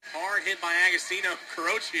Hard hit by Agostino.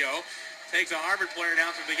 Carocchio takes a Harvard player down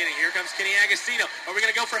from the beginning. Here comes Kenny Agostino. Are we going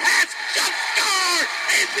to go for hats? Jump score!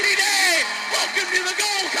 Anthony Day! Welcome to the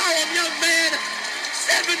goal column, young man!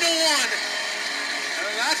 7-1.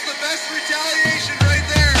 That's the best retaliation right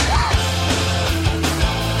there.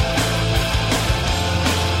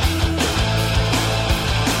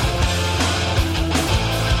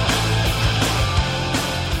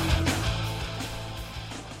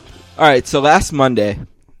 All right, so last Monday,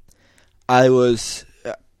 I don't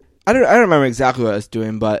remember exactly what I was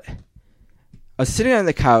doing, but I was sitting on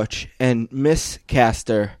the couch, and Miss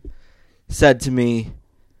Castor said to me,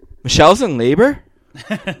 "Michelle's in labor?"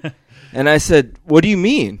 And I said, "What do you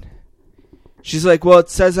mean?" She's like, "Well, it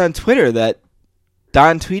says on Twitter that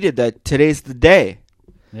Don tweeted that today's the day."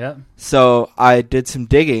 Yeah. So I did some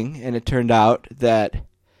digging, and it turned out that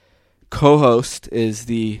co-host is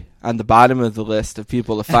on the bottom of the list of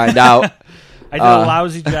people to find out. I did a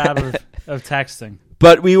lousy job of texting.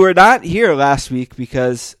 But we were not here last week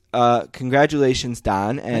because congratulations,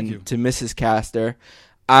 Don, and to Mrs. Castor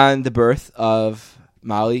on the birth of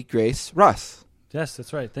Molly Grace Russ. Yes,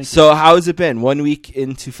 that's right. Thank you. So how has it been 1 week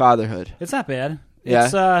into fatherhood? It's not bad. Yeah.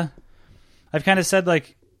 It's, I've kind of said,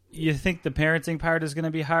 like, you think the parenting part is going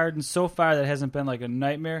to be hard, and so far that hasn't been like a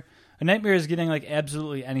nightmare. A nightmare is getting like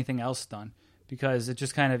absolutely anything else done because it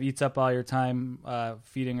just kind of eats up all your time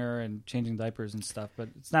feeding her and changing diapers and stuff. But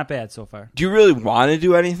it's not bad so far. Do you really want to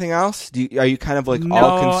do anything else? Are you kind of like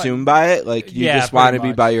all consumed by it? Like you just want to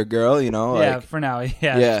be by your girl, you know? Yeah, like, for now.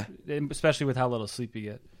 Yeah. Especially with how little sleep you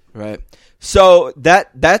get. Right. So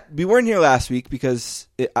that we weren't here last week because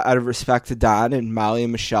out of respect to Don and Molly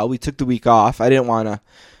and Michelle, we took the week off. I didn't want to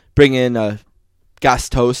bring in a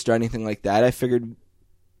guest host or anything like that. I figured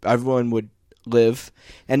everyone would live,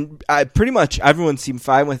 and pretty much everyone seemed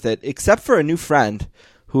fine with it, except for a new friend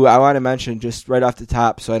who I want to mention just right off the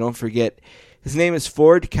top so I don't forget. His name is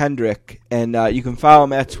Ford Kendrick, and you can follow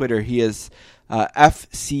him at Twitter. He is FCKENDRICK.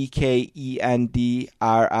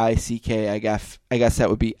 I guess that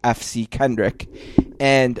would be FC Kendrick,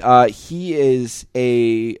 and he is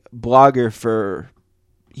a blogger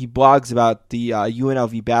he blogs about the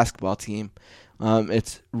UNLV basketball team.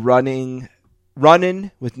 It's running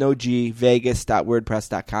with no G,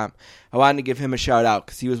 Vegas.wordpress.com. I wanted to give him a shout out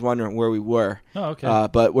because he was wondering where we were. Oh, okay.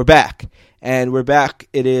 But we're back. And we're back.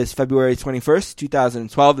 It is February 21st,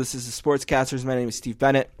 2012. This is the Sportscasters. My name is Steve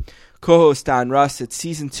Bennett. Co-host Don Russ. It's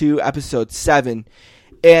Season 2, Episode 7.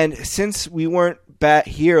 And since we weren't back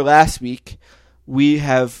here last week, we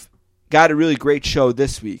have got a really great show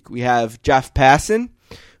this week. We have Jeff Passan,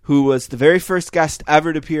 who was the very first guest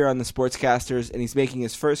ever to appear on the Sportscasters, and he's making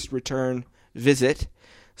his first return visit.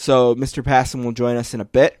 So Mr. Passan will join us in a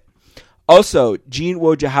bit. Also, Gene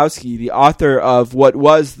Wojciechowski, the author of what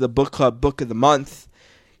was the Book Club Book of the Month,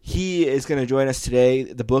 he is going to join us today.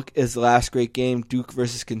 The book is The Last Great Game, Duke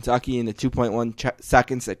versus Kentucky in the 2.1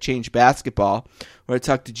 seconds that changed basketball. We're going to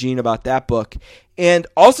talk to Gene about that book. And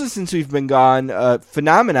also, since we've been gone, a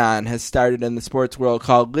phenomenon has started in the sports world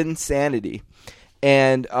called Linsanity.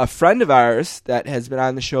 And a friend of ours that has been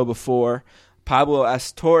on the show before, Pablo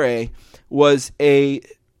S. Torre, was a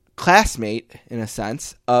classmate, in a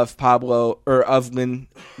sense, of Jeremy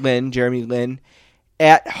Lin,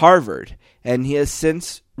 at Harvard. And he has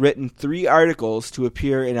since written 3 articles to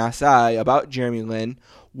appear in SI about Jeremy Lin,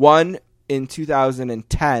 one in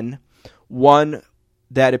 2010, one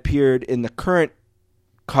that appeared in the current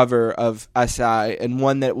cover of SI, and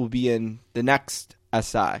one that will be in the next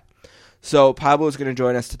SI. So Pablo is going to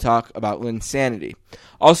join us to talk about Linsanity.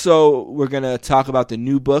 Also, we're going to talk about the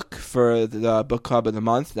new book for the Book Club of the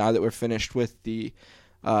Month now that we're finished with the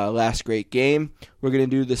Last Great Game. We're going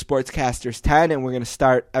to do the Sportscasters 10, and we're going to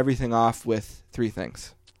start everything off with 3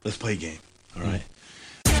 things. Let's play a game. All right.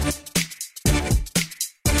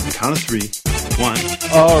 Count of 3. 1.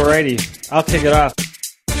 Alrighty. I'll kick it off. 2.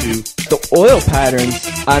 The oil patterns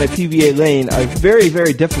on a PBA lane are very,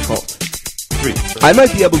 very difficult. 3. I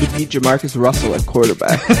might be able to beat Jamarcus Russell at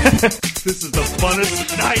quarterback. This is the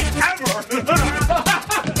funnest night ever.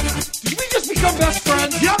 Did we just become best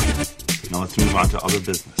friends? Yep. Now let's move on to other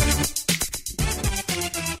business.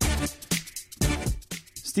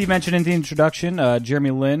 Steve mentioned in the introduction,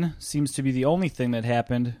 Jeremy Lin seems to be the only thing that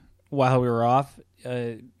happened while we were off.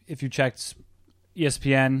 If you checked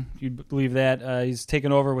ESPN, you'd believe that. He's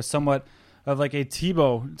taken over with somewhat of like a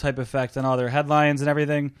Tebow type effect on all their headlines and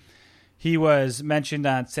everything. He was mentioned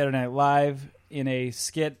on Saturday Night Live in a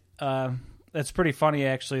skit. That's pretty funny,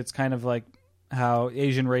 actually. It's kind of like how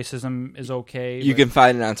Asian racism is okay. You can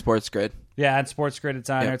find it on SportsGrid. Yeah, on SportsGrid it's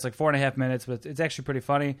on there. It's like 4.5 minutes, but it's actually pretty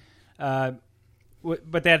funny.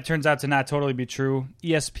 but that turns out to not totally be true.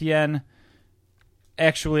 ESPN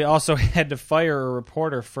actually also had to fire a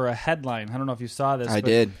reporter for a headline. I don't know if you saw this. I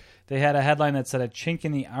did. They had a headline that said "a chink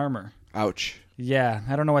in the armor." Ouch. Yeah,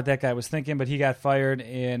 I don't know what that guy was thinking, but he got fired,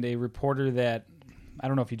 and a reporter that, I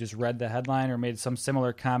don't know if he just read the headline or made some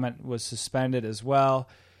similar comment, was suspended as well.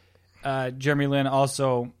 Jeremy Lin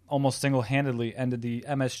also almost single-handedly ended the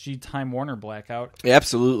MSG Time Warner blackout. Yeah,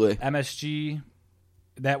 absolutely. MSG,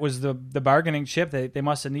 that was the bargaining chip. They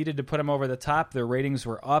must have needed to put them over the top. Their ratings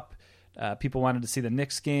were up. People wanted to see the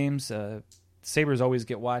Knicks games. Sabres always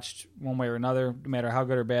get watched one way or another, no matter how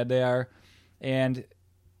good or bad they are. And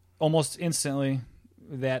almost instantly,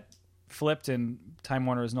 that flipped, and Time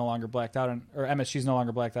Warner is no longer blacked out, or MSG is no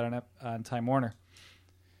longer blacked out on Time Warner.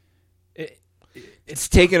 It's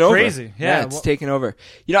taken over. Crazy. Yeah, it's taken over.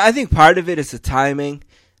 I think part of it is the timing.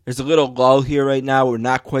 There's a little lull here right now. We're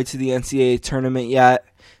not quite to the NCAA tournament yet.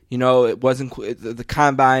 It wasn't the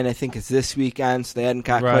combine. I think is this weekend, so they hadn't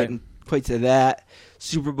got quite to that.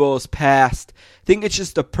 Super Bowl is past. I think it's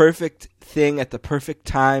just the perfect thing at the perfect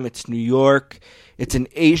time. It's New York. It's an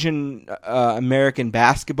Asian American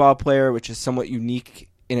basketball player, which is somewhat unique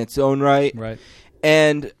in its own right. Right.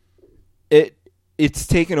 And it's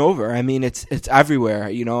taken over. I mean, it's everywhere.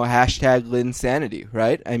 Hashtag Linsanity,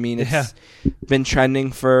 right? I mean, it's been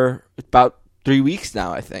trending for about 3 weeks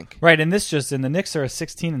now, I think. Right, and the Knicks are a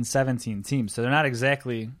 16-17 team, so they're not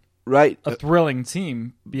exactly a thrilling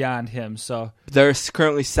team beyond him. So they're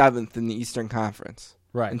currently 7th in the Eastern Conference,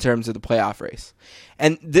 right, in terms of the playoff race.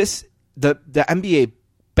 And the NBA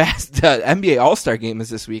the NBA All-Star game is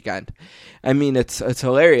this weekend. I mean, it's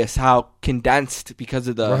hilarious how condensed, because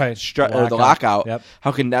of the the lockout,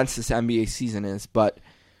 how condensed this NBA season is. But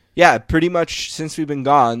yeah, pretty much since we've been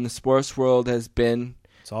gone, the sports world has been,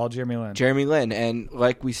 it's all Jeremy Lin. Jeremy Lin, and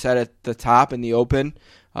like we said at the top in the open,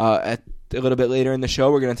 at a little bit later in the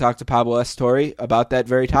show, we're going to talk to Pablo Estori about that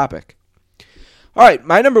very topic. All right,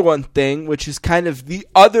 my number one thing, which is kind of the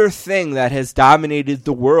other thing that has dominated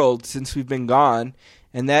the world since we've been gone,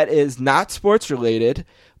 and that is not sports related,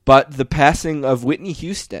 but the passing of Whitney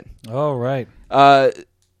Houston. Oh, right. I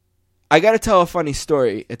got to tell a funny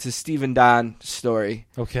story. It's a Steve and Don story.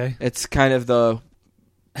 Okay. It's kind of the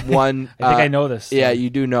one. I think I know this. Yeah, you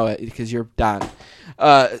do know it because you're Don.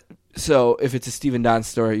 So if it's a Steve and Don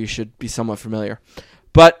story, you should be somewhat familiar.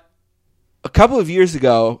 But a couple of years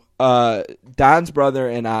ago, Don's brother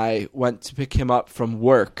and I went to pick him up from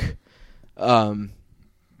work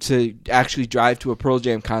to actually drive to a Pearl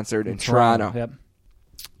Jam concert in Toronto. Yep.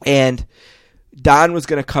 And Don was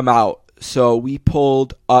going to come out, so we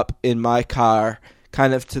pulled up in my car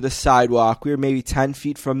kind of to the sidewalk. We were maybe 10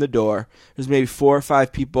 feet from the door. There's maybe 4 or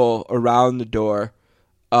 5 people around the door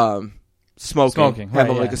smoking,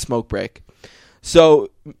 having like a smoke break. So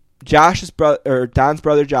Don's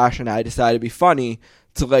brother Josh and I decided it'd be funny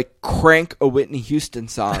to like crank a Whitney Houston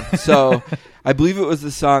song. So I believe it was the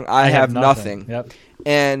song I Have Nothing. Yep.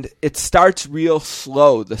 And it starts real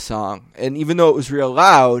slow, the song. And even though it was real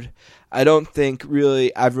loud, I don't think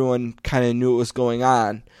really everyone kind of knew what was going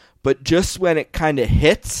on. But just when it kind of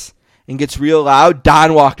hits and gets real loud,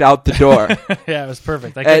 Don walked out the door. Yeah, it was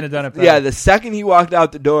perfect. I couldn't have done it better. Yeah, the second he walked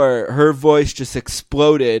out the door, her voice just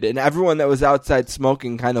exploded. And everyone that was outside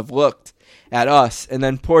smoking kind of looked at us. And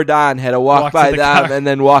then poor Don had to walk by them and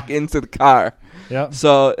then walk into the car. Yep.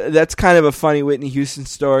 So that's kind of a funny Whitney Houston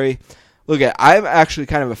story. Look, I'm actually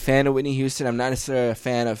kind of a fan of Whitney Houston. I'm not necessarily a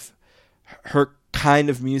fan of her kind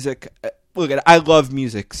of music. Look, I love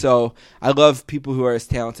music, so I love people who are as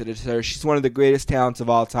talented as her. She's one of the greatest talents of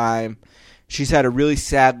all time. She's had a really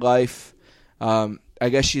sad life. I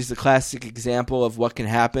guess she's the classic example of what can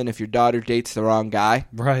happen if your daughter dates the wrong guy.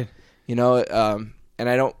 Right. And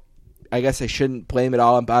I guess I shouldn't blame it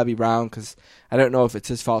all on Bobby Brown because I don't know if it's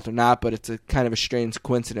his fault or not, but it's a kind of a strange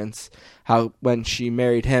coincidence how when she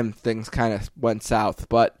married him, things kind of went south.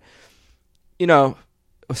 But, I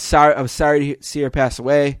was sorry to see her pass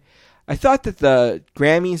away. I thought that the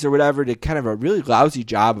Grammys or whatever did kind of a really lousy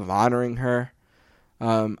job of honoring her.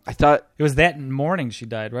 I thought it was that morning she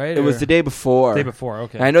died, right? It was the day before. Day before,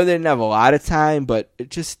 okay. And I know they didn't have a lot of time, but it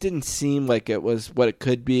just didn't seem like it was what it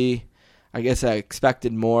could be. I guess I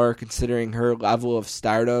expected more considering her level of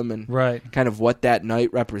stardom and kind of what that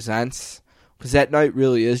night represents. Because that night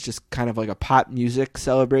really is just kind of like a pop music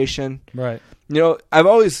celebration. Right. I've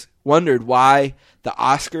always wondered why the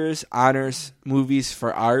Oscars honors movies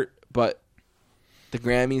for art, but the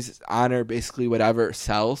Grammys honor basically whatever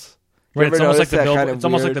sells. Right. It's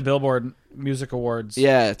almost like the Billboard Music Awards.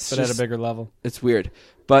 Yeah, but at a bigger level. It's weird.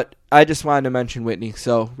 But I just wanted to mention Whitney,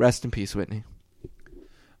 so rest in peace, Whitney.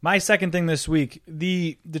 My second thing this week,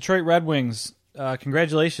 the Detroit Red Wings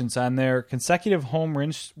congratulations on their consecutive home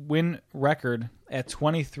win record at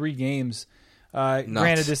 23 games.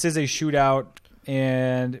 Granted, this is a shootout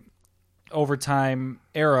and overtime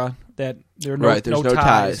era that there are there's no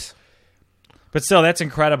ties. But still, that's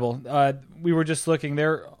incredible. We were just looking,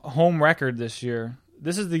 their home record this year.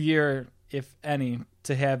 This is the year, if any,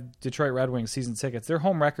 to have Detroit Red Wings season tickets. Their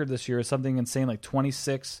home record this year is something insane like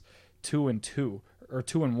 26-2-2 or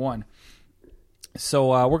 2-1.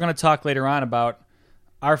 So we're going to talk later on about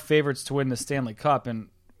our favorites to win the Stanley Cup. And,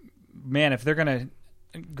 man, if they're going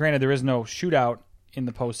to – granted, there is no shootout in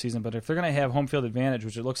the postseason, but if they're going to have home field advantage,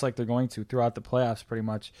 which it looks like they're going to throughout the playoffs pretty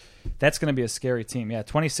much, that's going to be a scary team. Yeah,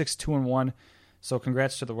 26-2-1. So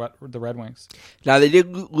congrats to the Red Wings. Now, they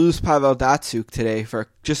did lose Pavel Datsyuk today for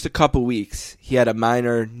just a couple weeks. He had a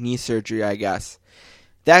minor knee surgery, I guess.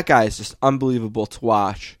 That guy is just unbelievable to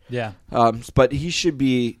watch. Yeah. But he should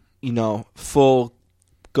be, full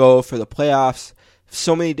go for the playoffs.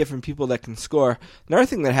 So many different people that can score. Another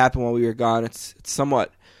thing that happened while we were gone, it's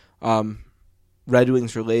somewhat Red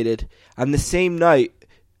Wings related. On the same night,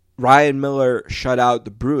 Ryan Miller shut out the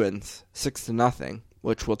Bruins 6-0.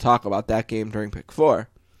 Which we'll talk about that game during Pick 4.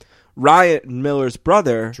 Ryan Miller's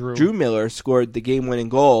brother, Drew Miller, scored the game-winning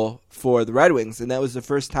goal for the Red Wings, and that was the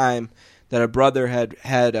first time that a brother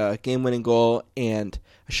had a game-winning goal and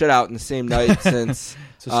a shutout in the same night since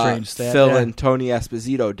Phil and Tony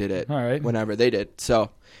Esposito did it whenever they did. So,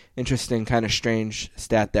 interesting, kind of strange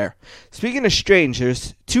stat there. Speaking of strange,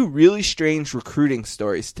 there's two really strange recruiting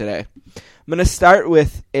stories today. I'm going to start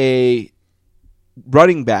with a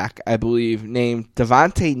running back, I believe, named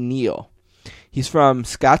Devontae Neal. He's from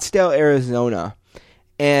Scottsdale, Arizona,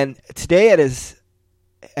 and today at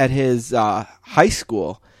his high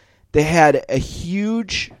school, they had a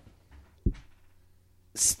huge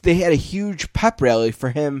pep rally for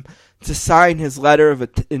him to sign his letter of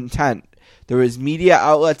intent. There was media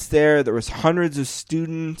outlets there. There was hundreds of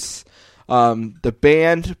students. The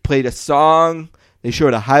band played a song. They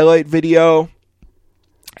showed a highlight video.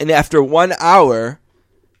 And after 1 hour,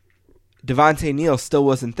 Devontae Neal still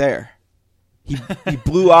wasn't there. He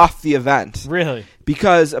blew off the event. Really?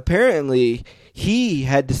 Because apparently he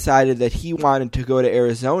had decided that he wanted to go to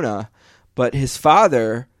Arizona, but his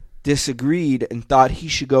father disagreed and thought he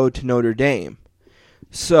should go to Notre Dame.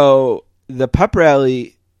 So the pep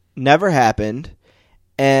rally never happened,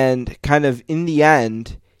 and kind of in the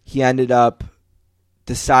end, he ended up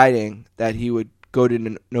deciding that he would go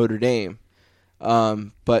to Notre Dame.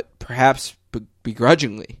 But perhaps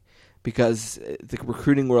begrudgingly, because the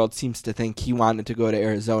recruiting world seems to think he wanted to go to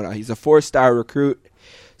Arizona. He's a 4-star recruit,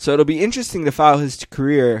 so it'll be interesting to follow his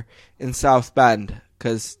career in South Bend.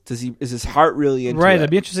 Because is his heart really into it? Right, it'd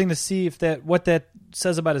be interesting to see what that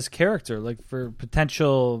says about his character, like for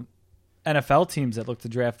potential NFL teams that look to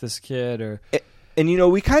draft this kid.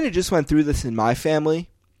 And we kind of just went through this in my family.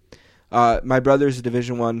 My brother's a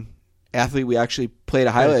Division I athlete. We actually played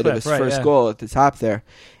a highlight of his first goal at the top there.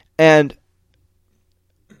 And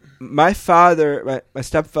my father, my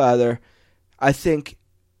stepfather, I think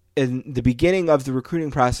in the beginning of the recruiting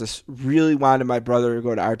process really wanted my brother to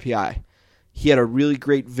go to RPI. He had a really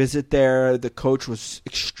great visit there. The coach was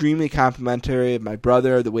extremely complimentary of my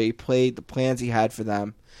brother, the way he played, the plans he had for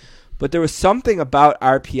them. But there was something about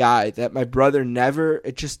RPI that my brother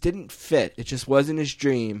it just didn't fit. It just wasn't his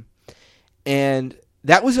dream. And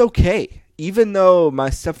that was okay. Even though my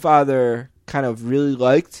stepfather kind of really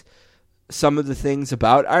liked some of the things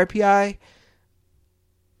about RPI,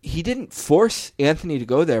 he didn't force Anthony to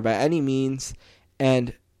go there by any means.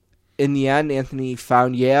 And in the end, Anthony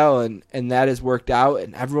found Yale, and that has worked out,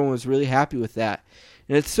 and everyone was really happy with that.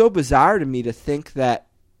 And it's so bizarre to me to think that,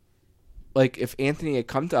 like, if Anthony had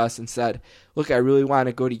come to us and said, look, I really want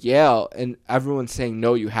to go to Yale, and everyone's saying,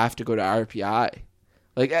 no, you have to go to RPI.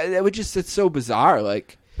 Like, that would just, it's so bizarre.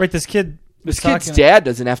 Like, right, this kid's dad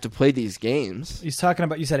doesn't have to play these games. He's talking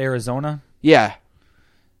about, you said Arizona? Yeah.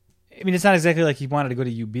 I mean, it's not exactly like he wanted to go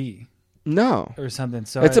to UB. No. Or something.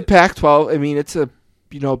 So it's a Pac-12. I mean, it's a,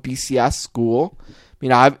 BCS school. I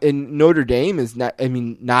mean, and Notre Dame is not,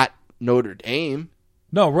 not Notre Dame.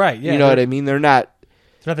 No, right. Yeah. You know what I mean? They're not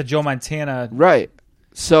the Joe Montana. Right.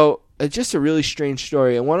 So it's just a really strange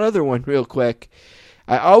story. And one other one real quick.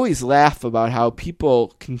 I always laugh about how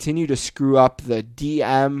people continue to screw up the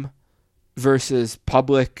DM versus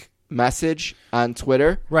public message on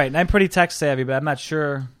Twitter. Right. And I'm pretty tech savvy, but I'm not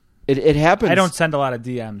sure. It happens. I don't send a lot of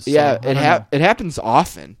DMs. Yeah, it happens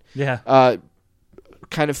often. Yeah.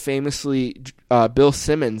 Kind of famously, Bill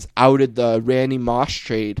Simmons outed the Randy Moss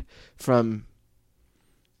trade from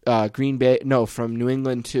from New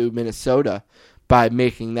England to Minnesota by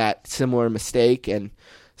making that similar mistake. And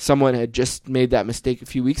someone had just made that mistake a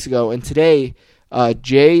few weeks ago. And today,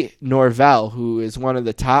 Jay Norvell, who is one of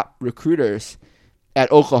the top recruiters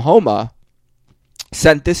at Oklahoma,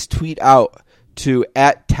 sent this tweet out to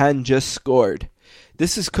 @10justscored.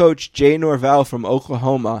 This is Coach Jay Norvell from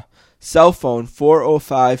Oklahoma. Cell phone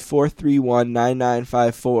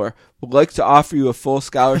 405-431-9954. Would like to offer you a full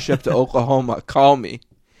scholarship to Oklahoma. Call me.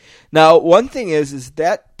 Now, one thing is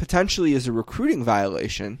that potentially is a recruiting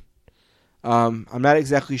violation. I'm not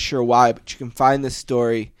exactly sure why, but you can find this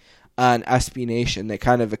story on SB Nation. They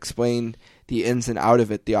kind of explain the ins and out of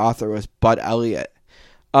it. The author was Bud Elliott.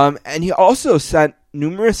 And he also sent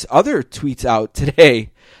numerous other tweets out today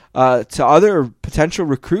to other potential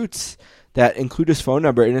recruits that include his phone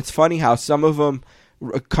number. And it's funny how some of them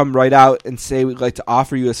come right out and say, we'd like to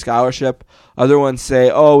offer you a scholarship. Other ones say,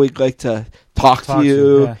 oh, we'd like to talk to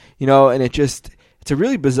you. Yeah. You know, and it's a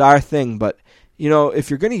really bizarre thing. But, you know, if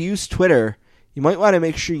you're going to use Twitter, you might want to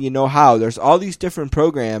make sure you know how. There's all these different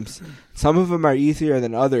programs. Some of them are easier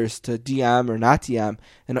than others to DM or not DM.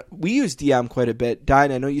 And we use DM quite a bit.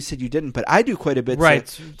 Diane, I know you said you didn't, but I do quite a bit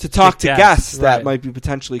to talk to guests that might be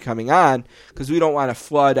potentially coming on, because we don't want to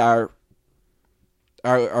flood our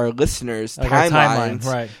listeners' timelines,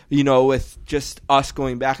 right? You know, with just us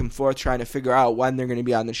going back and forth trying to figure out when they're going to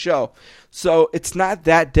be on the show. So it's not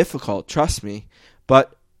that difficult, trust me.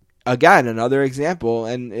 But again, another example,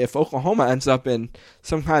 and if Oklahoma ends up in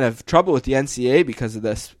some kind of trouble with the NCAA because of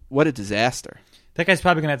this, what a disaster. That guy's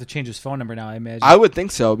probably going to have to change his phone number now, I imagine. I would think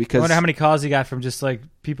so, because I wonder how many calls he got from just like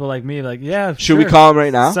people like me, like, yeah, should sure. we call him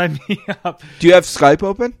right now? Sign me up. Do you have Skype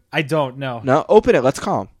open? I don't know. No? Open it. Let's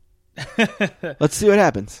call him. Let's see what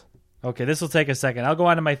happens. Okay, this will take a second. I'll go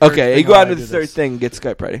on to my third Okay, thing you go while on to I the do third this. thing and get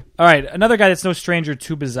Skype ready. All right, another guy that's no stranger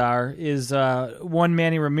to bizarre is one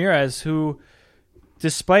Manny Ramirez, who,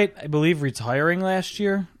 despite, I believe, retiring last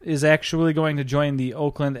year, is actually going to join the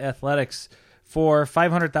Oakland Athletics for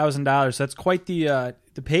 $500,000. So that's quite the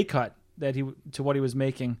pay cut that to what he was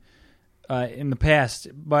making in the past.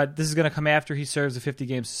 But this is going to come after he serves a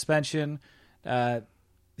 50-game suspension.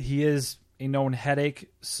 He is a known headache,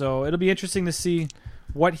 so it'll be interesting to see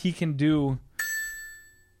what he can do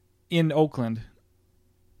in Oakland.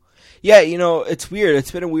 Yeah, you know, it's weird. It's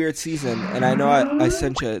been a weird season, and I know I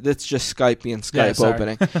sent you. That's just Skype being Skype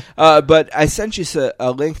opening. But I sent you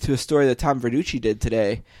a link to a story that Tom Verducci did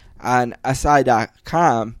today on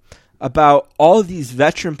SI.com about all of these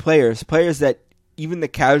veteran players that even the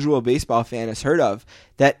casual baseball fan has heard of,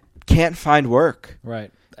 that can't find work.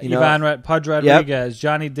 Right. Ivan Pudge Rodriguez,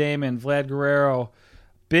 Johnny Damon, Vlad Guerrero,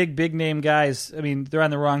 big name guys. I mean, they're on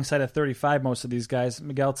the wrong side of 35, most of these guys.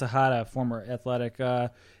 Miguel Tejada, former Athletic,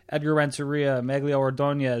 Edgar Renteria, Maglio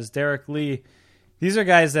Ordonez, Derek Lee. These are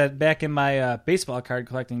guys that back in my baseball card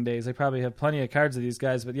collecting days, I probably have plenty of cards of these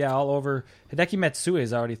guys. But yeah, all over. Hideki Matsue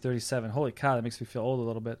is already 37. Holy cow, that makes me feel old a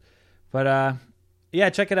little bit. But yeah,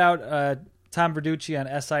 check it out. Tom Verducci on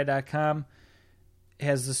SI.com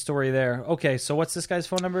has the story there. Okay, so what's this guy's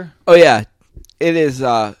phone number? Oh, yeah. It is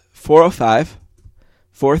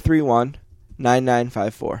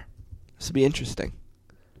 405-431-9954. This will be interesting.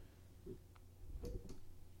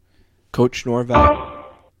 Coach Norvell.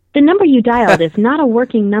 The number you dialed is not a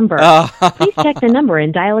working number. Please check the number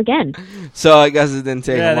and dial again. So I guess it didn't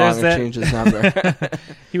take him long to change his number.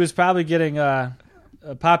 He was probably getting a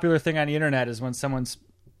popular thing on the internet is when someone's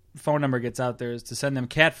phone number gets out there is to send them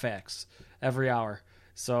cat facts every hour.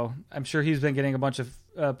 So I'm sure he's been getting a bunch of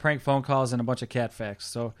prank phone calls and a bunch of cat facts.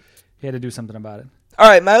 So he had to do something about it. All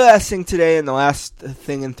right, my last thing today and the last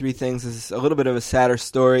thing in three things is a little bit of a sadder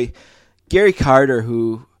story. Gary Carter,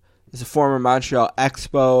 who is a former Montreal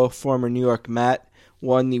Expo, former New York Met,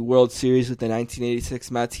 won the World Series with the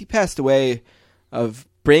 1986 Mets. He passed away of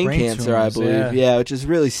brain cancer, tumors, I believe. Yeah, which is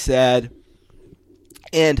really sad.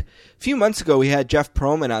 And a few months ago, we had Jeff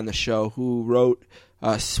Pearlman on the show, who wrote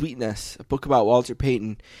Sweetness, a book about Walter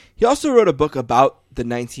Payton. He also wrote a book about the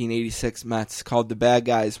 1986 Mets called The Bad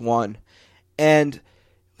Guys Won. And it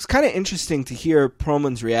was kind of interesting to hear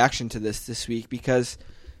Pearlman's reaction to this week, because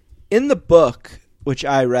in the book, which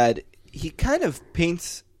I read, he kind of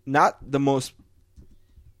paints not the most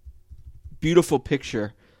beautiful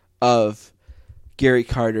picture of Gary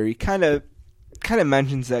Carter. He kind of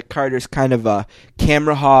mentions that Carter's kind of a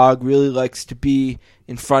camera hog, really likes to be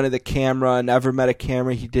in front of the camera, never met a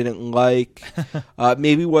camera he didn't like,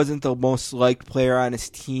 maybe wasn't the most liked player on his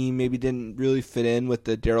team, maybe didn't really fit in with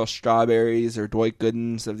the Darryl Strawberries or Dwight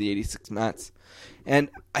Goodens of the 86 Mets. And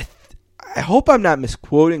I hope I'm not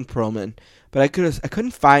misquoting Pearlman, but I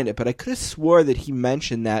couldn't find it, but I could have swore that he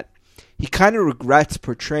mentioned that he kind of regrets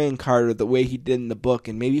portraying Carter the way he did in the book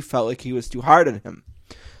and maybe felt like he was too hard on him.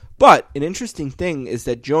 But an interesting thing is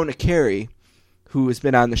that Jonah Carey, who has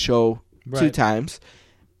been on the show 2 times,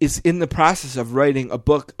 is in the process of writing a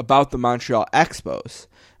book about the Montreal Expos.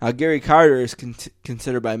 Now, Gary Carter is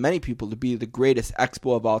considered by many people to be the greatest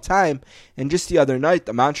Expo of all time. And just the other night,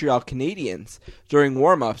 the Montreal Canadiens, during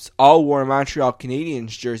warm-ups, all wore Montreal Canadiens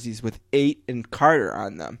jerseys with 8 and Carter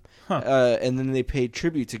on them. And then they paid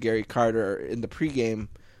tribute to Gary Carter in the pregame,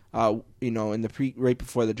 right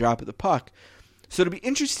before the drop of the puck. So it'll be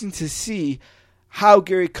interesting to see how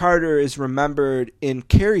Gary Carter is remembered in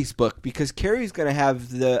Carey's book, because Carey's going to have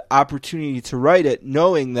the opportunity to write it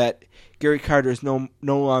knowing that Gary Carter is no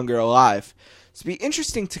longer alive. So it'll be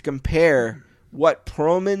interesting to compare what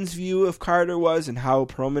Perlman's view of Carter was and how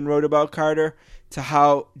Perlman wrote about Carter to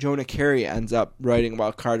how Jonah Carey ends up writing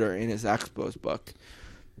about Carter in his Expos book.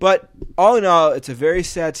 But all in all, it's a very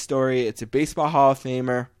sad story. It's a baseball Hall of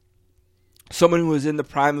Famer, someone who was in the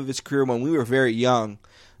prime of his career when we were very young.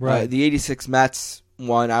 Right. The 86 Mets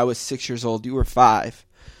won. I was 6 years old. You were 5.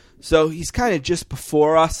 So he's kind of just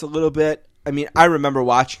before us a little bit. I mean, I remember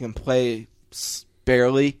watching him play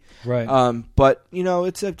barely. Right. But,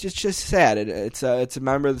 it's just sad. It's a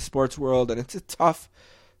member of the sports world, and it's a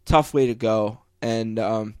tough way to go.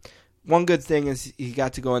 And one good thing is he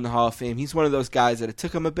got to go in the Hall of Fame. He's one of those guys that it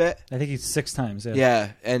took him a bit. I think he's 6 times.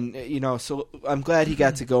 Yeah, and, so I'm glad he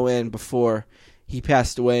got to go in before he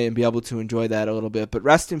passed away and be able to enjoy that a little bit. But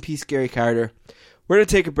rest in peace, Gary Carter. We're going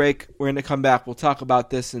to take a break. We're going to come back. We'll talk about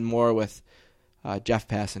this and more with Jeff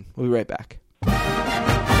Passan. We'll be right back.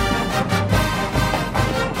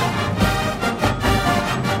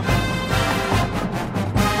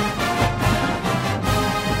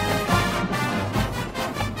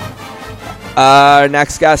 Our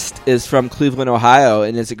next guest is from Cleveland, Ohio,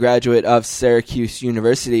 and is a graduate of Syracuse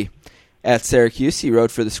University. At Syracuse, he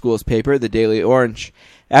wrote for the school's paper, the Daily Orange.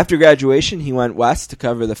 After graduation, he went west to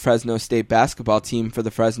cover the Fresno State basketball team for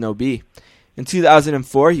the Fresno Bee. In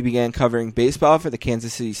 2004, he began covering baseball for the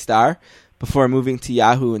Kansas City Star before moving to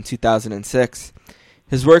Yahoo in 2006.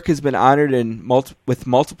 His work has been honored with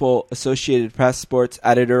multiple Associated Press Sports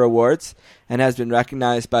Editor Awards and has been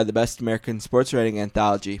recognized by the Best American Sports Writing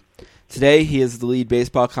Anthology. Today, he is the lead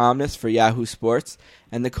baseball columnist for Yahoo Sports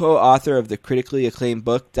and the co-author of the critically acclaimed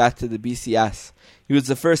book, Death to the BCS. He was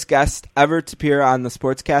the first guest ever to appear on the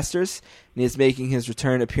Sportscasters, and he is making his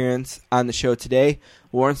return appearance on the show today.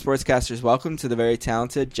 Warren Sportscasters, welcome to the very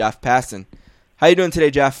talented Jeff Passan. How you doing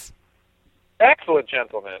today, Jeff? Excellent,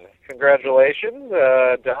 gentlemen. Congratulations,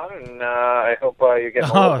 Don, and I hope you get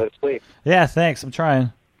a little bit of sleep. Yeah, thanks. I'm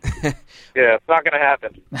trying. Yeah, it's not going to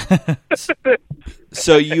happen.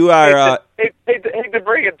 So you are... hate to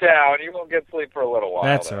bring it down. You won't get sleep for a little while.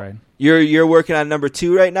 That's though. all right. You're working on number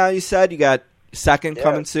 2 right now, you said? You got second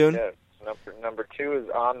coming soon? Yes. Number 2 is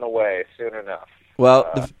on the way soon enough. Well,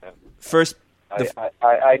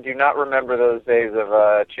 I do not remember those days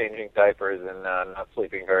of changing diapers and not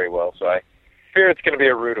sleeping very well, so I fear it's going to be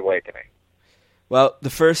a rude awakening. Well, the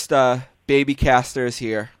first baby caster is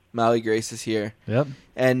here. Molly Grace is here. Yep.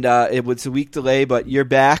 And it was a week delay, but you're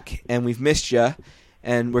back, and we've missed you,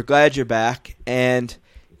 and we're glad you're back. And,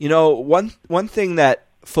 one thing that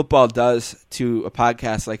football does to a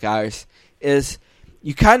podcast like ours is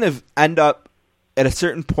you kind of end up at a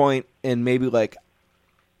certain point in maybe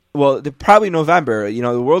probably November.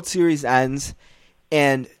 The World Series ends,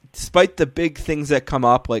 and despite the big things that come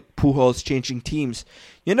up, like Pujols changing teams,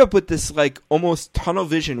 you end up with this almost tunnel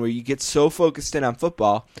vision where you get so focused in on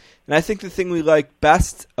football. And I think the thing we like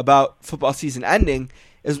best about football season ending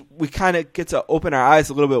is we kind of get to open our eyes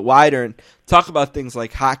a little bit wider and talk about things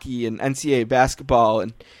like hockey and NCAA basketball.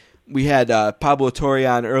 And we had Pablo Torre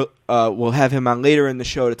on. We'll have him on later in the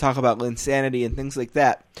show to talk about Linsanity and things like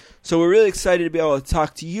that. So we're really excited to be able to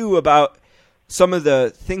talk to you about some of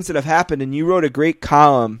the things that have happened. And you wrote a great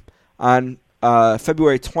column on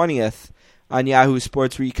February 20th on Yahoo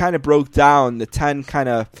Sports where you kind of broke down the 10 kind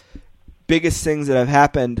of biggest things that have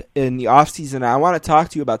happened in the offseason. I want to talk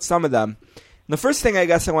to you about some of them. And the first thing I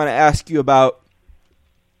guess I want to ask you about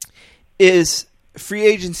is free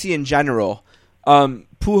agency in general.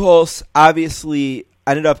 Pujols obviously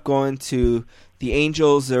ended up going to the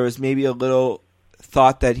Angels. There was maybe a little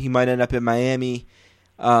thought that he might end up in Miami.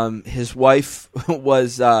 His wife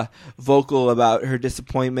was vocal about her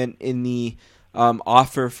disappointment in the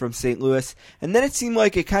offer from St. Louis. And then it seemed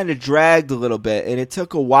like it kind of dragged a little bit, and it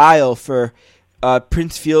took a while for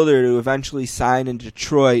Prince Fielder to eventually sign in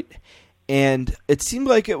Detroit. And it seemed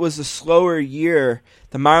like it was a slower year.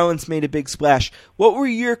 The Marlins made a big splash. What were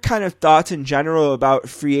your kind of thoughts in general about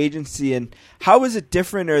free agency, and how was it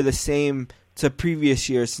different or the same to previous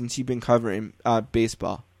years since you've been covering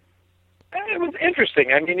baseball?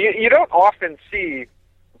 interesting. I mean, you don't often see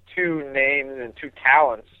two names and two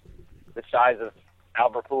talents the size of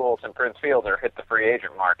Albert Pujols and Prince Fielder hit the free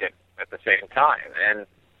agent market at the same time. And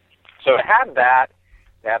so to have that,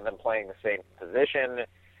 to have them playing the same position,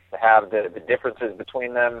 to have the differences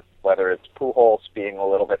between them, whether it's Pujols being a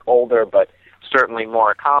little bit older but certainly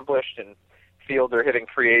more accomplished, and Fielder hitting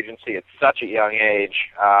free agency at such a young age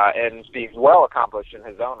and being well accomplished in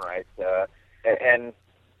his own right. And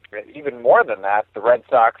even more than that, the Red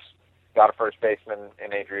Sox got a first baseman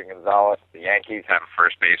in Adrian Gonzalez. The Yankees have a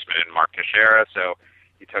first baseman in Mark Teixeira, so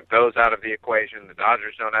you took those out of the equation. The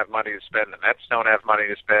Dodgers don't have money to spend. The Mets don't have money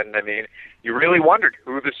to spend. I mean, you really wondered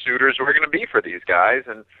who the suitors were going to be for these guys,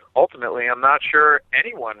 and ultimately I'm not sure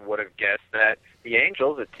anyone would have guessed that the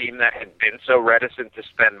Angels, a team that had been so reticent to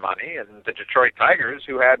spend money, and the Detroit Tigers,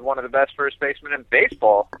 who had one of the best first basemen in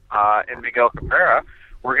baseball in Miguel Cabrera,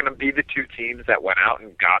 were going to be the two teams that went out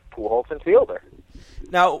and got Pujols and Fielder.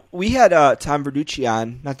 Now, we had Tom Verducci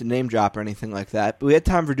on, not to name drop or anything like that, but we had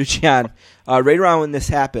Tom Verducci on right around when this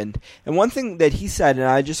happened. And one thing that he said, and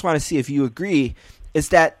I just want to see if you agree, is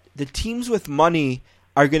that the teams with money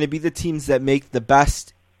are going to be the teams that make the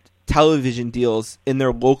best television deals in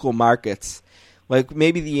their local markets. Like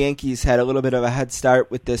maybe the Yankees had a little bit of a head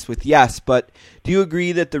start with this with Yes, but do you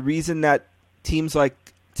agree that the reason that teams like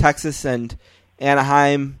Texas and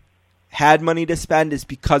Anaheim had money to spend is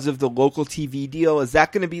because of the local TV deal? Is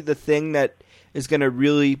that going to be the thing that is going to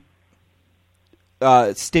really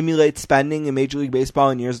stimulate spending in Major League Baseball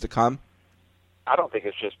in years to come? I don't think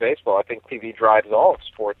it's just baseball. I think TV drives all of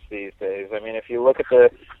sports these days. I mean, if you look at the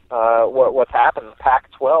what's happened, the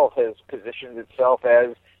Pac-12 has positioned itself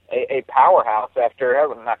as a powerhouse after,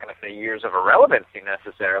 I'm not going to say years of irrelevancy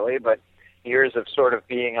necessarily, but years of sort of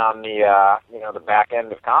being on the the back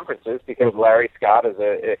end of conferences, because Larry Scott is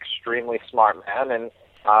an extremely smart man and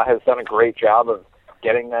has done a great job of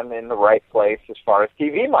getting them in the right place as far as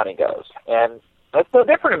TV money goes. And that's no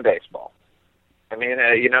different in baseball. I mean,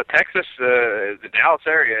 Texas, the Dallas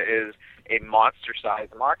area is a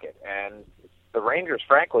monster-sized market, and the Rangers,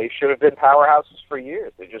 frankly, should have been powerhouses for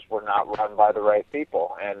years. They just were not run by the right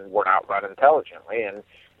people and were not run intelligently. And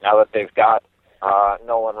now that they've got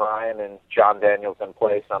Nolan Ryan and John Daniels in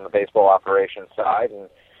place on the baseball operations side, and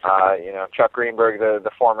Chuck Greenberg,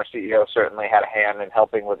 the former CEO, certainly had a hand in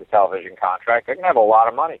helping with the television contract. They're going to have a lot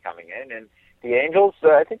of money coming in, and the Angels,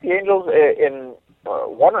 I think the Angels, in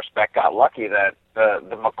one respect, got lucky that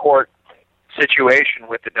the McCourt situation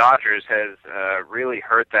with the Dodgers has really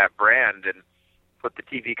hurt that brand and put the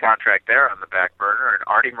TV contract there on the back burner. And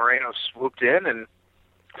Artie Moreno swooped in and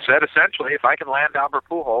said, essentially, if I can land Albert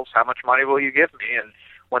Pujols, how much money will you give me? And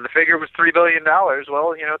when the figure was $3 billion,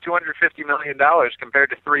 well, $250 million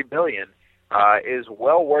compared to $3 billion is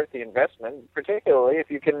well worth the investment, particularly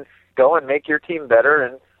if you can go and make your team better.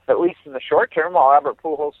 And at least in the short term, while Albert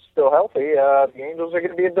Pujols is still healthy, the Angels are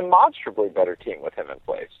going to be a demonstrably better team with him in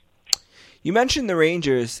place. You mentioned the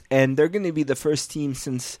Rangers, and they're going to be the first team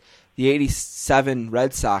since the '87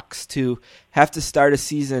 Red Sox to have to start a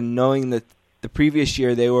season knowing that the previous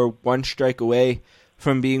year they were one strike away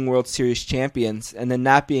from being World Series champions and then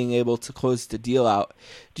not being able to close the deal out.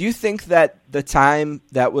 Do you think that the time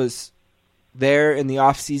that was there in the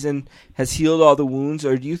offseason has healed all the wounds,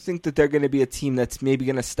 or do you think that they're going to be a team that's maybe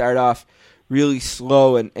going to start off really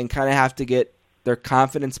slow and kind of have to get their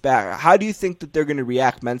confidence back? How do you think that they're going to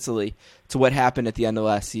react mentally to what happened at the end of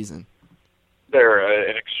last season? They're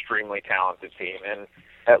an extremely talented team. And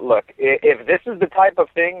look, if this is the type of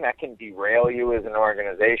thing that can derail you as an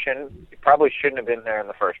organization, you probably shouldn't have been there in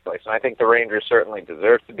the first place. And I think the Rangers certainly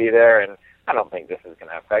deserve to be there, and I don't think this is going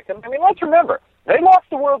to affect them. I mean, let's remember, they lost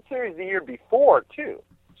the World Series the year before, too.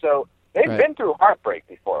 So they've been through heartbreak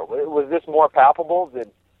before. Was this more palpable? Did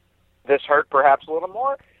this hurt perhaps a little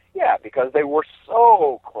more? Yeah, because they were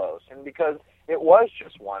so close and because it was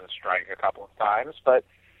just one strike a couple of times. But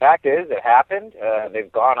fact is, it happened.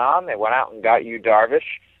 They've gone on. They went out and got Yu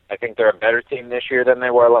Darvish. I think they're a better team this year than they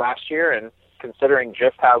were last year, and considering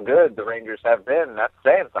just how good the Rangers have been, that's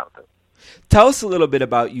saying something. Tell us a little bit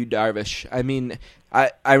about Yu Darvish. I mean,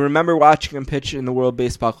 I remember watching him pitch in the World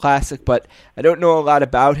Baseball Classic, but I don't know a lot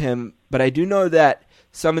about him. But I do know that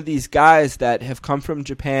some of these guys that have come from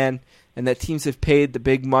Japan and that teams have paid the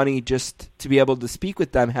big money just to be able to speak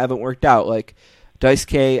with them haven't worked out. Like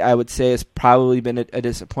Daisuke, I would say, has probably been a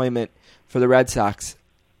disappointment for the Red Sox.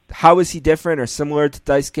 How is he different or similar to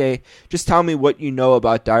Daisuke? Just tell me what you know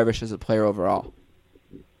about Darvish as a player overall.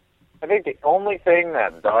 I think the only thing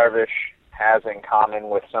that Darvish has in common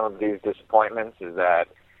with some of these disappointments is that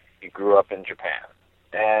he grew up in Japan.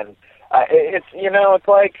 And it's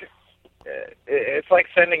like it's like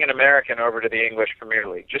sending an American over to the English Premier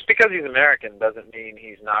League. Just because he's American doesn't mean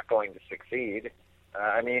he's not going to succeed.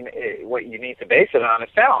 What you need to base it on is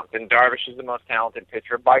talent, and Darvish is the most talented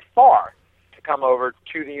pitcher by far to come over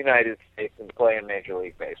to the United States and play in Major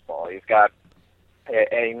League Baseball. He's got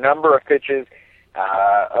a number of pitches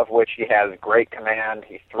of which he has great command.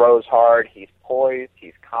 He throws hard. He's poised.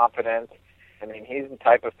 He's confident. I mean, he's the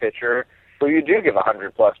type of pitcher who you do give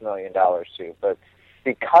 $100+ million to, but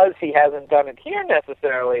because he hasn't done it here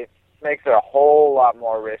necessarily, makes it a whole lot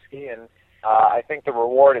more risky. And I think the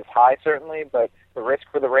reward is high, certainly, but the risk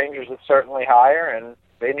for the Rangers is certainly higher, and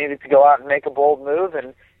they needed to go out and make a bold move.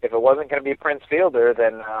 And if it wasn't going to be Prince Fielder,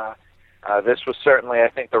 then this was certainly, I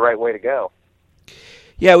think, the right way to go.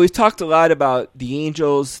 Yeah, we've talked a lot about the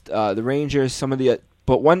Angels, the Rangers,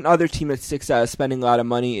 but one other team that sticks out as spending a lot of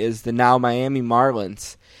money is the now Miami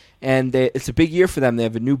Marlins. And it's a big year for them. They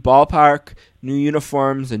have a new ballpark, new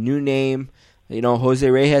uniforms, a new name. Jose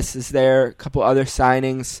Reyes is there, a couple other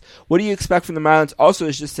signings. What do you expect from the Marlins? Also,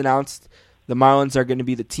 it's just announced the Marlins are going to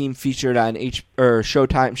be the team featured on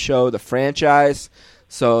Showtime show, The Franchise.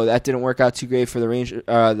 So that didn't work out too great for the Rangers,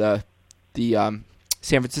 the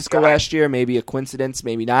San Francisco last year. Maybe a coincidence,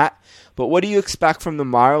 maybe not. But what do you expect from the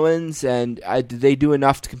Marlins? And did they do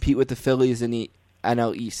enough to compete with the Phillies in the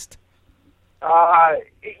NL East? I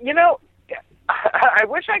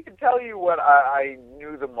wish I could tell you what I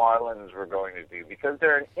knew the Marlins were going to do, because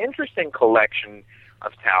they're an interesting collection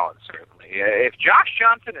of talent, certainly. If Josh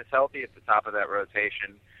Johnson is healthy at the top of that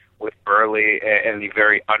rotation with Burley and the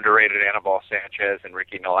very underrated Anibal Sanchez and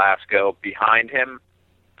Ricky Nolasco behind him,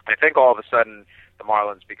 I think all of a sudden the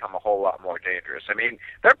Marlins become a whole lot more dangerous. I mean,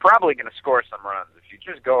 they're probably going to score some runs. If you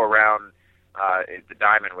just go around the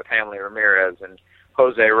diamond with Hanley Ramirez and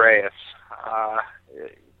Jose Reyes,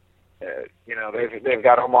 they've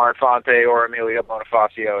got Omar Infante or Emilio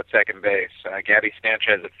Bonifacio at second base, Gabby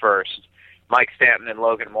Sanchez at first, Mike Stanton and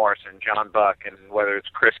Logan Morrison, John Buck, and whether it's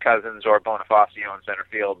Chris Cousins or Bonifacio in center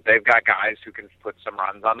field, they've got guys who can put some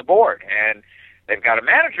runs on the board. And they've got a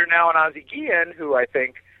manager now in Ozzie Guillen who I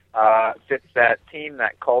think fits that team,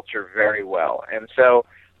 that culture very well. And so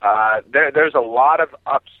there's a lot of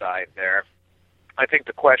upside there. I think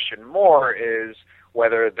the question more is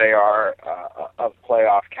whether they are of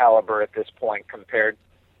playoff caliber at this point compared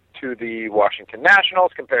to the Washington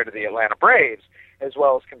Nationals, compared to the Atlanta Braves, as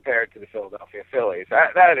well as compared to the Philadelphia Phillies.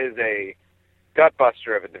 That is a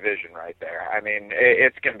gutbuster of a division right there. I mean,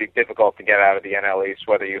 it's going to be difficult to get out of the NL East,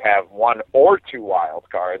 whether you have one or two wild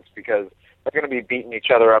cards, because they're going to be beating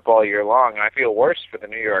each other up all year long. And I feel worse for the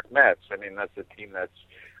New York Mets. I mean, that's a team that's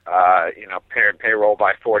pared payroll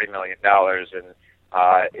by $40 million and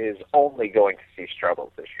is only going to see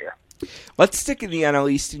struggles this year. Let's stick in the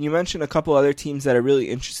NL East, and you mentioned a couple other teams that are really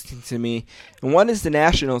interesting to me. And one is the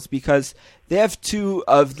Nationals, because they have two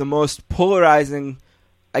of the most polarizing,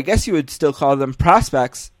 I guess you would still call them,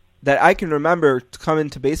 prospects that I can remember to come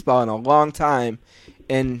into baseball in a long time,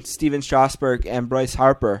 in Steven Strasburg and Bryce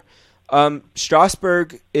Harper.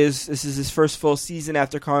 Strasburg this is his first full season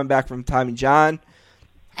after coming back from Tommy John.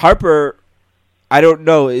 Harper, I don't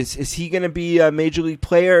know. Is he going to be a major league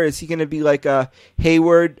player? Is he going to be like a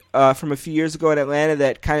Hayward from a few years ago in Atlanta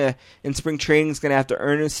that kind of in spring training is going to have to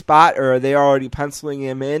earn his spot, or are they already penciling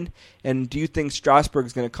him in? And do you think Strasburg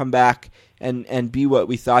is going to come back and be what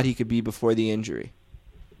we thought he could be before the injury?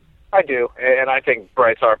 I do, and I think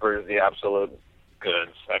Bryce Harper is the absolute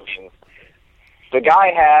goods. I mean, the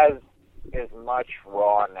guy has as much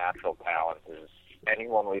raw natural talent as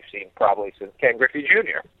anyone we've seen probably since Ken Griffey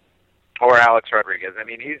Jr. or Alex Rodriguez. I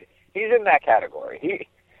mean, he's in that category.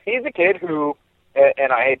 He's a kid who,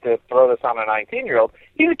 and I hate to throw this on a 19-year-old,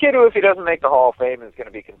 he's a kid who, if he doesn't make the Hall of Fame, is going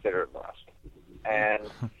to be considered lost. And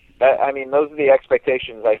those are the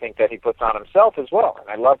expectations I think that he puts on himself as well. And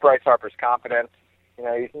I love Bryce Harper's confidence. You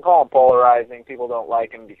know, you can call him polarizing. People don't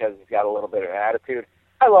like him because he's got a little bit of attitude.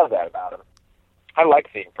 I love that about him. I like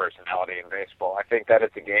seeing personality in baseball. I think that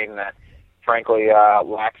it's a game that, frankly,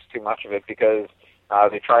 lacks too much of it because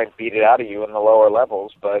they try and beat it out of you in the lower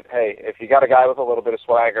levels. But, hey, if you got a guy with a little bit of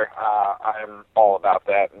swagger, I'm all about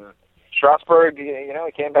that. And Strasburg, he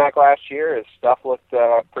came back last year. His stuff looked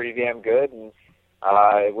pretty damn good. And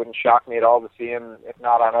it wouldn't shock me at all to see him, if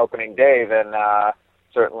not on opening day, then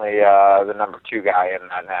certainly the number 2 guy in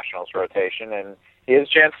that Nationals rotation. And he has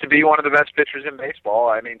a chance to be one of the best pitchers in baseball.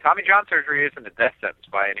 I mean, Tommy John surgery isn't a death sentence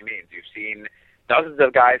by any means. You've seen dozens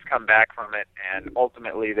of guys come back from it, and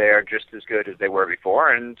ultimately they are just as good as they were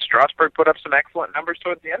before. And Strasburg put up some excellent numbers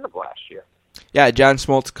towards the end of last year. Yeah, John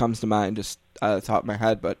Smoltz comes to mind just out of the top of my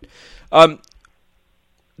head. But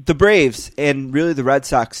the Braves, and really the Red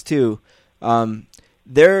Sox too,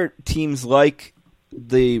 they're teams like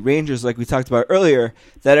the Rangers, like we talked about earlier,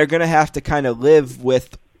 that are going to have to kind of live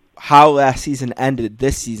with how last season ended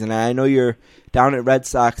this season. And I know you're down at Red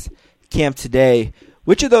Sox camp today.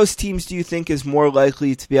 Which of those teams do you think is more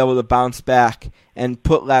likely to be able to bounce back and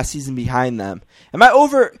put last season behind them? Am I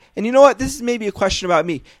over, and you know what, this is maybe a question about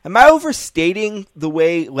me. Am I overstating the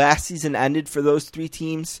way last season ended for those three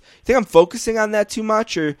teams? You think I'm focusing on that too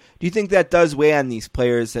much, or do you think that does weigh on these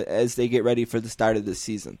players as they get ready for the start of this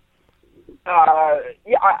season?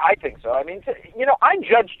 Yeah, I think so. I mean, I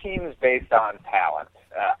judge teams based on talent.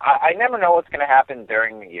 I never know what's going to happen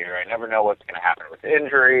during the year. I never know what's going to happen with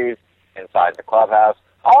injuries inside the clubhouse.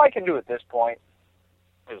 All I can do at this point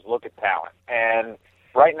is look at talent. And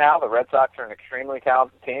right now, the Red Sox are an extremely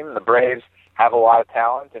talented team. The Braves have a lot of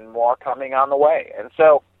talent and more coming on the way. And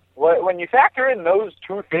so when you factor in those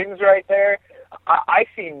two things right there, I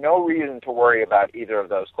see no reason to worry about either of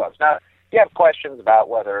those clubs. Now, you have questions about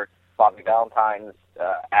whether Bobby Valentine's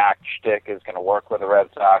act shtick is going to work with the Red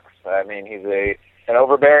Sox. I mean, he's an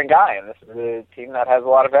overbearing guy, and this is a team that has a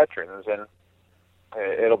lot of veterans, and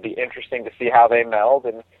it'll be interesting to see how they meld.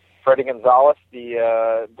 And Freddie Gonzalez,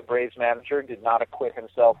 the Braves manager, did not acquit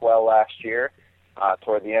himself well last year,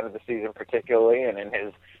 toward the end of the season particularly, and in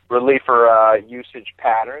his reliever usage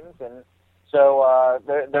patterns. And so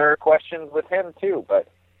there are questions with him too. But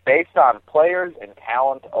based on players and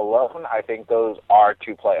talent alone, I think those are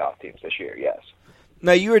two playoff teams this year, yes.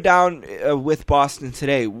 Now, you were down with Boston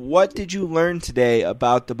today. What did you learn today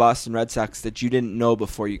about the Boston Red Sox that you didn't know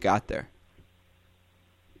before you got there?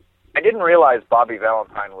 I didn't realize Bobby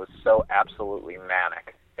Valentine was so absolutely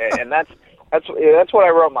manic, and that's what I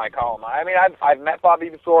wrote in my column. I mean, I've met Bobby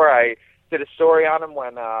before. I did a story on him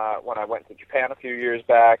when I went to Japan a few years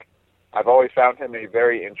back. I've always found him a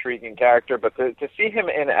very intriguing character, but to see him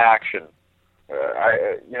in action,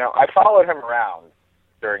 I followed him around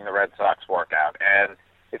during the Red Sox workout, and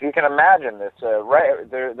if you can imagine this,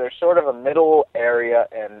 there's sort of a middle area,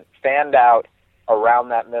 and fanned out around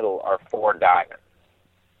that middle are four diamonds.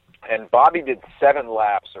 And Bobby did 7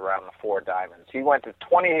 laps around the 4 diamonds. He went to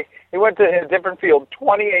a different field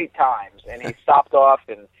 28 times, and he stopped off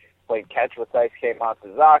and played catch with Daisuke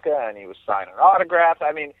Matsuzaka, and he was signing autographs.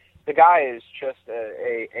 I mean, the guy is just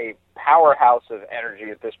a powerhouse of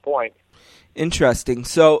energy at this point. Interesting.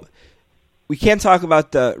 So we can't talk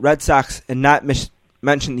about the Red Sox and not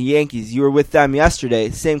mention the Yankees. You were with them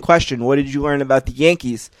yesterday. Same question. What did you learn about the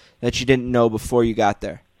Yankees that you didn't know before you got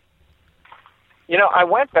there? I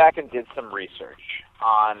went back and did some research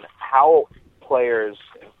on how players,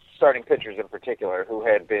 starting pitchers in particular, who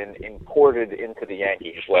had been imported into the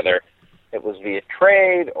Yankees, whether it was via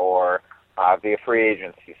trade or via free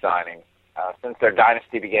agency signing, since their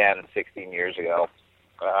dynasty began 16 years ago,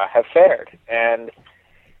 have fared. And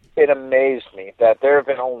it amazed me that there have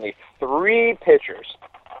been only 3 pitchers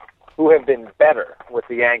who have been better with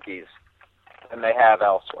the Yankees than they have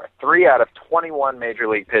elsewhere. 3 out of 21 major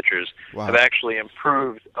league pitchers have actually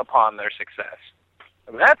improved upon their success.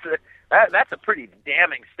 I mean, that's a pretty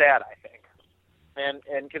damning stat, I think.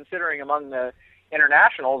 And considering among the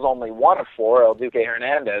internationals, only 1 of 4, El Duque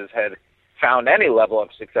Hernandez, had found any level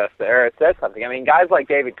of success there, it says something. I mean, guys like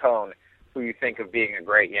David Cohn, who you think of being a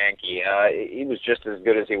great Yankee, he was just as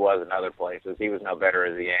good as he was in other places. He was no better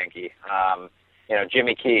as a Yankee.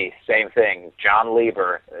 Jimmy Key, same thing. John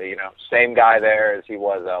Lieber, same guy there as he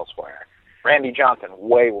was elsewhere. Randy Johnson,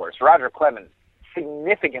 way worse. Roger Clemens,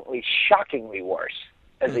 significantly, shockingly worse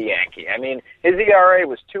as a Yankee. I mean, his ERA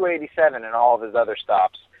was 2.87 in all of his other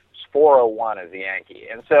stops. It was 4.01 as a Yankee.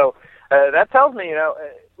 And so that tells me,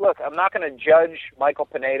 look, I'm not going to judge Michael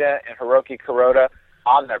Pineda and Hiroki Kuroda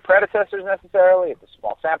on their predecessors necessarily. It's a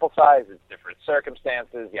small sample size. It's different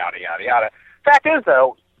circumstances, yada, yada, yada. Fact is,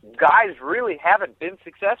 though, guys really haven't been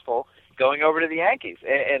successful going over to the Yankees,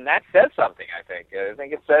 and that says something, I think. I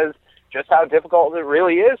think it says just how difficult it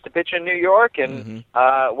really is to pitch in New York, and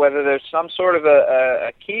whether there's some sort of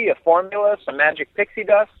a key, a formula, some magic pixie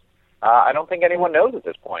dust. I don't think anyone knows at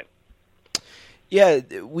this point. Yeah,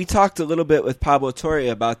 we talked a little bit with Pablo Torre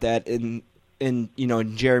about that in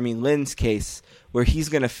Jeremy Lin's case, where he's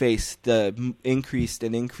going to face the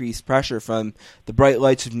increased pressure from the bright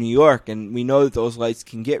lights of New York, and we know that those lights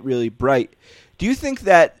can get really bright. Do you think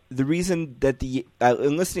that the reason that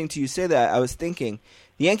in listening to you say that, I was thinking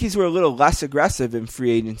the Yankees were a little less aggressive in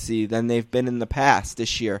free agency than they've been in the past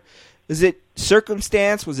this year? Was it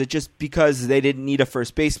circumstance? Was it just because they didn't need a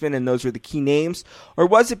first baseman and those were the key names? Or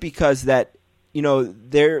was it because that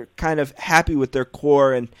they're kind of happy with their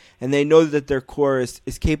core and they know that their core is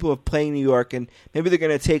capable of playing New York, and maybe they're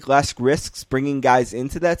going to take less risks bringing guys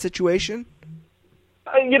into that situation?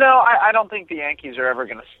 I don't think the Yankees are ever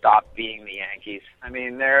going to stop being the Yankees. I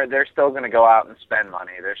mean, they're still going to go out and spend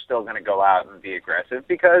money. They're still going to go out and be aggressive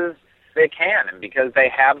because they can and because they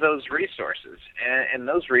have those resources. And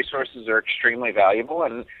those resources are extremely valuable.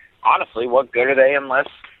 And honestly, what good are they unless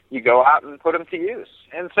you go out and put them to use?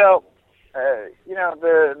 And so,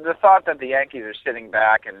 the thought that the Yankees are sitting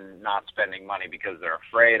back and not spending money because they're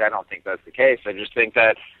afraid, I don't think that's the case. I just think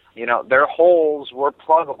that their holes were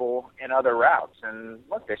pluggable in other routes. And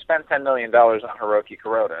look, they spent $10 million on Hiroki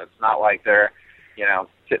Kuroda. It's not like they're,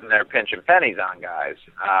 sitting there pinching pennies on guys.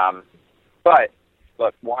 But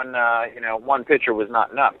look, one pitcher was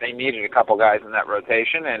not enough. They needed a couple guys in that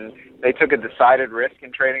rotation, and they took a decided risk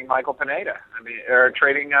in trading Michael Pineda.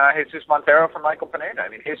 Trading Jesus Montero for Michael Pineda. I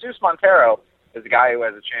mean, Jesus Montero is a guy who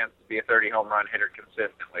has a chance to be a 30 home run hitter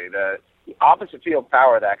consistently. The opposite field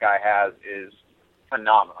power that guy has is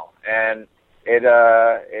phenomenal, and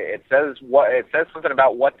it says something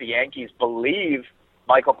about what the Yankees believe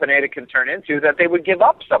Michael Pineda can turn into, that they would give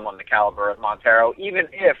up someone the caliber of Montero, even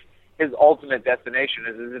if his ultimate destination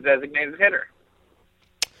is as a designated hitter.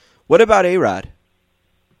 What about A-Rod?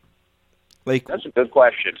 That's a good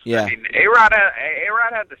question. Yeah. I mean, A-Rod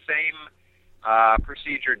had the same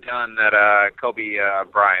procedure done that Kobe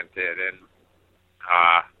Bryant did, and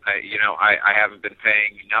I haven't been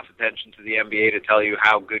paying enough attention to the NBA to tell you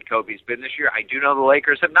how good Kobe's been this year. I do know the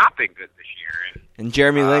Lakers have not been good this year. And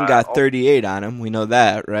Jeremy Lin got 38 on him. We know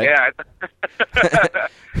that, right? Yeah.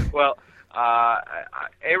 Well,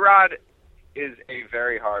 A-Rod is a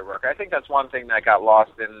very hard worker. I think that's one thing that got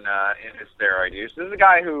lost in his steroid use. This is a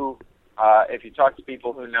guy who, if you talk to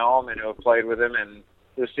people who know him and who have played with him and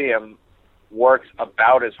who see him, works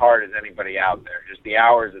about as hard as anybody out there. Just the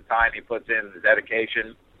hours of time he puts in, the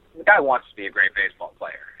dedication. The guy wants to be a great baseball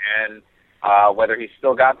player. And whether he's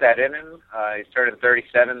still got that in him, he's turning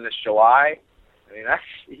 37 this July. I mean,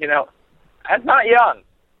 that's not young.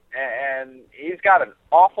 And he's got an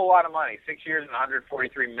awful lot of money, 6 years and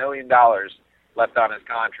 $143 million left on his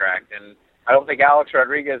contract. And I don't think Alex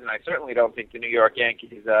Rodriguez, and I certainly don't think the New York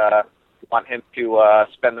Yankees want him to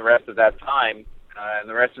spend the rest of that time and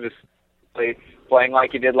the rest of his playing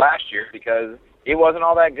like he did last year, because he wasn't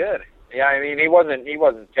all that good. Yeah, I mean, he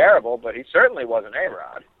wasn't terrible, but he certainly wasn't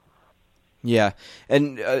A-Rod. Yeah,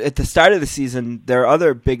 and at the start of the season, their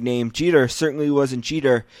other big name, Jeter, certainly wasn't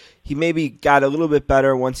Jeter. He maybe got a little bit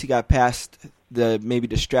better once he got past the maybe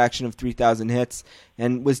distraction of 3,000 hits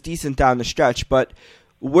and was decent down the stretch. But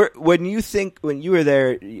when you were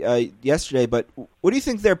there yesterday, but what do you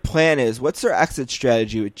think their plan is? What's their exit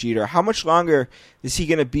strategy with Jeter? How much longer is he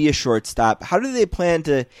going to be a shortstop? How do they plan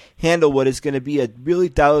to handle what is going to be a really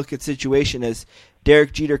delicate situation as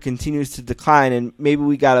Derek Jeter continues to decline? And maybe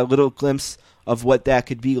we got a little glimpse of what that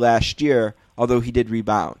could be last year, although he did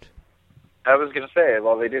rebound. I was going to say,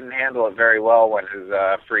 well, they didn't handle it very well when his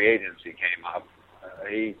free agency came up.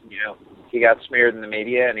 He got smeared in the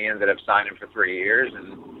media, and he ended up signing for 3 years,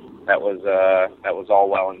 and that was all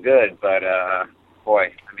well and good. But boy,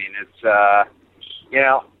 I mean,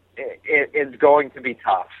 it's going to be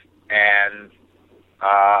tough, and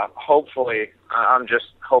hopefully, I'm just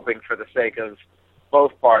hoping for the sake of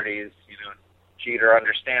both parties, Jeter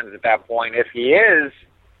understands at that point, if he is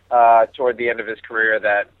toward the end of his career,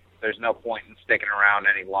 that there's no point in sticking around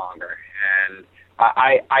any longer. And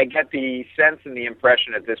I get the sense and the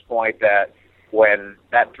impression at this point that when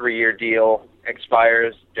that 3-year deal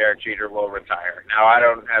expires, Derek Jeter will retire. Now, I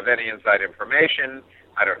don't have any inside information.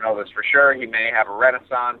 I don't know this for sure. He may have a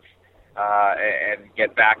renaissance and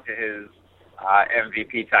get back to his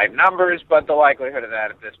MVP-type numbers, but the likelihood of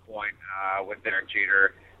that at this point, with Derek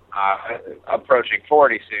Jeter approaching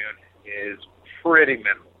 40 soon, is pretty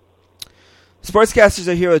minimal. Sportscasters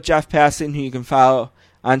are here with Jeff Passan, who you can follow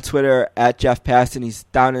on Twitter at Jeff Passan. He's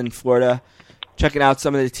down in Florida checking out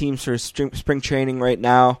some of the teams for spring training right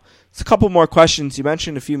now. It's a couple more questions. You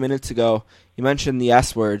mentioned a few minutes ago, you mentioned the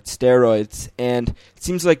S word, steroids, and it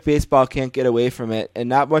seems like baseball can't get away from it, and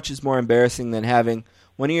not much is more embarrassing than having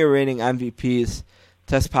one of your reigning MVPs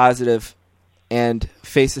test positive and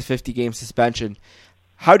face a 50-game suspension.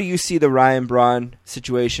 How do you see the Ryan Braun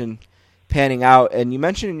situation panning out? And you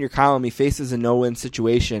mentioned in your column he faces a no-win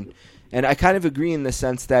situation, and I kind of agree in the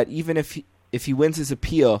sense that even if he wins his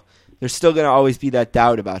appeal, there's still going to always be that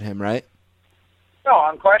doubt about him, right? No,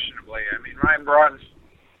 unquestionably. I mean, Ryan Braun's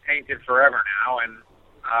painted forever now, and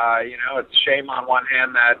it's a shame on one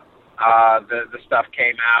hand that the stuff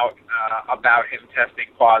came out about him testing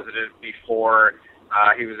positive before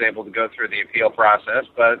he was able to go through the appeal process,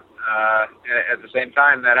 but at the same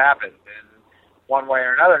time, that happened. And one way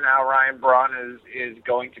or another now, Ryan Braun is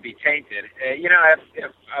going to be tainted.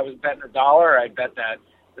 If I was betting $1, I'd bet that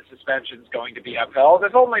the suspension's going to be upheld.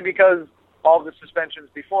 It's only because all the suspensions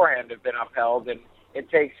beforehand have been upheld, and it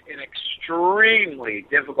takes an extremely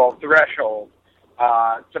difficult threshold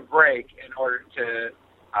to break in order to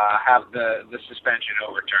have the suspension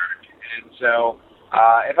overturned. And so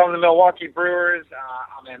if I'm the Milwaukee Brewers,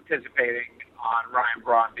 I'm anticipating on Ryan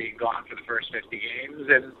Braun being gone for the first 50 games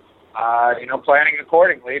and, planning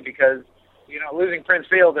accordingly because, losing Prince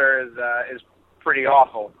Fielder is pretty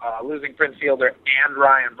awful. Losing Prince Fielder and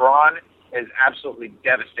Ryan Braun is absolutely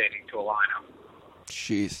devastating to a lineup.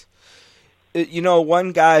 Jeez.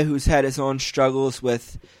 One guy who's had his own struggles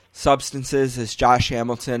with substances is Josh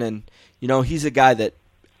Hamilton, and, he's a guy that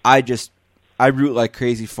I root like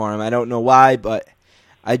crazy for him. I don't know why, but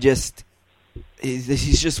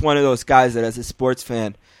he's just one of those guys that as a sports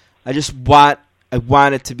fan, I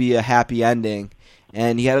want it to be a happy ending.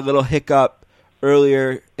 And he had a little hiccup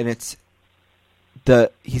earlier, and he's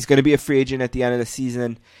going to be a free agent at the end of the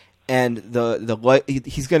season, and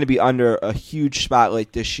he's going to be under a huge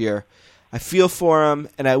spotlight this year. I feel for him,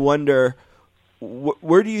 and I wonder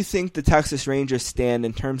where do you think the Texas Rangers stand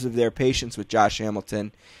in terms of their patience with Josh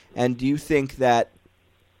Hamilton? And do you think that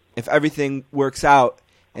if everything works out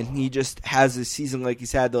and he just has a season like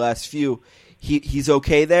he's had the last few, he's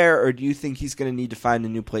okay there, or do you think he's going to need to find a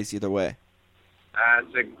new place either way?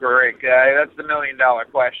 That's a great guy. That's the $1 million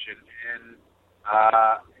question. And,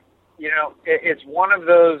 it's one of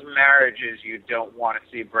those marriages you don't want to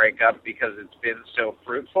see break up because it's been so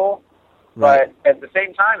fruitful. Right. But at the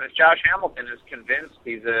same time, if Josh Hamilton is convinced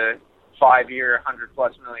he's a 5-year,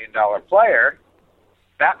 $100+ million player,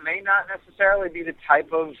 that may not necessarily be the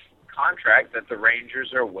type of contract that the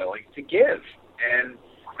Rangers are willing to give. And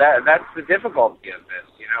that's the difficulty of this.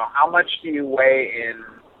 How much do you weigh in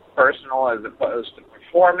personal as opposed to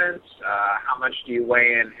performance? How much do you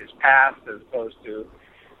weigh in his past as opposed to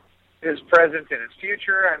his present and his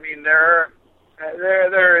future? I mean, there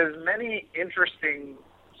are as many interesting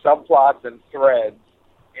subplots and threads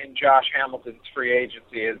in Josh Hamilton's free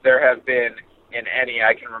agency as there have been in any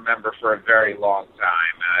I can remember for a very long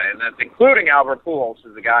time. And that's including Albert Pujols,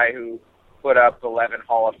 who's a guy who put up 11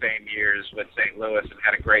 Hall of Fame years with St. Louis and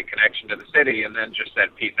had a great connection to the city, and then just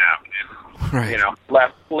said peace out and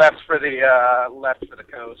left for the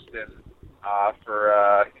coast and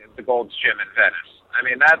for the Gold's Gym in Venice. I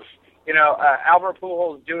mean, that's Albert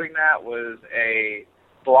Pujols doing that was a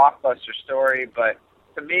blockbuster story, but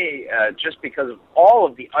to me, just because of all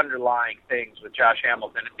of the underlying things with Josh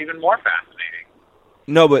Hamilton, it's even more fascinating.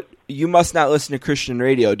 No, but you must not listen to Christian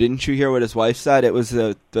radio. Didn't you hear what his wife said? It was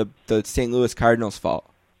the St. Louis Cardinals' fault.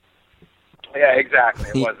 Yeah, exactly.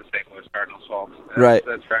 It was the St. Louis Cardinals' fault. Right.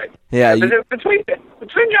 That's right. Yeah. Between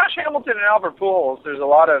Josh Hamilton and Albert Pujols, there's a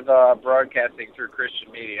lot of broadcasting through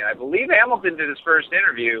Christian media. I believe Hamilton did his first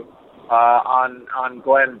interview on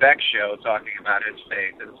Glenn Beck's show talking about his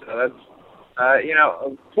faith, and so that's.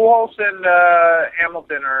 Pujols and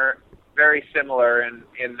Hamilton are very similar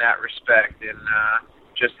in that respect, in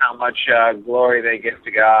just how much glory they give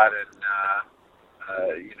to God,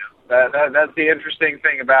 and that's the interesting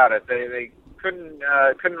thing about it. They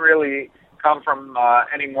couldn't really come from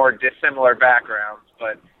any more dissimilar backgrounds,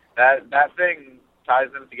 but that thing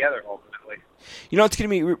ties them together ultimately. It's going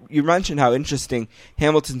to be, you mentioned how interesting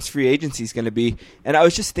Hamilton's free agency is going to be, and I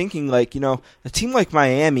was just thinking, a team like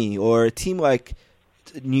Miami or a team like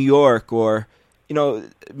New York or,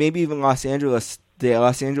 maybe even the Los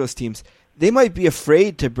Angeles teams, they might be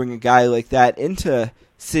afraid to bring a guy like that into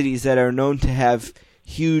cities that are known to have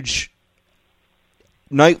huge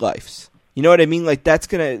nightlifes. You know what I mean?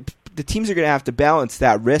 The teams are going to have to balance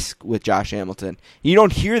that risk with Josh Hamilton. You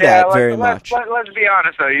don't hear that very much. Let's be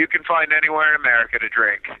honest, though. You can find anywhere in America to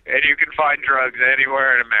drink, and you can find drugs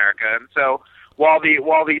anywhere in America. And so while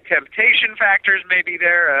the temptation factors may be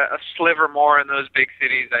there, a sliver more in those big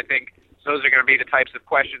cities, I think those are going to be the types of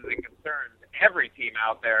questions and concerns every team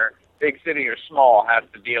out there, big city or small, has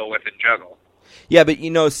to deal with and juggle. Yeah, but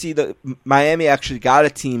Miami actually got a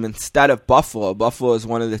team instead of Buffalo. Buffalo is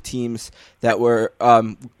one of the teams that were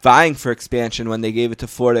vying for expansion when they gave it to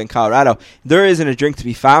Florida and Colorado. There isn't a drink to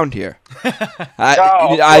be found here.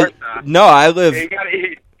 I live. You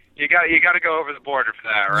got to go over the border for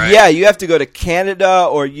that, right? Yeah, you have to go to Canada,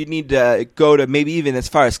 or you need to go to maybe even as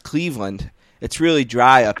far as Cleveland. It's really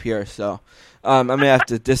dry up here, so I'm gonna have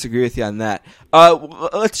to disagree with you on that.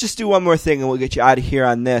 Let's just do one more thing, and we'll get you out of here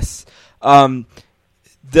on this.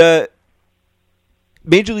 The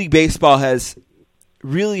Major League Baseball has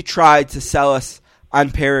really tried to sell us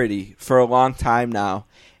on parity for a long time now,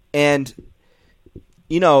 and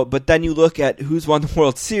but then you look at who's won the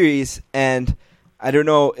World Series, and I don't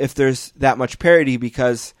know if there's that much parity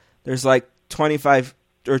because there's like 25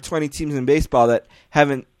 or 20 teams in baseball that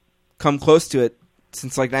haven't come close to it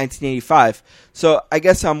since like 1985. So I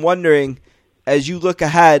guess I'm wondering, as you look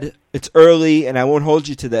ahead, it's early and I won't hold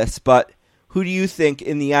you to this, but who do you think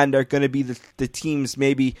in the end are going to be the teams,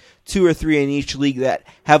 maybe 2 or 3 in each league, that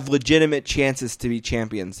have legitimate chances to be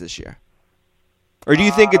champions this year? Or do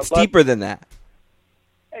you think it's deeper than that?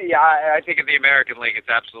 Yeah, I think in the American League it's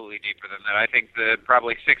absolutely deeper than that. I think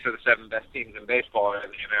probably 6 of the 7 best teams in baseball are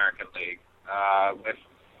in the American League, with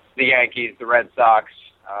the Yankees, the Red Sox,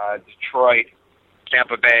 Detroit,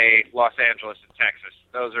 Tampa Bay, Los Angeles, and Texas.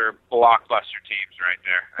 Those are blockbuster teams right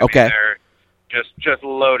there. I mean, they're just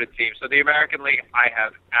loaded teams. So the American League,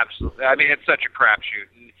 it's such a crapshoot.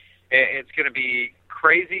 And it's going to be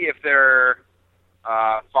crazy if there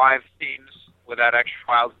are 5 teams with that extra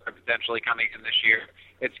wild card potentially coming in this year.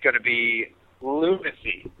 It's going to be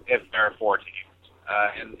lunacy if there are 4 teams.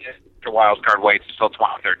 And the wild card waits until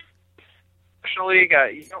 2013. National League,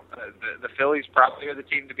 the Phillies probably are the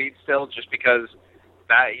team to beat still, just because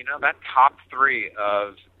that top 3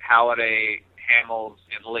 of Halladay, Hamels,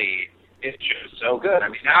 and Lee is just so good. I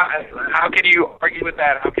mean, how can you argue with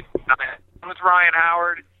that? How can you not? With Ryan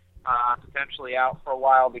Howard potentially out for a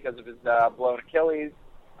while because of his blown Achilles,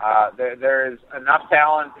 there is enough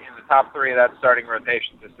talent in the top 3 of that starting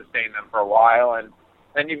rotation to sustain them for a while. And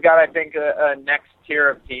then you've got, I think, a next tier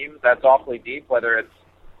of teams that's awfully deep, whether it's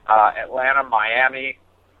Atlanta, Miami,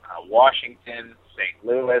 Washington, St.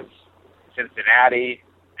 Louis, Cincinnati,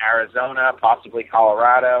 Arizona, possibly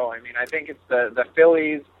Colorado. I mean, I think it's the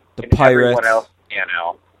Phillies, the and Pirates, everyone else.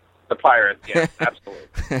 The Pirates. Yes,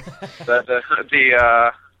 absolutely.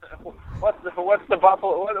 What's the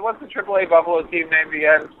Buffalo? What's the AAA Buffalo team name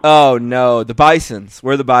again? Oh no, the Bisons.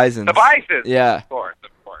 We're the Bisons. The Bisons. Yeah, of course.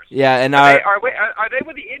 Yeah, and are they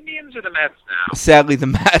with the Indians or the Mets now? Sadly, the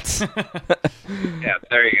Mets. Yeah,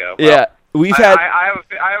 there you go. Well, yeah, I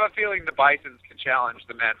have a feeling the Bisons can challenge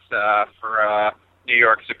the Mets for New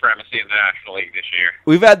York supremacy in the National League this year.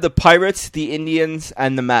 We've had the Pirates, the Indians,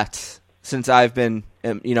 and the Mets since I've been,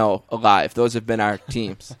 alive. Those have been our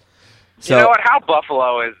teams. So, you know what? How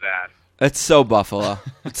Buffalo is that? It's so Buffalo.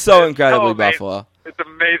 It's so incredibly Buffalo. It's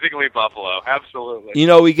amazingly Buffalo. Absolutely.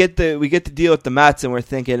 We get the deal with the Mets, and we're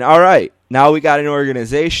thinking, all right, now we got an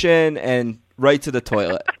organization, and right to the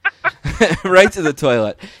toilet. Right to the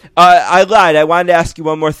toilet. I lied. I wanted to ask you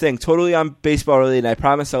one more thing, totally on baseball related. I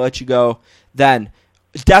promise I'll let you go then.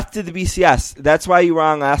 Death to the BCS. That's why you were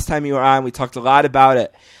on last time you were on. We talked a lot about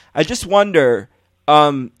it. I just wonder,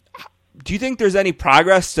 do you think there's any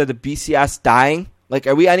progress to the BCS dying? Like,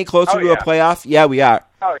 are we any closer to a playoff? Yeah, we are.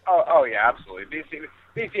 Oh yeah, absolutely.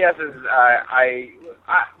 BCS is.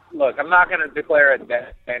 Look, I'm not going to declare it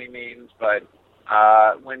dead by any means, but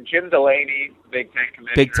when Jim Delaney, Big Ten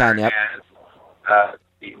commissioner, Big Ten, yep. and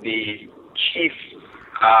the chief,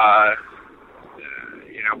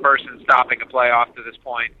 person stopping a playoff to this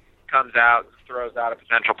point comes out, throws out a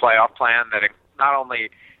potential playoff plan that not only is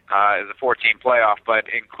a 14 playoff, but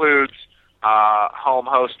includes home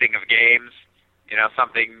hosting of games.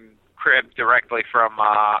 Something cribbed directly from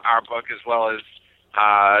our book, as well as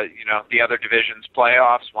the other divisions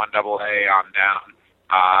playoffs, 1AA on down.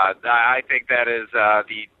 I think that is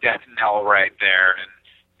the death knell right there, and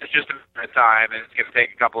it's just a matter of time, and it's going to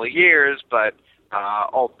take a couple of years, but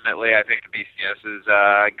ultimately I think the BCS is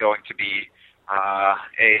going to be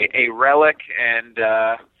a relic and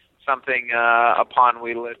something upon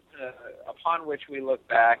which we look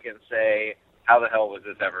back and say, how the hell was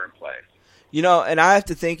this ever in place? And I have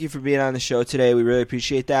to thank you for being on the show today. We really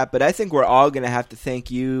appreciate that. But I think we're all going to have to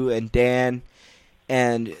thank you and Dan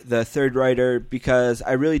and the third writer, because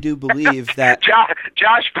I really do believe that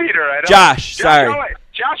Josh Peter. Sorry.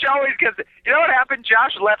 Josh always gets. You know what happened?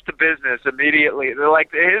 Josh left the business immediately. They're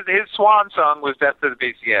like his swan song was Death to the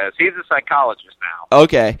BCS. He's a psychologist now.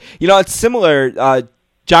 Okay, it's similar.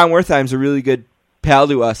 John Wertheim's a really good pal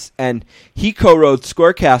to us, and he co-wrote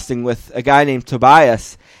Scorecasting with a guy named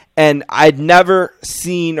Tobias. And I'd never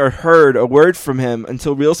seen or heard a word from him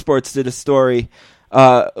until Real Sports did a story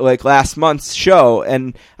like last month's show.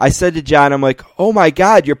 And I said to John, I'm like, oh, my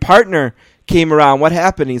God, your partner came around. What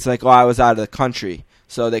happened? He's like, I was out of the country,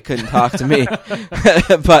 so they couldn't talk to me.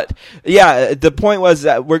 But, yeah, the point was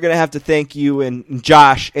that we're going to have to thank you and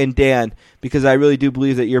Josh and Dan, because I really do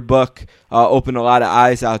believe that your book opened a lot of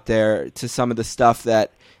eyes out there to some of the stuff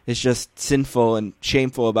that is just sinful and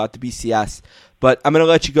shameful about the BCS. But I'm going to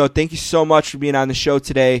let you go. Thank you so much for being on the show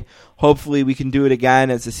today. Hopefully we can do it again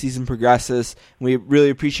as the season progresses. We really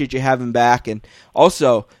appreciate you having back. And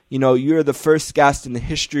also, you're the first guest in the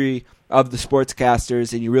history of the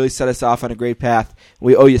Sportscasters, and you really set us off on a great path.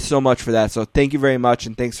 We owe you so much for that. So thank you very much,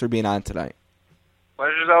 and thanks for being on tonight.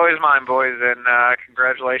 Pleasure's always mine, boys, and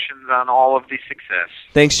congratulations on all of the success.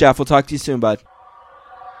 Thanks, Jeff. We'll talk to you soon, bud.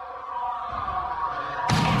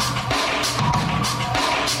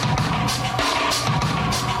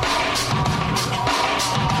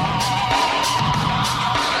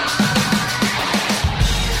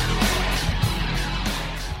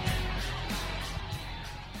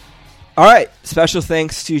 All right, special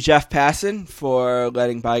thanks to Jeff Passan for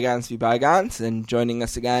letting bygones be bygones and joining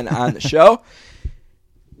us again on the show.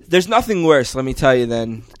 There's nothing worse, let me tell you,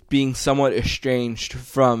 than being somewhat estranged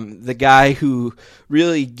from the guy who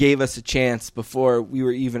really gave us a chance before we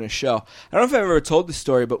were even a show. I don't know if I've ever told this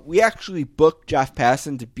story, but we actually booked Jeff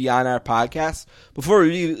Passan to be on our podcast before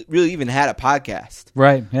we really even had a podcast.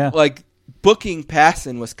 Right, yeah. Like, booking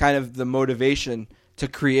Passan was kind of the motivation to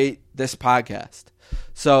create this podcast.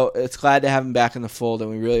 So it's glad to have him back in the fold,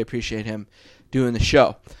 and we really appreciate him doing the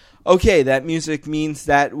show. Okay, that music means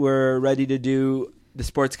that we're ready to do the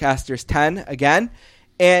Sportscasters 10 again.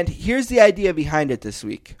 And here's the idea behind it this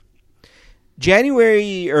week.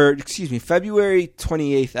 February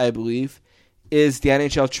 28th, I believe, is the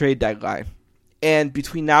NHL trade deadline. And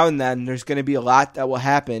between now and then, there's going to be a lot that will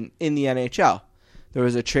happen in the NHL. There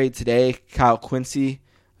was a trade today. Kyle Quincy,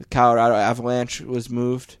 the Colorado Avalanche, was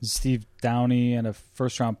moved. Steve Downey and a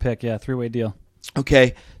first-round pick. Yeah, three-way deal.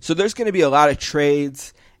 Okay, so there's going to be a lot of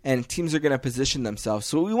trades, and teams are going to position themselves.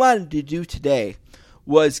 So what we wanted to do today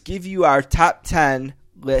was give you our top 10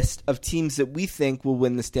 list of teams that we think will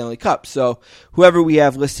win the Stanley Cup. So whoever we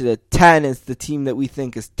have listed at 10 is the team that we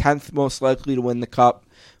think is 10th most likely to win the Cup.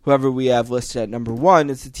 Whoever we have listed at number 1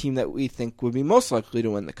 is the team that we think would be most likely to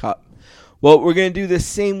win the Cup. Well, we're going to do this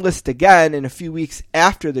same list again in a few weeks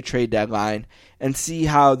after the trade deadline and see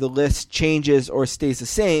how the list changes or stays the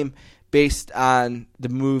same based on the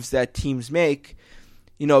moves that teams make.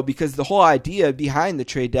 Because the whole idea behind the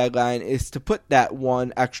trade deadline is to put that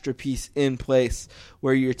one extra piece in place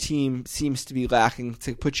where your team seems to be lacking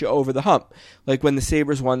to put you over the hump. Like when the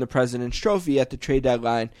Sabres won the President's Trophy at the trade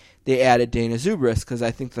deadline, they added Dana Zubris because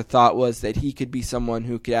I think the thought was that he could be someone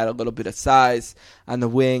who could add a little bit of size on the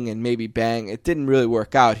wing and maybe bang. It didn't really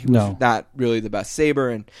work out. He was not really the best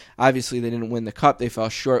Sabre, and obviously they didn't win the Cup. They fell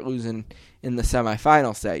short, losing in the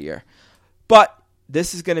semifinals that year. But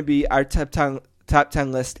this is going to be our top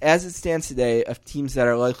 10 list as it stands today of teams that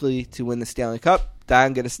are likely to win the Stanley Cup.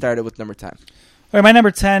 Don, get us started with number 10. All right, my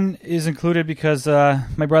number 10 is included because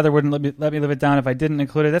my brother wouldn't let me live it down if I didn't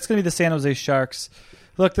include it. That's going to be the San Jose Sharks.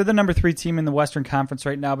 Look, they're the number 3 team in the Western Conference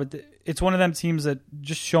right now, but it's one of them teams that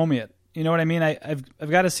just show me it. You know what I mean? I've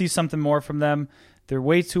got to see something more from them. They're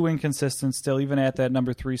way too inconsistent still, even at that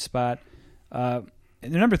number 3 spot. They're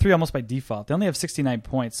number 3 almost by default. They only have 69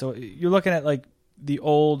 points. So you're looking at like the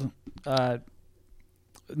old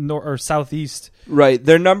or Southeast. Right.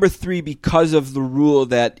 They're number 3 because of the rule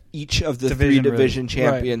that each of the Division, 3 division really.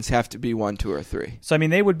 champions have to be 1, 2, or 3. So, I mean,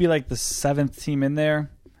 they would be like the 7th team in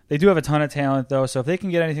there. They do have a ton of talent, though, so if they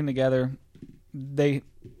can get anything together, they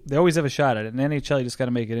always have a shot at it. In the NHL, you just got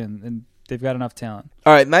to make it in, and they've got enough talent.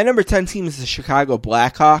 All right, my number 10 team is the Chicago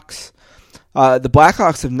Blackhawks. The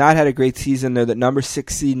Blackhawks have not had a great season. They're the number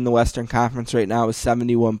 6 seed in the Western Conference right now with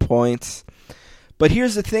 71 points. But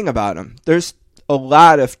here's the thing about them. There's a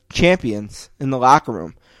lot of champions in the locker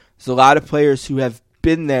room. There's a lot of players who have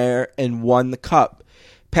been there and won the Cup.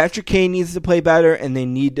 Patrick Kane needs to play better, and they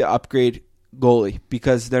need to upgrade goalie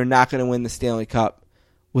because they're not going to win the Stanley Cup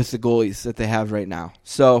with the goalies that they have right now.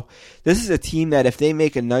 So this is a team that if they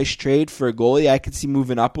make a nice trade for a goalie, I could see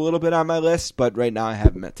moving up a little bit on my list, but right now I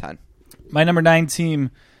have them at 10. My number 9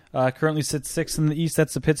 team currently sits 6th in the East.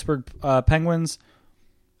 That's the Pittsburgh Penguins.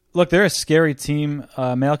 Look, they're a scary team.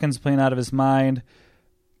 Malkin's playing out of his mind.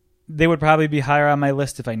 They would probably be higher on my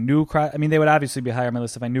list if I knew they would obviously be higher on my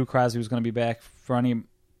list if I knew Crosby was going to be back for any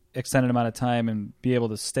extended amount of time and be able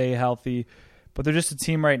to stay healthy. But they're just a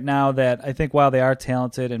team right now that I think while they are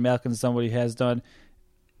talented and Malkin's done what he has done,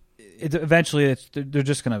 eventually they're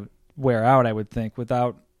just going to wear out, I would think,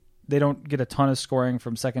 they don't get a ton of scoring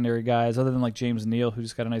from secondary guys other than like James Neal, who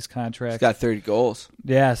just got a nice contract. He's got 30 goals.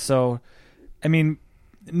 Yeah, so, I mean,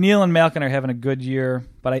 Neal and Malkin are having a good year,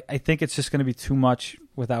 but I think it's just going to be too much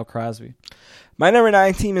without Crosby. My number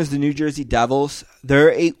 9 team is the New Jersey Devils.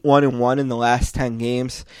 They're 8-1-1 in the last 10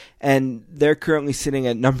 games, and they're currently sitting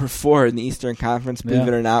at number 4 in the Eastern Conference, believe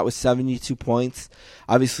it or not, with 72 points.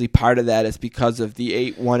 Obviously, part of that is because of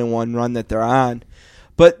the 8-1-1 run that they're on.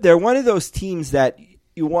 But they're one of those teams that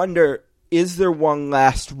you wonder, is there one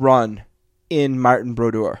last run in Martin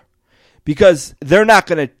Brodeur? Because they're not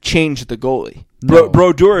going to change the goalie. No.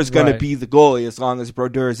 Brodeur is going to be the goalie as long as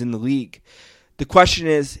Brodeur is in the league. The question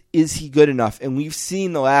is he good enough? And we've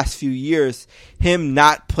seen the last few years him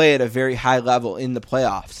not play at a very high level in the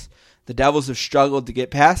playoffs. The Devils have struggled to get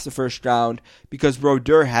past the first round because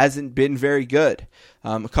Brodeur hasn't been very good.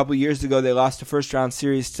 A couple years ago, they lost a first-round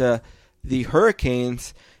series to the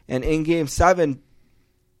Hurricanes, and in Game 7,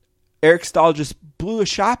 Eric Stahl just blew a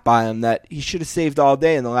shot by him that he should have saved all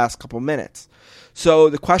day in the last couple minutes. So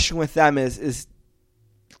the question with them is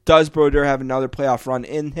does Brodeur have another playoff run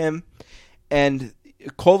in him? And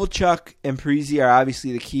Kovalchuk and Parise are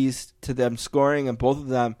obviously the keys to them scoring, and both of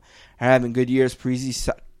them are having good years. Parise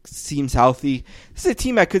seems healthy. This is a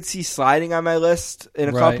team I could see sliding on my list in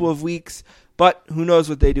a couple of weeks, but who knows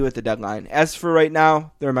what they do at the deadline. As for right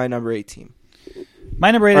now, they're my number 8 team.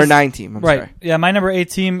 My number 8 or is 9 team. I'm sorry. Yeah, my number 8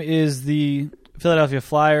 team is the Philadelphia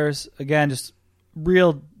Flyers. Again, just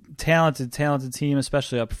real talented team,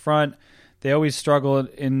 especially up front. They always struggle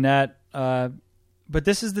in net. But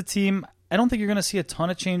this is the team. I don't think you're going to see a ton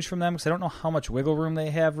of change from them because I don't know how much wiggle room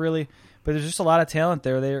they have really. But there's just a lot of talent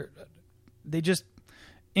there. They just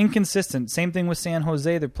inconsistent. Same thing with San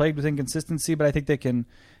Jose. They're plagued with inconsistency, but I think they can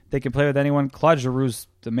play with anyone. Claude Giroux's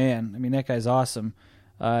the man. I mean, that guy's awesome.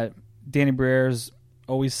 Danny Briere's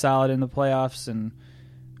always solid in the playoffs, and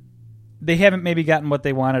they haven't maybe gotten what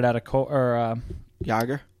they wanted out of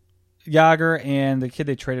Yager and the kid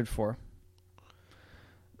they traded for.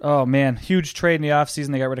 Oh, man. Huge trade in the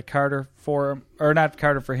offseason. They got rid of Carter for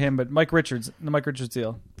him, but Mike Richards, the Mike Richards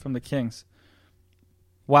deal from the Kings.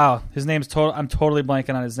 Wow. His name's I'm totally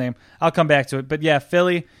blanking on his name. I'll come back to it. But, yeah,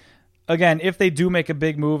 Philly, again, if they do make a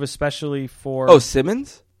big move, especially for... Oh,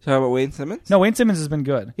 Simmons? Talking about Wayne Simmons? No, Wayne Simmons has been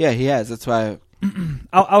good. Yeah, he has. That's why...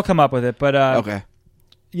 I'll come up with it. But okay.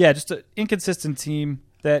 Yeah, just an inconsistent team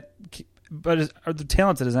that... But are they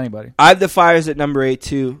talented as anybody? I have the Flyers at number 8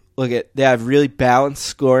 too. They have really balanced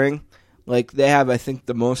scoring. Like they have, I think,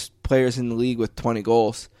 the most players in the league with 20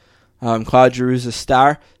 goals. Claude Giroux's a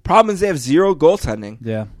star. Problem is they have 0 goaltending.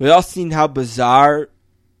 Yeah, we all seen how bizarre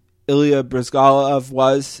Ilya Bryzgalov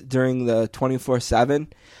was during the 24/7.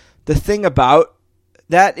 The thing about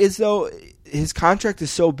that is though, his contract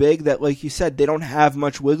is so big that, like you said, they don't have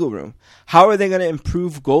much wiggle room. How are they going to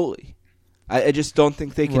improve goalie? I just don't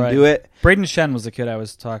think they can do it. Braden Shen was the kid I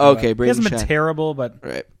was talking about. Okay, Braden He hasn't been Shen. terrible, but...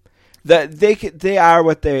 Right. They are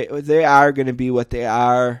what they are going to be what they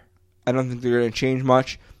are. I don't think they're going to change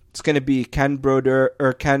much. It's going to be Ken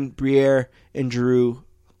Briere and Giroux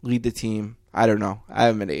lead the team. I don't know. I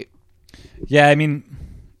have them at 8. Yeah, I mean,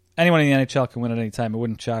 anyone in the NHL can win at any time. It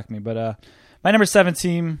wouldn't shock me. But my number 7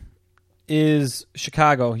 team is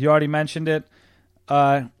Chicago. You already mentioned it.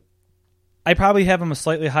 I probably have them a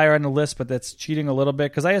slightly higher on the list, but that's cheating a little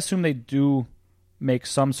bit because I assume they do make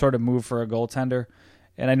some sort of move for a goaltender.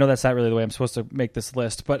 And I know that's not really the way I'm supposed to make this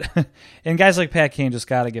list. But and guys like Pat Kane just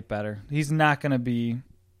got to get better. He's not going to be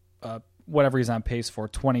whatever he's on pace for,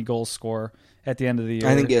 20 goals scorer at the end of the year.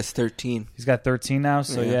 I think he has 13. He's got 13 now.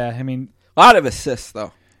 So, yeah, I mean... A lot of assists,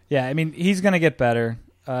 though. Yeah, I mean, he's going to get better.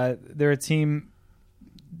 They're a team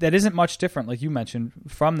that isn't much different, like you mentioned,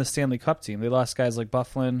 from the Stanley Cup team. They lost guys like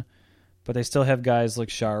Bufflin, but they still have guys like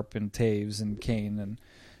Sharp and Taves and Kane, and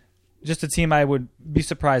just a team I would be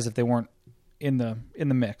surprised if they weren't in the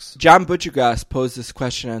mix. John Butchergrass posed this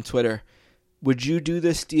question on Twitter. Would you do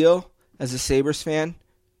this deal as a Sabres fan,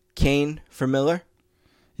 Kane for Miller?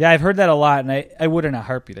 Yeah, I've heard that a lot, and I would in a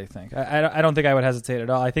heartbeat, I think. I don't think I would hesitate at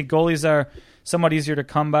all. I think goalies are somewhat easier to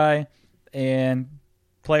come by, and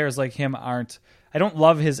players like him aren't. I don't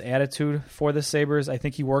love his attitude for the Sabres. I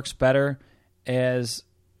think he works better as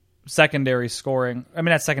secondary scoring. I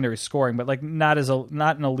mean, not secondary scoring, but like not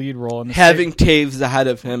in a lead role. Having Taves ahead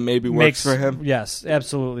of him maybe works for him. Yes,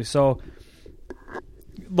 absolutely. So,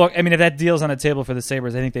 look, I mean, if that deal's on the table for the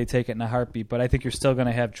Sabres, I think they take it in a heartbeat. But I think you're still going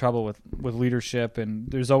to have trouble with leadership,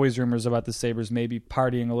 and there's always rumors about the Sabres maybe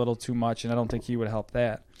partying a little too much, and I don't think he would help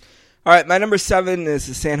that. All right, my number 7 is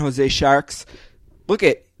the San Jose Sharks.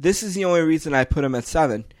 This is the only reason I put them at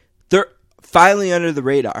 7. They're finally under the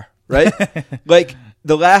radar, right? Like,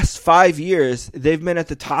 the last 5 years, they've been at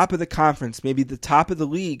the top of the conference, maybe the top of the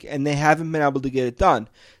league, and they haven't been able to get it done.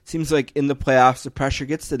 Seems like in the playoffs, the pressure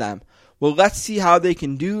gets to them. well, let's see how they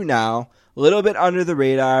can do now. A little bit under the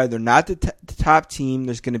radar. They're not the top team.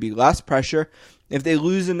 There's going to be less pressure. If they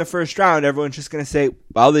lose in the first round, everyone's just going to say,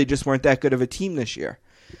 well, they just weren't that good of a team this year.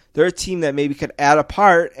 They're a team that maybe could add a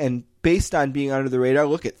part, and based on being under the radar,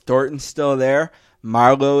 look at Thornton's still there.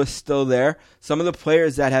 Marlowe is still there. Some of the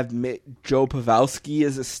players that have Joe Pavelski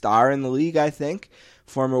is a star in the league, I think,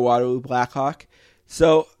 former Waterloo Blackhawk.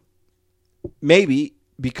 So maybe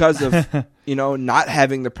because of not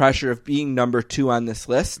having the pressure of being number 2 on this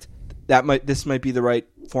list, this might be the right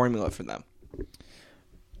formula for them.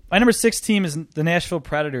 My number 6 team is the Nashville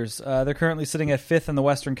Predators. They're currently sitting at 5th in the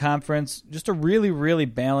Western Conference. Just a really, really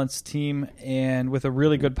balanced team and with a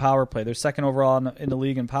really good power play. They're second overall in the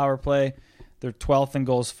league in power play. They're 12th in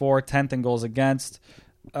goals for, 10th in goals against.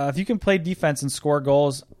 If you can play defense and score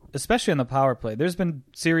goals, especially on the power play, there's been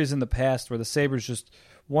series in the past where the Sabres just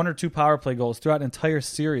 1 or 2 power play goals throughout an entire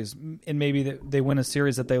series, and maybe they win a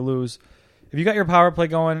series that they lose. If you got your power play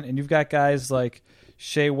going and you've got guys like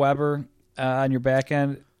Shea Weber on your back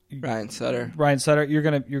end, Ryan Sutter, you're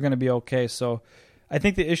gonna be okay. So I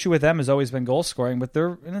think the issue with them has always been goal scoring, but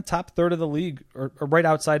they're in the top third of the league, or right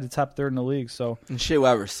outside the top third in the league. So and Shea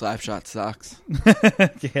Weber's slap shot sucks.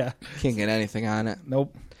 Yeah, can't get anything on it.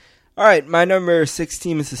 Nope. All right, my number 6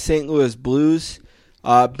 team is the St. Louis Blues.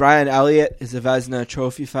 Brian Elliott is a Vezina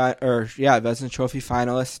Trophy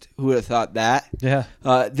finalist. Who would have thought that? Yeah.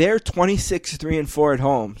 They're 26-3-4 at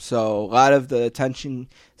home, so a lot of the attention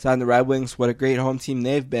is on the Red Wings. What a great home team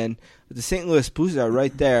they've been. But the St. Louis Blues are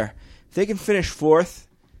right there. If they can finish 4th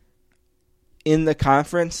in the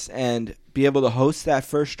conference and be able to host that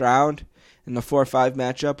first round in the 4-5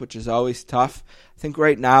 matchup, which is always tough, I think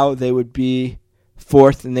right now they would be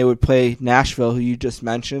 4th and they would play Nashville, who you just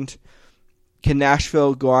mentioned. Can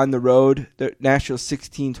Nashville go on the road? Nashville's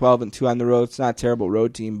 16-12-2 on the road. It's not a terrible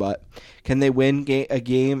road team, but can they win a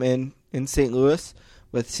game in St. Louis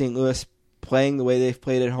with St. Louis playing the way they've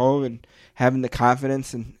played at home and having the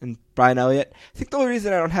confidence in Brian Elliott? I think the only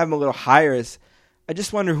reason I don't have him a little higher is I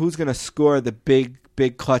just wonder who's going to score the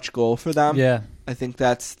big clutch goal for them. Yeah. I think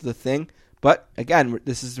that's the thing. But, again,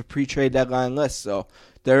 this is a pre-trade deadline list, so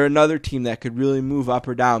they're another team that could really move up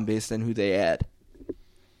or down based on who they add.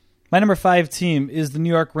 My number 5 team is the New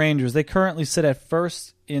York Rangers. They currently sit at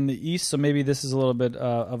 1st in the East, so maybe this is a little bit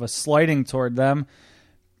of a sliding toward them.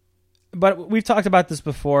 But we've talked about this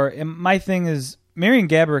before, and my thing is Marian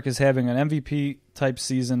Gaborik is having an MVP-type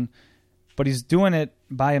season, but he's doing it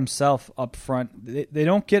by himself up front. They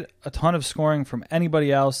don't get a ton of scoring from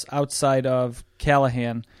anybody else outside of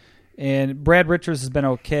Callahan. And Brad Richards has been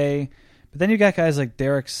okay, but then you got guys like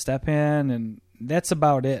Derek Stepan, and that's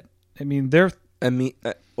about it. I mean, they're...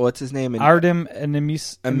 what's his name? Artem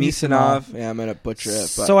Amisanov. Yeah, I'm going to butcher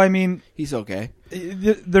it. But so, I mean... He's okay.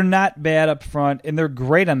 They're not bad up front, and they're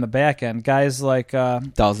great on the back end. Guys like...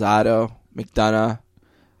 Dalzado, McDonough.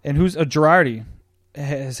 And who's... Girardi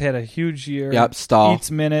has had a huge year. Yep, Stahl. Eats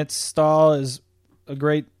minutes. Stahl is a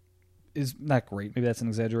great... Is not great. Maybe that's an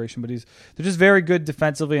exaggeration, but they're just very good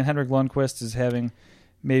defensively, and Henrik Lundqvist is having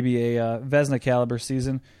maybe a Vezina caliber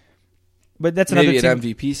season. But that's another maybe an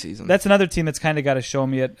team, MVP season. That's another team that's kind of got to show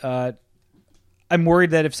me it. I'm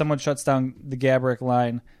worried that if someone shuts down the Gaborik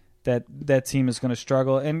line, that team is going to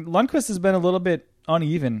struggle. And Lundqvist has been a little bit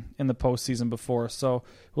uneven in the postseason before, so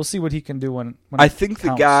we'll see what he can do when I think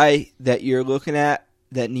counts. the guy that you're looking at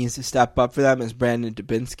that needs to step up for them is Brandon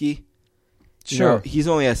Dubinsky. Sure. He's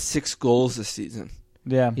only has 6 goals this season.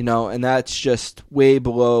 Yeah. And that's just way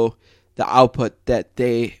below the output that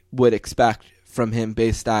they would expect from him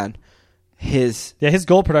based on his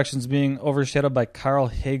goal production is being overshadowed by Carl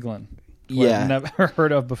Hagelin. I've never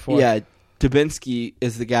heard of before. Yeah, Dubinsky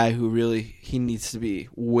is the guy who he needs to be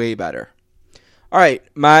way better. All right,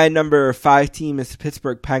 my number 5 team is the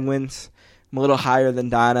Pittsburgh Penguins. I'm a little higher than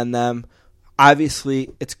Don on them.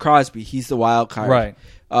 Obviously, it's Crosby. He's the wild card. Right.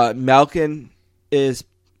 Malkin is,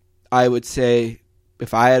 I would say,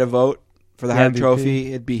 if I had a vote for the Hart Trophy,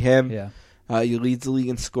 it'd be him. Yeah. He leads the league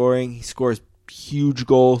in scoring. He scores huge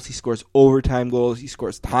goals. He scores overtime goals. He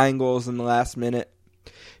scores tying goals in the last minute.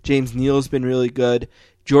 James Neal's been really good.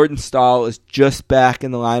 Jordan Stahl is just back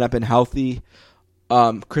in the lineup and healthy.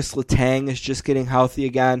 Chris Letang is just getting healthy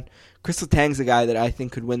again. Chris Letang's a guy that I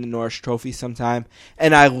think could win the Norris Trophy sometime.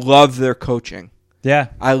 And I love their coaching. Yeah.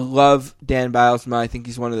 I love Dan Bilesma. I think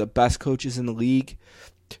he's one of the best coaches in the league.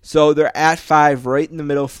 So they're at 5, right in the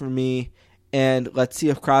middle for me. And let's see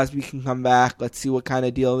if Crosby can come back. Let's see what kind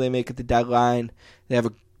of deal they make at the deadline. They have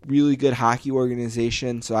a really good hockey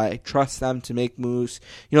organization, so I trust them to make moves.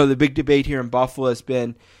 The big debate here in Buffalo has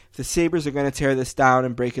been, if the Sabres are going to tear this down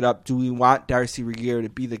and break it up, do we want Darcy Regier to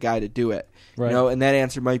be the guy to do it? Right. And that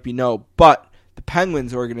answer might be no. But the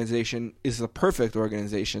Penguins organization is the perfect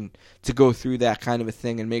organization to go through that kind of a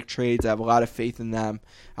thing and make trades. I have a lot of faith in them.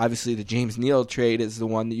 Obviously, the James Neal trade is the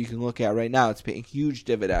one that you can look at right now. It's paying huge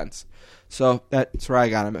dividends. So that's where I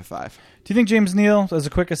got him at 5. Do you think James Neal, as a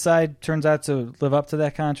quick aside, turns out to live up to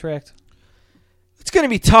that contract? It's going to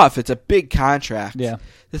be tough. It's a big contract. Yeah.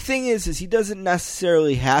 The thing is he doesn't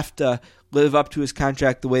necessarily have to live up to his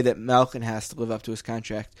contract the way that Malkin has to live up to his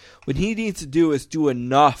contract. What he needs to do is do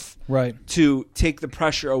enough to take the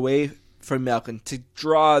pressure away from Malkin, to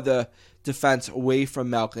draw the defense away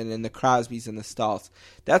from Malkin and the Crosbys and the Stahls.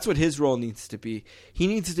 That's what his role needs to be. He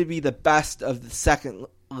needs to be the best of the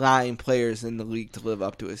second-line players in the league to live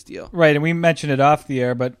up to his deal. Right, and we mentioned it off the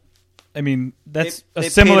air, but that's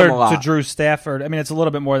similar to Drew Stafford. It's a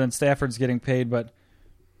little bit more than Stafford's getting paid, but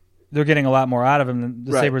they're getting a lot more out of him than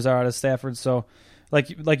the Sabres are out of Stafford. So, like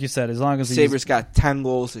you said, as long as the Sabres got 10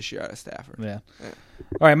 goals this year out of Stafford. Yeah.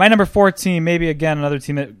 All right, my number 4 team, maybe again another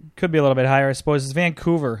team that could be a little bit higher, I suppose, is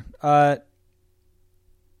Vancouver. I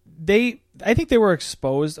think they were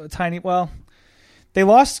exposed a tiny. Well, they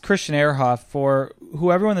lost Christian Ehrhoff for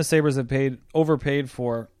who everyone the Sabres have overpaid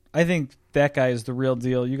for. I think that guy is the real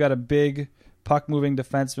deal. You got a big puck-moving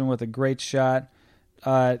defenseman with a great shot.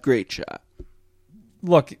 Great shot.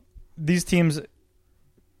 Look, these teams,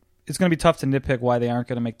 it's going to be tough to nitpick why they aren't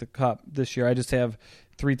going to make the Cup this year. I just have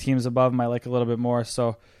 3 teams above them I like a little bit more.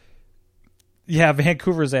 So, yeah,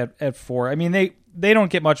 Vancouver's at 4. They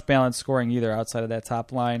don't get much balanced scoring either outside of that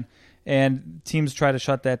top line. And teams try to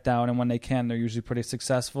shut that down, and when they can, they're usually pretty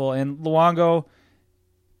successful. And Luongo,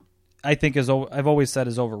 I think, I've always said,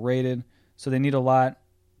 is overrated. So they need a lot.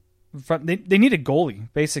 They need a goalie,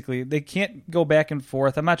 basically. They can't go back and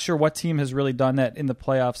forth. I'm not sure what team has really done that in the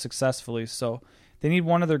playoffs successfully. So they need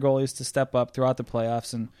one of their goalies to step up throughout the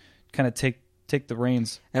playoffs and kind of take the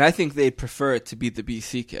reins. And I think they prefer it to be the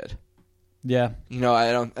BC kid. Yeah.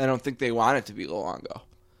 I don't think they want it to be Luongo.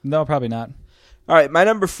 No, probably not. All right, my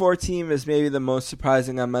number 4 team is maybe the most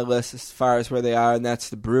surprising on my list as far as where they are, and that's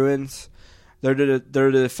the Bruins. They're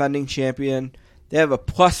the defending champion. They have a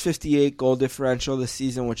plus 58 goal differential this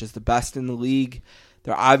season, which is the best in the league.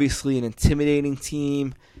 They're obviously an intimidating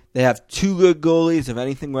team. They have 2 good goalies. If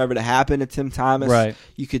anything were ever to happen to Tim Thomas,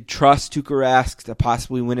 you could trust Tuukka Rask to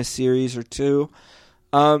possibly win a series or 2.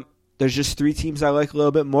 There's just 3 teams I like a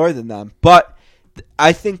little bit more than them. But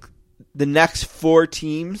I think the next 4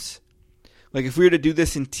 teams, like if we were to do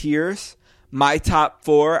this in tiers, my top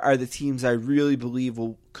 4 are the teams I really believe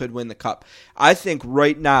could win the Cup. I think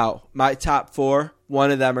right now, my top 4,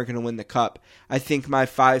 one of them are going to win the Cup. I think my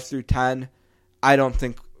 5 through 10, I don't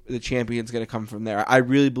think the champion's going to come from there. I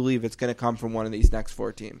really believe it's going to come from one of these next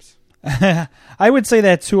 4 teams. I would say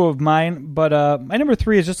that 2 of mine, but my number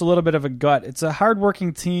 3 is just a little bit of a gut. It's a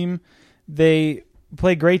hardworking team. They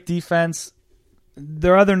play great defense.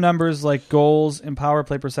 Their other numbers like goals and power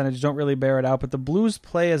play percentage don't really bear it out, but the Blues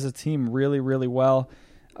play as a team really, really well.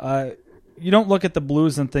 You don't look at the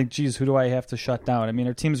Blues and think, geez, who do I have to shut down?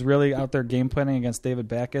 Our team's really out there game planning against David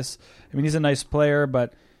Backes. He's a nice player,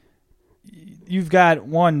 but you've got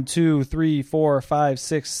 1, 2, 3, 4, 5,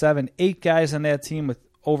 6, 7, 8 guys on that team with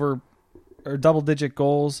over or double-digit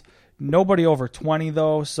goals. Nobody over 20,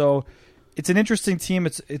 though, so it's an interesting team.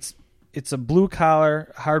 It's a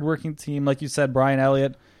blue-collar, hard-working team. Like you said, Brian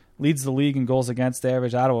Elliott leads the league in goals against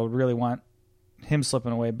average. Ottawa would really want him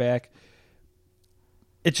slipping away back.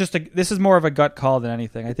 It's just this is more of a gut call than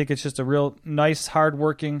anything. I think it's just a real nice,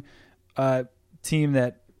 hard-working team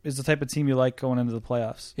that is the type of team you like going into the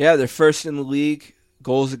playoffs. Yeah, they're first in the league,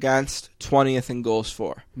 goals against, 20th in goals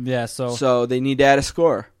for. Yeah, so they need to add a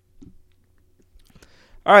score.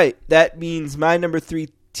 All right, that means my number 3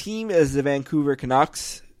 team is the Vancouver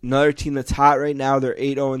Canucks. Another team that's hot right now. They're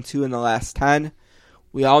 8-0-2 in the last 10.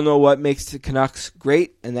 We all know what makes the Canucks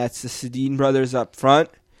great, and that's the Sedin brothers up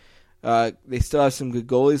front. They still have some good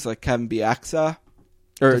goalies like Kevin Bieksa,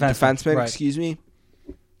 or defenseman, right. Excuse me.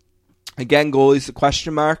 Again, goalie's a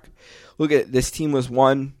question mark. Look at it. This team was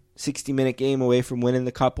one 60-minute game away from winning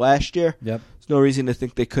the Cup last year. Yep. There's no reason to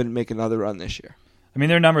think they couldn't make another run this year.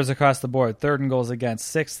 Their numbers across the board: 3rd in goals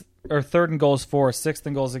against, 3rd in goals for, 6th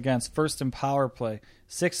in goals against, 1st in power play,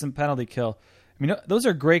 6th in penalty kill. Those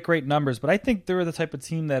are great numbers, but I think they're the type of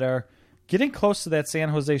team that are getting close to that San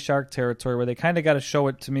Jose Shark territory where they kind of got to show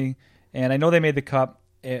it to me. And I know they made the Cup,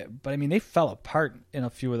 but they fell apart in a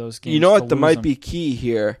few of those games. You know what? That might be key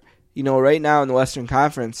here. Right now in the Western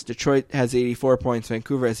Conference, Detroit has 84 points,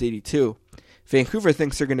 Vancouver has 82. Vancouver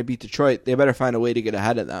thinks they're going to beat Detroit, they better find a way to get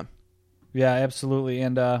ahead of them. Yeah, absolutely.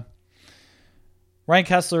 And Ryan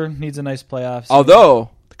Kessler needs a nice playoff. Although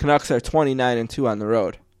the Canucks are 29-2 on the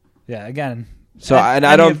road. Yeah, again. So and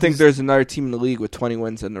I don't think there's another team in the league with 20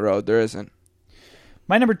 wins on the road. There isn't.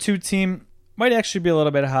 My number 2 team might actually be a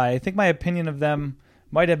little bit high. I think my opinion of them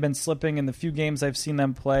might have been slipping in the few games I've seen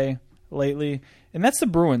them play lately, and that's the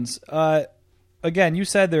Bruins. Again, you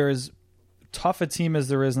said they're as tough a team as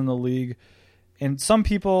there is in the league, and some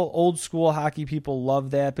people, old school hockey people,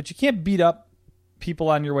 love that, but you can't beat up people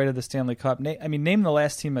on your way to the Stanley Cup. Name the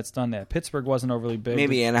last team that's done that. Pittsburgh wasn't overly big.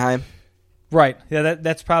 Maybe Anaheim. Right. Yeah,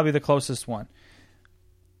 that's probably the closest one.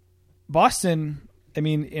 Boston,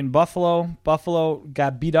 in Buffalo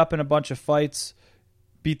got beat up in a bunch of fights,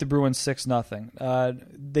 beat the Bruins 6-0.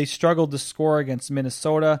 They struggled to score against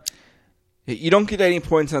Minnesota. You don't get any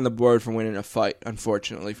points on the board for winning a fight,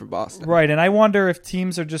 unfortunately, for Boston. Right, and I wonder if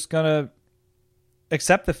teams are just going to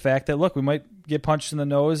accept the fact that, look, we might get punched in the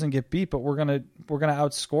nose and get beat, but we're gonna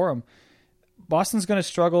outscore them. Boston's going to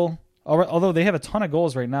struggle, although they have a ton of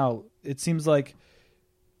goals right now. It seems like...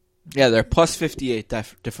 Yeah, they're plus 58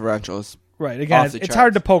 differentials. Right, again, it's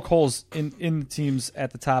hard to poke holes in teams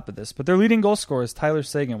at the top of this, but their leading goal scorer is Tyler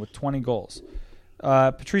Seguin with 20 goals.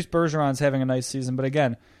 Patrice Bergeron's having a nice season, but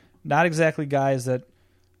again, not exactly guys that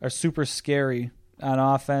are super scary on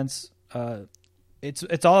offense.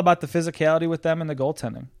 It's all about the physicality with them and the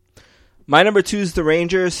goaltending. My number 2 is the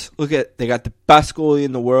Rangers. They got the best goalie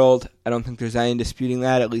in the world. I don't think there's any disputing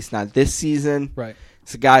that, at least not this season. Right.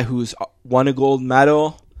 It's a guy who's won a gold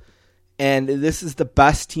medal, and this is the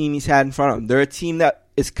best team he's had in front of him. They're a team that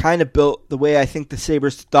is kind of built the way I think the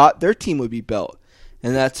Sabres thought their team would be built,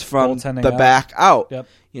 and that's from the back out. Yep.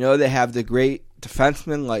 They have the great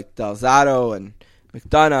defensemen like Delzato and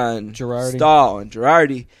McDonough and Girardi. Stahl and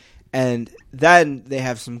Girardi, and then they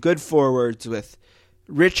have some good forwards with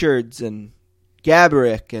Richards and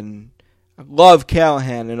Gaborik, and I love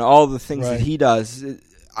Callahan and all the things that he does.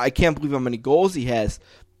 I can't believe how many goals he has,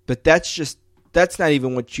 but that's not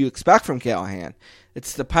even what you expect from Callahan.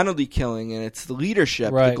 It's the penalty killing and it's the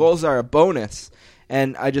leadership. Right. The goals are a bonus,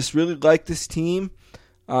 and I just really like this team.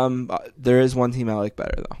 There is one team I like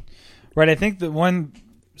better, though. Right, I think that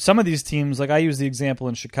some of these teams, like I use the example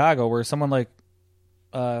in Chicago, where someone like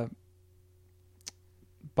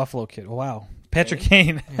Buffalo Kid, Patrick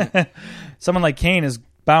Kane, someone like Kane is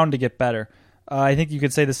bound to get better. I think you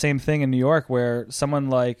could say the same thing in New York, where someone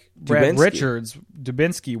like Brad Richards,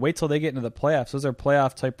 Dubinsky, wait till they get into the playoffs. Those are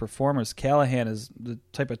playoff-type performers. Callahan is the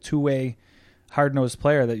type of two-way, hard-nosed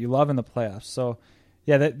player that you love in the playoffs. So,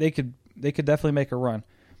 yeah, they could definitely make a run.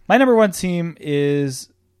 My number 1 team is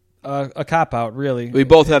a cop-out, really. We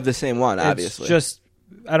both have the same one, obviously. It's just,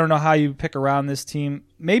 I don't know how you pick around this team.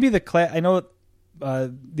 Maybe I know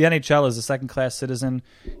the NHL is a second-class citizen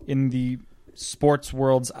in the sports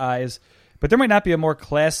world's eyes, but there might not be a more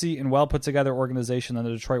classy and well-put-together organization than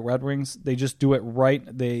the Detroit Red Wings. They just do it right.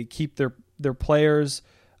 They keep their players.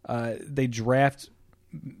 They draft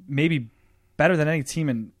maybe better than any team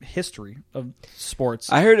in history of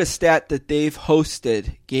sports. I heard a stat that they've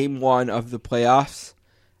hosted Game 1 of the playoffs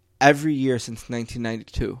every year since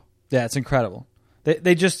 1992. Yeah, it's incredible. So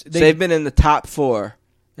they've been in the top 4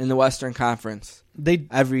 in the Western Conference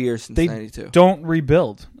every year since 92. They don't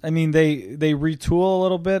rebuild. They retool a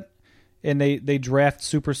little bit. And they draft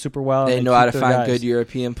super, super well. They know how to find good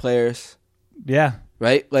European players. Yeah.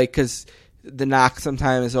 Right? Because the knock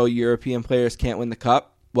sometimes is, European players can't win the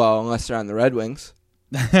Cup. Well, unless they're on the Red Wings.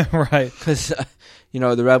 Right. Because,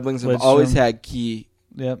 the Red Wings have always had key.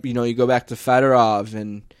 Yep. You go back to Fedorov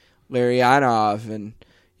and Larionov, and,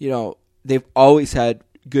 they've always had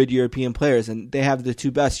good European players. And they have the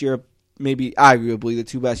two best maybe arguably the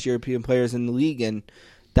two best European players in the league, and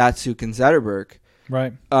Datsuk and Zetterberg.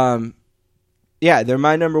 Right. Yeah, they're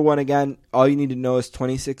my number 1 again. All you need to know is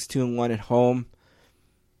 26-2-1 at home.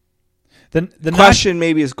 The question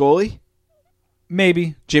maybe is goalie.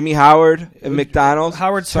 Maybe Jimmy Howard and McDonald's.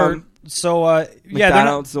 Howard's hurt, so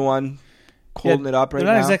McDonald's the one holding it up right now.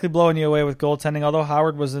 They're not exactly blowing you away with goaltending. Although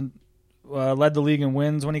Howard led the league in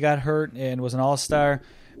wins when he got hurt and was an all-star.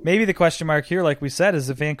 Maybe the question mark here, like we said, is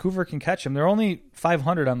if Vancouver can catch him. They're only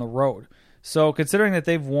 .500 on the road. So considering that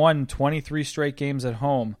they've won 23 straight games at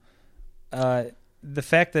home, the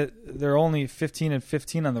fact that they're only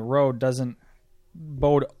 15-15 on the road doesn't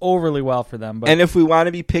bode overly well for them. And if we want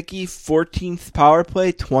to be picky, 14th power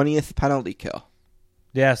play, 20th penalty kill.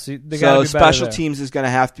 Yeah, so special teams is going to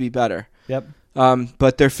have to be better. Yep.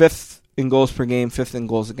 But they're 5th in goals per game, 5th in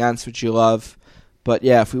goals against, which you love. But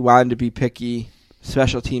yeah, if we wanted to be picky,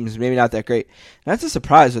 special teams maybe not that great. And that's a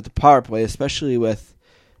surprise with the power play, especially with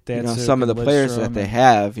some of the players that they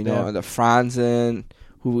have. The Franzen,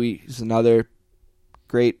 who's another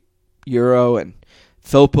great Euro, and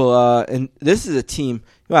Filppula. And this is a team,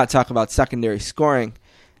 you want to talk about secondary scoring.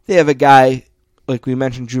 They have a guy, like we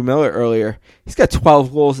mentioned, Drew Miller earlier. He's got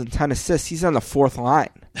 12 goals and 10 assists. He's on the fourth line.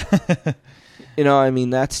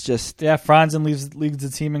 That's just... Yeah, Franzen leads the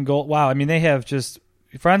team in goal. Wow, they have just...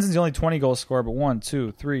 Franzen's the only 20-goal scorer, but 1,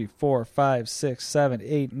 2, 3, 4, 5, 6, 7,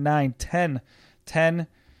 8, 9, 10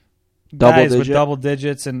 guys with double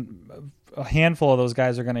digits, and a handful of those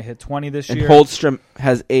guys are going to hit 20 this year. And Holmstrom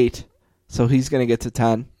has 8, so he's going to get to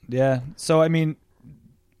 10. Yeah, so,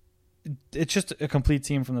 it's just a complete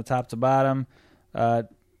team from the top to bottom.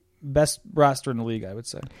 Best roster in the league, I would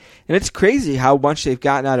say. And it's crazy how much they've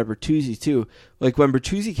gotten out of Bertuzzi, too. Like, when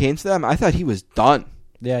Bertuzzi came to them, I thought he was done.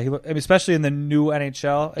 Yeah, especially in the new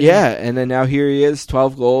NHL. And then now here he is,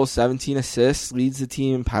 12 goals, 17 assists, leads the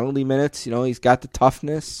team in penalty minutes. He's got the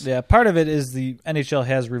toughness. Yeah, part of it is the NHL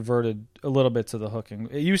has reverted a little bit to the hooking.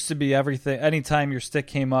 It used to be everything. Anytime your stick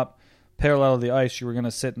came up parallel to the ice, you were going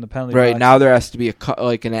to sit in the penalty box. Right, now there has to be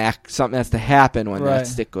an act, something has to happen when that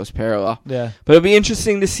stick goes parallel. Yeah. But it'll be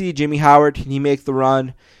interesting to see Jimmy Howard. Can he make the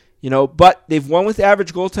run? But they've won with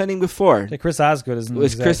average goaltending before. Yeah, Chris Osgood isn't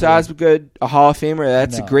Was exactly... Chris Osgood a Hall of Famer?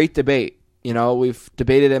 That's a great debate. We've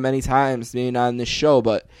debated it many times, maybe not on this show,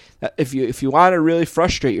 but if you want to really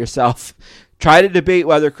frustrate yourself, try to debate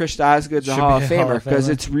whether Chris Osgood's a Hall of Famer, because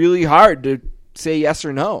it's really hard to say yes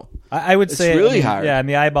or no. I would say it's really hard. Yeah, in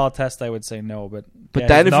the eyeball test, I would say no, but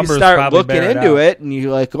then if you start looking into it and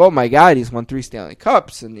you're like, oh my God, he's won 3 Stanley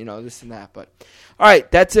Cups and this and that. But all right,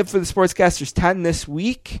 that's it for the Sportscasters 10 this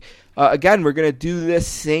week. Again, we're going to do this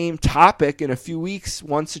same topic in a few weeks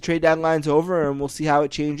once the trade deadline's over, and we'll see how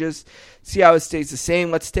it changes, see how it stays the same.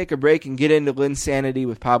 Let's take a break and get into Linsanity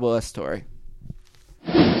with Pablo Astori.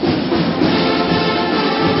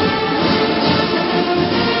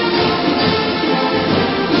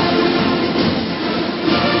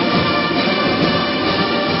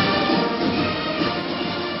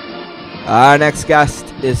 Our next guest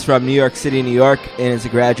is from New York City, New York, and is a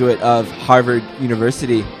graduate of Harvard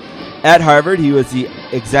University. At Harvard, he was the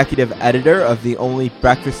executive editor of the only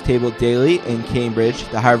breakfast table daily in Cambridge,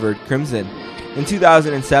 the Harvard Crimson. In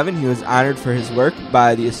 2007, he was honored for his work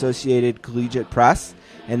by the Associated Collegiate Press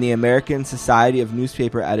and the American Society of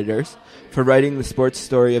Newspaper Editors for writing the sports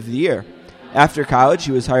story of the year. After college,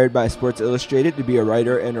 he was hired by Sports Illustrated to be a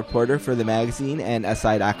writer and reporter for the magazine and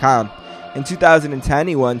SI.com. In 2010,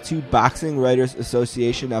 he won 2 Boxing Writers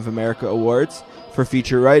Association of America awards for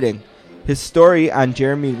feature writing. His story on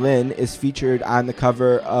Jeremy Lin is featured on the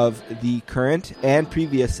cover of the current and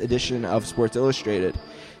previous edition of Sports Illustrated.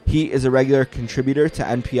 He is a regular contributor to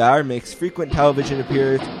NPR, makes frequent television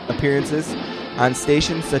appearances on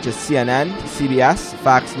stations such as CNN, CBS,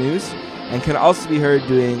 Fox News, and can also be heard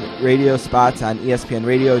doing radio spots on ESPN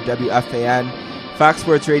Radio, WFAN, Fox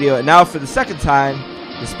Sports Radio, and now for the second time,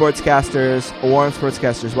 the Sportscasters, a warm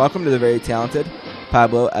Sportscasters. Welcome to the very talented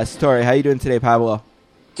Pablo Astori. How are you doing today, Pablo?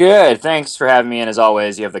 Good. Thanks for having me. And as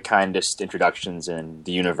always, you have the kindest introductions in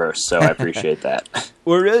the universe, so I appreciate that.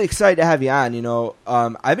 We're really excited to have you on.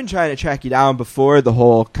 I've been trying to track you down before the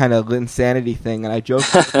whole kind of Linsanity thing, and I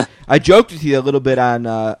joked with you a little bit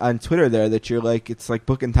on Twitter there that you're like, it's like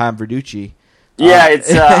booking Tom Verducci. Yeah,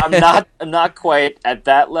 it's I'm not quite at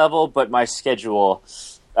that level, but my schedule,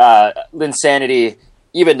 Linsanity,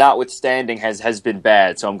 even notwithstanding, has been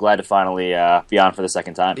bad, so I'm glad to finally be on for the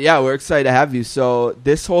second time. Yeah, we're excited to have you. So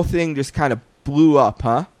this whole thing just kind of blew up,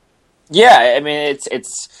 huh? Yeah, I mean,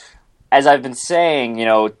 it's as I've been saying,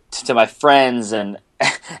 to my friends and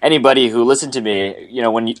anybody who listened to me,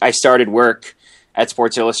 when I started work at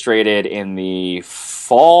Sports Illustrated in the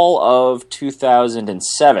fall of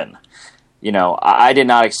 2007, I did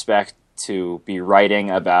not expect to be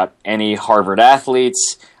writing about any Harvard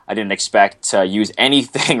athletes. I didn't expect to use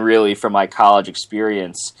anything really from my college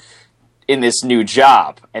experience in this new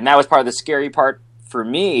job. And that was part of the scary part for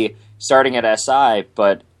me starting at SI,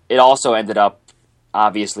 but it also ended up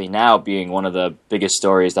obviously now being one of the biggest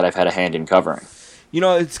stories that I've had a hand in covering.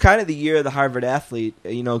 It's kind of the year of the Harvard athlete.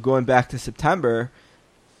 Going back to September,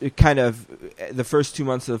 it kind of the first 2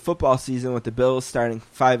 months of the football season with the Bills starting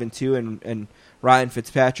 5-2 and Ryan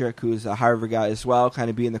Fitzpatrick, who's a Harvard guy as well, kind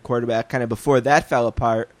of being the quarterback. Kind of before that fell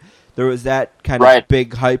apart, there was that kind of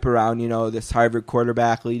big hype around, this Harvard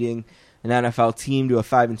quarterback leading an NFL team to a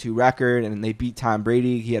 5-2 record, and they beat Tom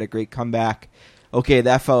Brady. He had a great comeback. Okay,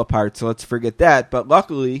 that fell apart, so let's forget that. But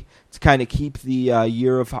luckily, to kind of keep the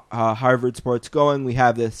year of Harvard sports going, we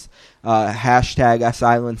have this hashtag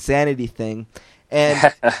 #SILinsanity thing.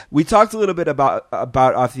 And we talked a little bit about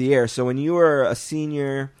off the air. So when you were a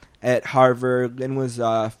senior at Harvard. Lynn was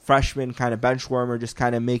a freshman, kind of bench warmer, just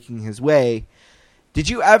kind of making his way. Did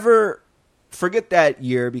you ever forget that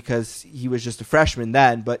year because he was just a freshman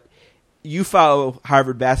then, but you follow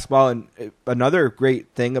Harvard basketball, and another great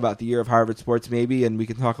thing about the year of Harvard sports maybe, and we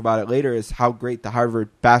can talk about it later, is how great the Harvard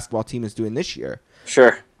basketball team is doing this year.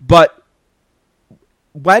 Sure. But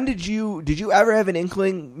when did you ever have an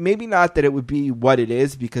inkling, maybe not that it would be what it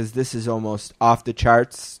is, because this is almost off the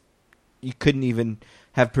charts. You couldn't even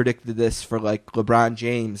have predicted this for like LeBron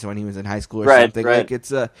James when he was in high school or something. Right. Like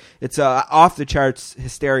it's a off the charts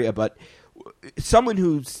hysteria, but someone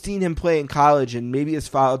who's seen him play in college and maybe has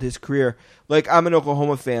followed his career, like I'm an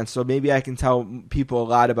Oklahoma fan, so maybe I can tell people a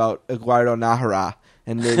lot about Eduardo Nahara,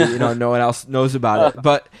 and maybe no one else knows about it.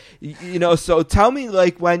 But so tell me,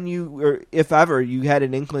 like, when you, or if ever, you had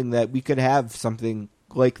an inkling that we could have something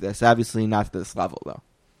like this. Obviously, not to this level, though.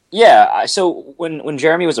 Yeah, so when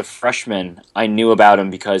Jeremy was a freshman, I knew about him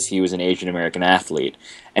because he was an Asian American athlete.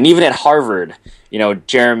 And even at Harvard,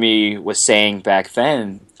 Jeremy was saying back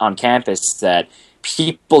then on campus that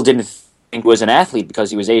people didn't think he was an athlete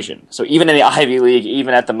because he was Asian. So even in the Ivy League,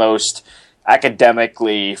 even at the most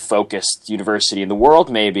academically focused university in the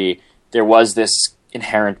world, maybe, there was this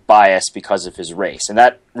inherent bias because of his race. And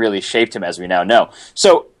that really shaped him, as we now know.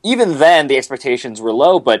 So even then, the expectations were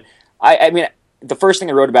low, but I mean, the first thing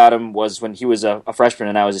I wrote about him was when he was a freshman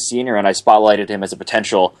and I was a senior, and I spotlighted him as a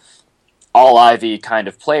potential all-Ivy kind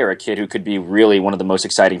of player, a kid who could be really one of the most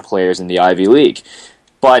exciting players in the Ivy League.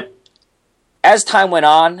 But as time went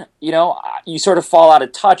on, you sort of fall out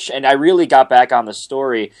of touch, and I really got back on the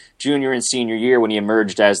story junior and senior year when he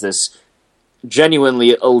emerged as this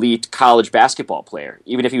genuinely elite college basketball player.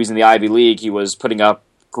 Even if he was in the Ivy League, he was putting up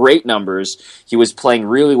great numbers. He was playing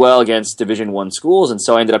really well against Division I schools, and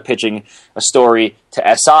so I ended up pitching a story to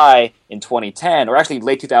SI in 2010, or actually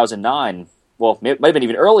late 2009. Well, it might have been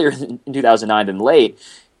even earlier in 2009 than late,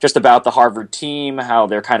 just about the Harvard team, how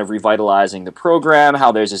they're kind of revitalizing the program,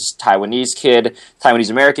 how there's this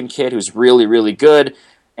Taiwanese-American kid who's really, really good,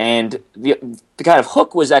 and the kind of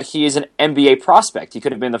hook was that he is an NBA prospect. He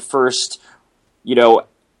could have been the first,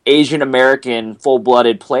 Asian American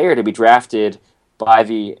full-blooded player to be drafted by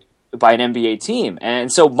an NBA team.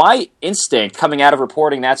 And so my instinct coming out of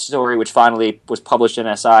reporting that story, which finally was published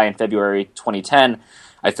in SI in February 2010,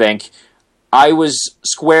 I think, I was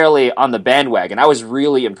squarely on the bandwagon. I was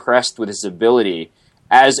really impressed with his ability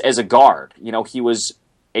as a guard. He was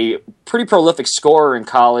a pretty prolific scorer in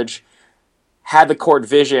college, had the court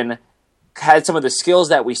vision, had some of the skills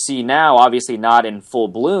that we see now, obviously not in full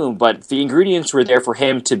bloom, but the ingredients were there for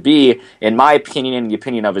him to be, in my opinion and the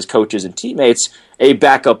opinion of his coaches and teammates, a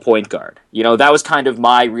backup point guard. That was kind of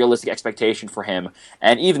my realistic expectation for him,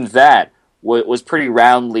 and even that was pretty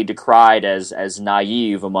roundly decried as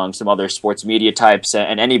naive among some other sports media types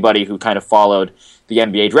and anybody who kind of followed the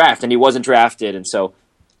NBA draft, and he wasn't drafted, and so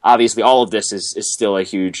obviously all of this is still a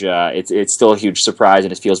huge it's still a huge surprise,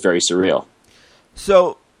 and it feels very surreal.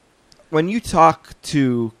 So when you talk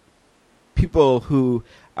to people who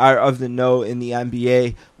are of the know in the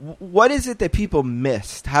NBA, what is it that people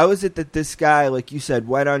missed? How is it that this guy, like you said,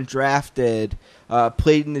 went undrafted,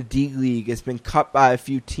 played in the D League, has been cut by a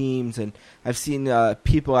few teams, and I've seen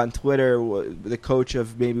people on Twitter, the coach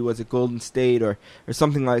of maybe was it Golden State or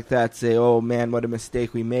something like that, say, "Oh man, what a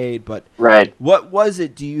mistake we made." But right, what was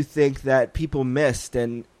it? Do you think that people missed?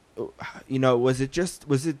 And was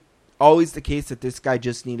it always the case that this guy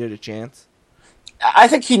just needed a chance? I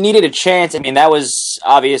think he needed a chance. I mean, that was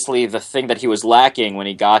obviously the thing that he was lacking when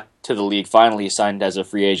he got to the league. Finally, he signed as a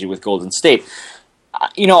free agent with Golden State.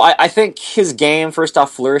 I think his game, first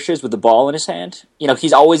off, flourishes with the ball in his hand.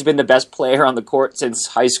 He's always been the best player on the court since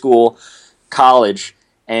high school, college,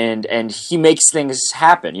 and he makes things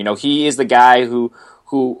happen. He is the guy who,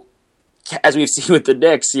 as we've seen with the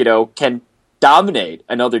Knicks, can dominate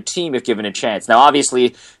another team if given a chance. Now,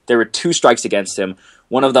 obviously, there were two strikes against him.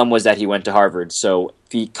 One of them was that he went to Harvard, so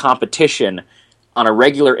the competition on a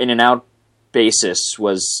regular in-and-out basis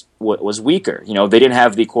was weaker. They didn't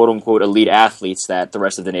have the quote-unquote elite athletes that the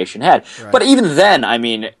rest of the nation had. Right. But even then, I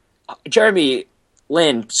mean, Jeremy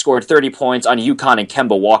Lin scored 30 points on UConn and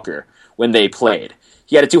Kemba Walker when they played.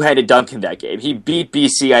 He had a two-handed dunk in that game. He beat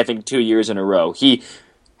BC, I think, 2 years in a row. He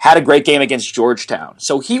had a great game against Georgetown.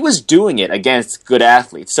 So he was doing it against good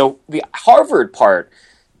athletes. So the Harvard part,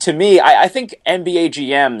 to me, I think NBA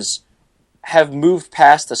GMs have moved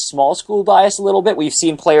past the small school bias a little bit. We've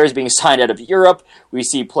seen players being signed out of Europe. We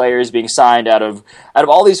see players being signed out of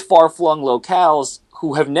all these far-flung locales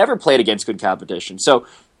who have never played against good competition. So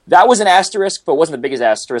that was an asterisk, but wasn't the biggest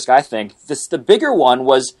asterisk, I think. The bigger one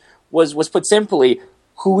was put simply,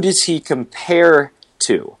 who does he compare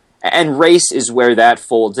to? And race is where that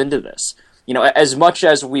folds into this. As much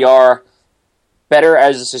as we are better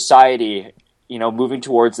as a society, moving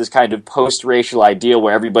towards this kind of post-racial ideal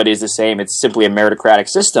where everybody is the same, it's simply a meritocratic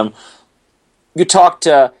system. You talk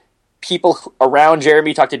to people around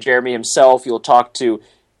Jeremy, you talk to Jeremy himself, you'll talk to,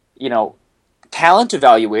 talent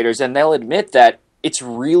evaluators, and they'll admit that it's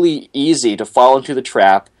really easy to fall into the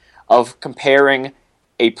trap of comparing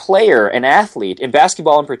a player, an athlete, in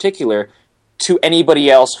basketball in particular, to anybody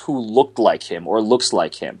else who looked like him or looks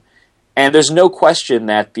like him. And there's no question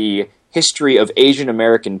that the history of Asian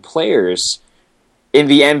American players in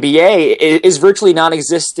the NBA is virtually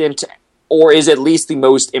non-existent, or is at least the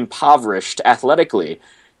most impoverished athletically,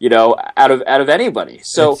 out of anybody.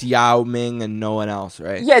 So it's Yao Ming and no one else,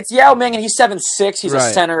 right? Yeah, it's Yao Ming, and he's 7'6". He's a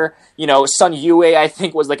center. Sun Yue, I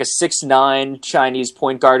think, was like a 6'9" Chinese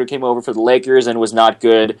point guard who came over for the Lakers and was not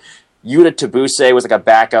good. Yuta Tabuse was like a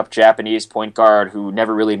backup Japanese point guard who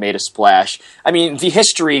never really made a splash. I mean, the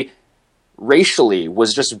history racially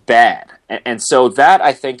was just bad. And so that,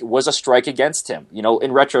 I think, was a strike against him.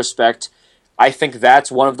 In retrospect, I think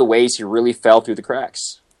that's one of the ways he really fell through the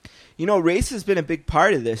cracks. Race has been a big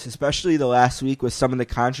part of this, especially the last week with some of the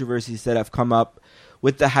controversies that have come up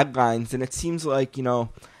with the headlines. And it seems like,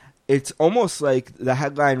 it's almost like the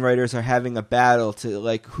headline writers are having a battle to,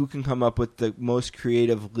 like, who can come up with the most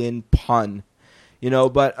creative Lin pun.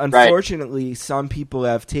 But unfortunately, some people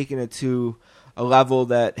have taken it to a level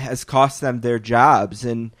that has cost them their jobs.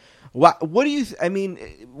 And what do you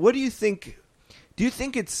think? Do you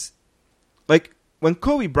think it's like when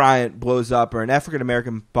Kobe Bryant blows up or an African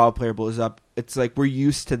American ball player blows up, it's like we're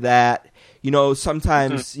used to that.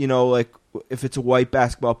 Sometimes, like if it's a white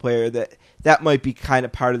basketball player, that might be kind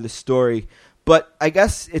of part of the story. But I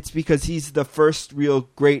guess it's because he's the first real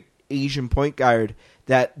great Asian point guard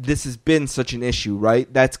that this has been such an issue,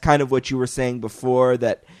 right? That's kind of what you were saying before,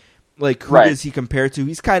 that like who does he compare to?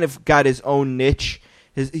 He's kind of got his own niche.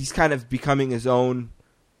 He's kind of becoming his own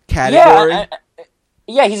category.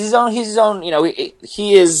 Yeah, he's his own. He is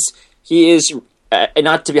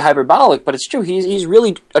not to be hyperbolic, but it's true. He's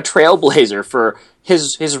really a trailblazer for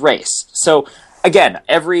his race. So again,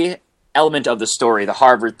 every element of the story, the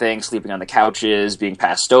Harvard thing, sleeping on the couches, being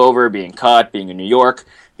passed over, being cut, being in New York,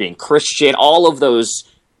 being Christian, all of those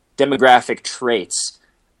demographic traits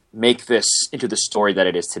make this into the story that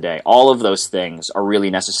it is today. All of those things are really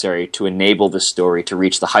necessary to enable the story to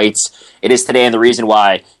reach the heights it is today, and the reason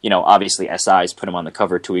why, obviously SI's put him on the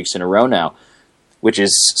cover 2 weeks in a row now, which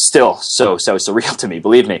is still so surreal to me,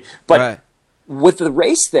 believe me. But with the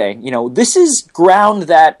race thing, this is ground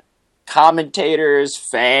that commentators,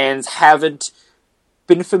 fans haven't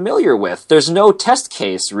been familiar with. There's no test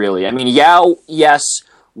case, really. I mean, Yao, yes,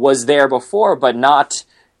 was there before, but not...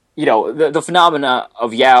 the phenomena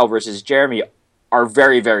of Yao versus Jeremy are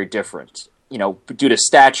very, very different. Due to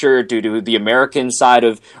stature, due to the American side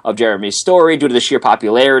of Jeremy's story, due to the sheer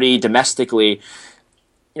popularity domestically.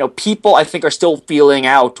 People, I think, are still feeling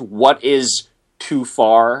out what is too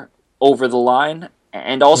far over the line,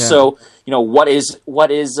 and also, what is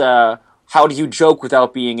how do you joke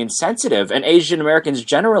without being insensitive? And Asian Americans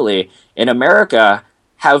generally in America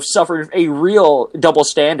have suffered a real double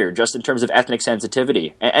standard just in terms of ethnic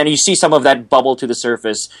sensitivity. And you see some of that bubble to the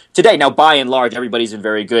surface today. Now, by and large, everybody's been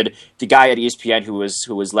very good. The guy at ESPN who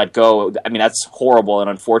was let go, I mean, that's horrible and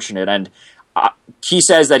unfortunate. And he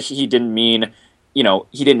says that he didn't mean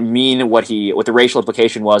what the racial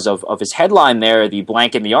implication was of his headline there, the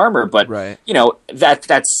blank in the armor. But,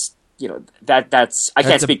 that's I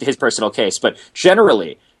can't speak to his personal case. But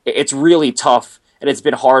generally, it's really tough. And it's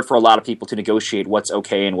been hard for a lot of people to negotiate what's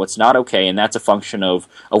okay and what's not okay, and that's a function of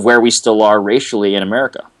where we still are racially in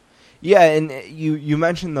America. Yeah, and you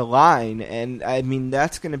mentioned the line, and I mean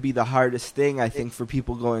that's going to be the hardest thing I think for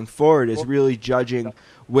people going forward is really judging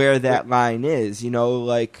where that line is. Well,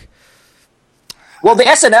 the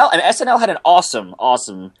SNL had an awesome. I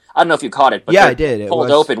don't know if you caught it, but I did.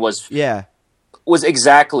 Cold Open was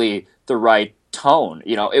exactly the right tone.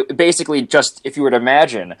 It basically just if you were to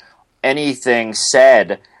imagine anything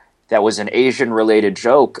said that was an Asian-related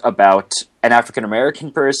joke about an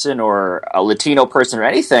African-American person or a Latino person or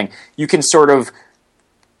anything, you can sort of,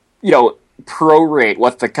 prorate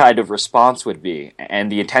what the kind of response would be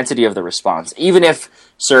and the intensity of the response. Even if,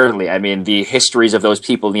 certainly, I mean, the histories of those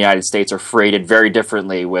people in the United States are freighted very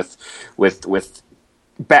differently with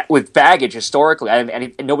baggage historically,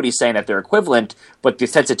 and nobody's saying that they're equivalent, but the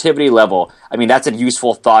sensitivity level, I mean, that's a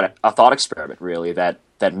useful thought experiment, really, that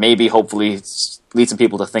maybe hopefully leads some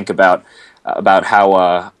people to think about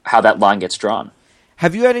how that line gets drawn.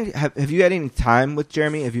 Have you had any time with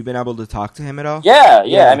Jeremy? Have you been able to talk to him at all? Yeah.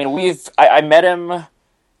 I mean, I met him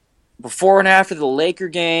before and after the Laker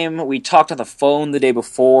game. We talked on the phone the day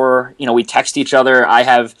before. We text each other. I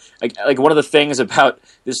have like one of the things about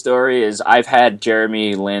this story is I've had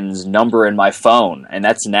Jeremy Lin's number in my phone, and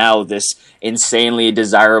that's now this insanely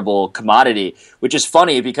desirable commodity, which is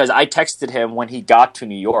funny because I texted him when he got to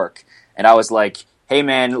New York, and I was like, hey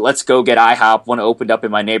man, let's go get IHOP. One opened up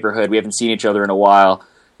in my neighborhood. We haven't seen each other in a while.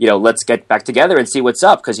 Let's get back together and see what's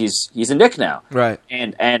up, because he's a Knick now. Right.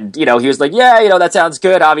 And he was like, yeah, that sounds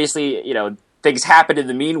good. Obviously, things happened in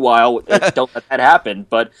the meanwhile. Don't let that happen.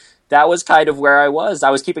 But that was kind of where I was. I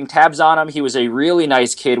was keeping tabs on him. He was a really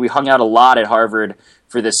nice kid. We hung out a lot at Harvard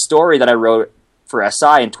for this story that I wrote for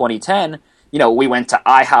SI in 2010. We went to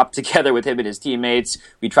IHOP together with him and his teammates.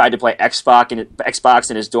 We tried to play Xbox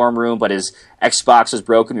in his dorm room, but his Xbox was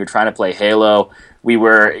broken. We were trying to play Halo. We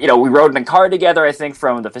rode in a car together, I think,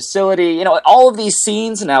 from the facility. All of these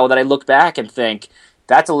scenes now that I look back and think,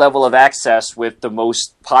 that's a level of access with the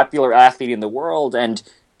most popular athlete in the world, and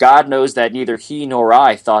God knows that neither he nor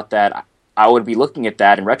I thought that I would be looking at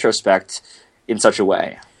that in retrospect in such a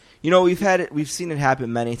way. We've seen it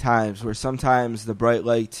happen many times where sometimes the bright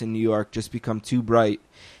lights in New York just become too bright.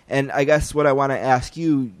 And I guess what I want to ask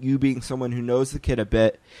you being someone who knows the kid a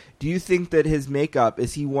bit, do you think that his makeup,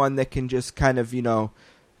 is he one that can just kind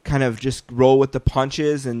of just roll with the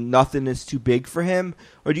punches and nothing is too big for him?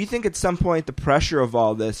 Or do you think at some point the pressure of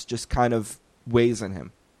all this just kind of weighs on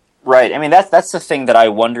him? Right. I mean, that's the thing that I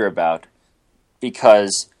wonder about,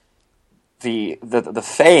 because the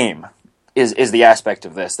fame is the aspect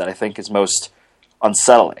of this that I think is most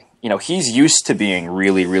unsettling. He's used to being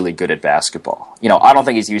really, really good at basketball. I don't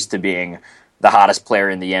think he's used to being the hottest player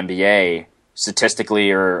in the NBA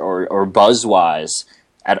statistically or buzz-wise.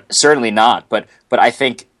 Certainly not. But I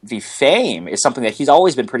think the fame is something that he's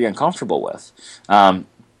always been pretty uncomfortable with.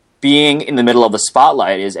 Being in the middle of the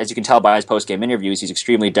spotlight is, as you can tell by his post-game interviews, he's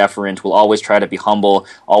extremely deferent, will always try to be humble,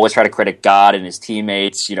 always try to credit God and his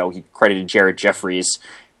teammates. He credited Jared Jeffries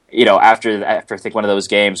after I think one of those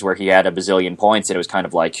games where he had a bazillion points, and it was kind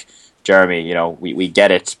of like, Jeremy, we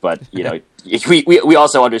get it, but we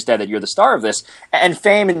also understand that you're the star of this. And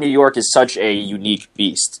fame in New York is such a unique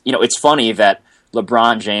beast. It's funny that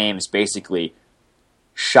LeBron James basically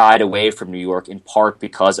shied away from New York in part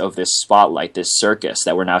because of this spotlight, this circus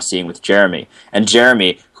that we're now seeing with Jeremy. And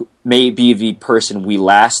Jeremy, who may be the person we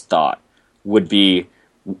last thought would be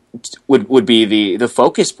the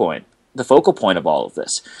focus point. The focal point of all of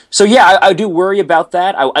this. So yeah, I do worry about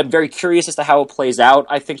that. I'm very curious as to how it plays out.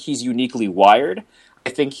 I think he's uniquely wired. I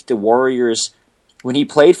think the Warriors, when he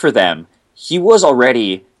played for them, he was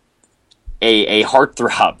already a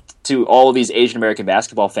heartthrob to all of these Asian American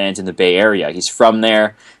basketball fans in the Bay Area. He's from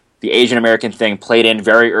there. The Asian American thing played in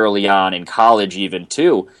very early on in college even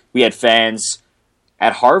too. We had fans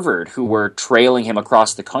at Harvard who were trailing him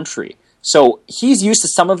across the country. So he's used to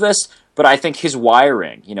some of this, but I think his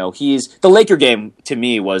wiring, the Laker game to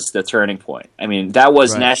me was the turning point. I mean, that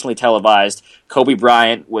was nationally televised. Kobe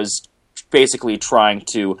Bryant was basically trying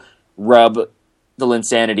to rub the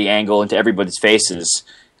Linsanity angle into everybody's faces.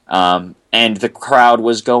 And the crowd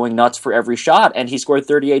was going nuts for every shot, and he scored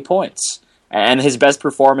 38 points. And his best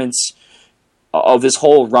performance of this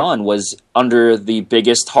whole run was under the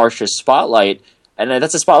biggest, harshest spotlight. And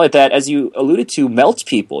that's a spotlight that, as you alluded to, melts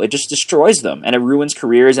people. It just destroys them, and it ruins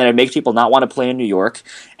careers, and it makes people not want to play in New York.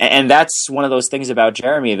 And that's one of those things about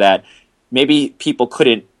Jeremy that maybe people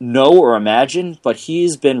couldn't know or imagine, but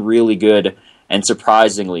he's been really good and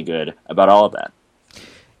surprisingly good about all of that.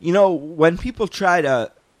 When people try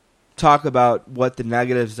to talk about what the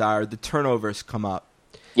negatives are, the turnovers come up.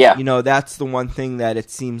 Yeah. That's the one thing that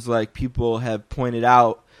it seems like people have pointed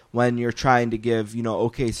out when you're trying to give,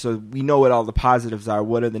 okay, so we know what all the positives are.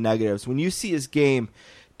 What are the negatives? When you see his game,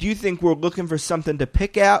 do you think we're looking for something to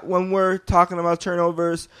pick at when we're talking about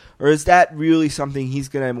turnovers? Or is that really something he's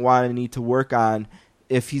going to want to need to work on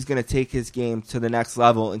if he's going to take his game to the next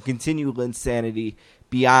level and continue Linsanity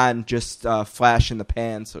beyond just flash in the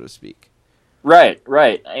pan, so to speak? Right.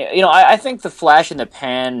 I think the flash in the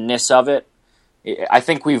pan-ness of it, I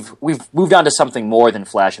think we've moved on to something more than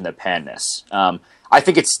flash in the pan-ness. I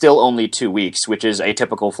think it's still only 2 weeks, which is a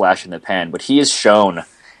typical flash in the pan, but he has shown,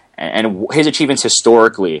 and his achievements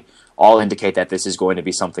historically all indicate that this is going to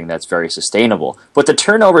be something that's very sustainable. But the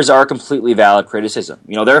turnovers are a completely valid criticism.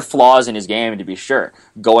 There are flaws in his game, to be sure.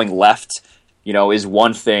 Going left, is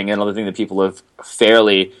one thing. Another thing that people have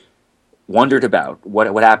fairly wondered about.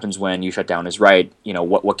 What happens when you shut down his right?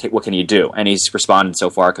 What can he do? And he's responded so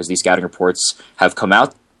far because these scouting reports have come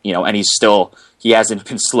out, and he hasn't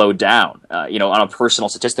been slowed down, on a personal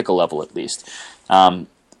statistical level at least.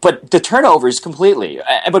 But the turnovers completely.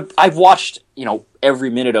 But I've watched, every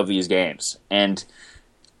minute of these games, and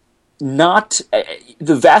not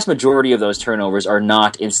the vast majority of those turnovers are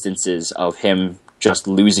not instances of him just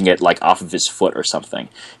losing it like off of his foot or something.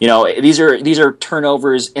 These are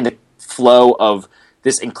turnovers in the flow of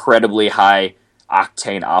this incredibly high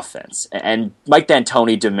octane offense. And Mike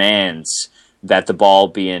D'Antoni demands that the ball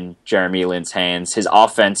be in Jeremy Lin's hands. His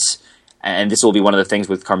offense, and this will be one of the things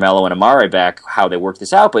with Carmelo and Amare back, how they work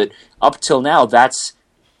this out, but up till now, that's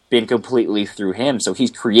been completely through him. So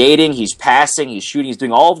he's creating, he's passing, he's shooting, he's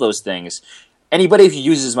doing all of those things. Anybody who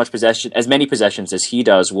uses as many possessions as he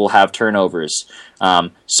does will have turnovers.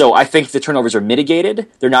 So I think the turnovers are mitigated.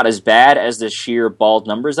 They're not as bad as the sheer bald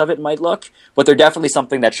numbers of it might look, but they're definitely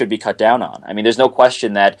something that should be cut down on. I mean, there's no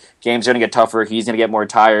question that games are going to get tougher. He's going to get more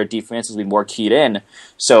tired. Defenses will be more keyed in.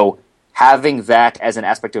 So having that as an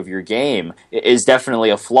aspect of your game is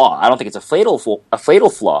definitely a flaw. I don't think it's a fatal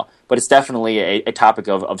flaw, but it's definitely a topic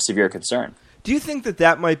of severe concern. Do you think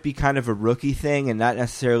that might be kind of a rookie thing and not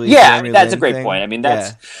necessarily? Yeah, that's a great point. I mean,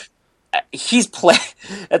 he's played.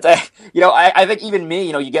 I think even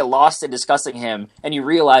me, you get lost in discussing him, and you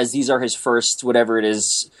realize these are his first, whatever it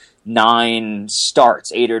is, 8 or 9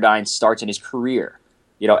 starts in his career.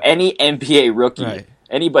 Any NBA rookie, right,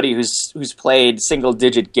 anybody who's played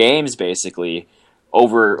single-digit games, basically,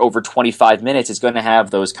 over 25 minutes is going to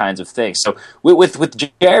have those kinds of things. So with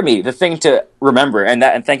Jeremy, the thing to remember,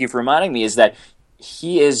 and thank you for reminding me, is that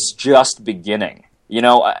he is just beginning.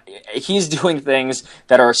 He's doing things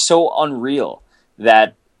that are so unreal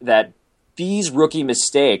that these rookie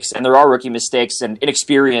mistakes, and there are rookie mistakes, and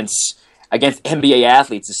inexperience against NBA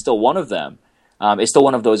athletes is still one of them. It's still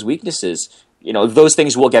one of those weaknesses. Those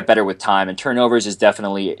things will get better with time, and turnovers is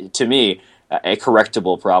definitely, to me, a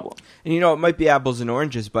correctable problem. And it might be apples and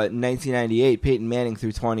oranges, but in 1998, Peyton Manning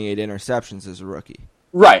threw 28 interceptions as a rookie.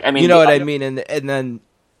 Right. I mean, what I mean? And then,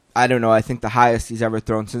 I don't know, I think the highest he's ever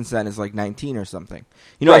thrown since then is like 19 or something.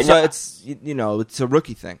 Right, so it's, it's a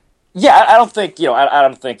rookie thing. Yeah, I don't think, I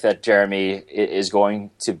don't think that Jeremy is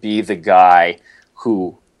going to be the guy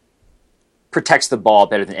who protects the ball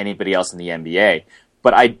better than anybody else in the NBA.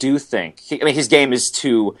 But I do think, his game is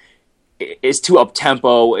too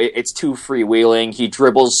up-tempo, it's too freewheeling, he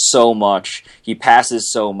dribbles so much, he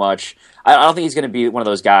passes so much. I don't think he's going to be one of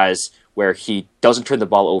those guys where he doesn't turn the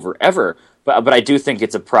ball over ever, but I do think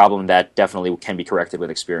it's a problem that definitely can be corrected with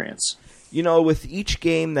experience. With each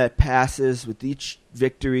game that passes, with each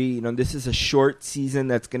victory, this is a short season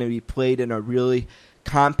that's going to be played in a really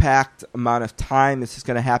compact amount of time. This is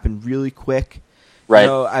going to happen really quick. Right.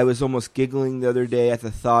 I was almost giggling the other day at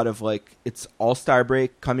the thought of, it's All-Star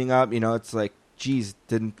break coming up. It's like, geez,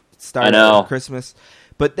 didn't start at Christmas.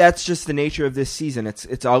 But that's just the nature of this season.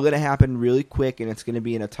 It's all going to happen really quick, and it's going to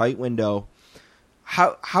be in a tight window.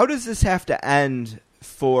 How does this have to end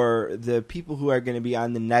for the people who are going to be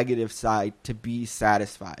on the negative side to be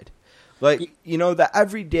satisfied? The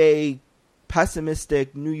everyday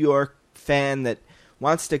pessimistic New York fan that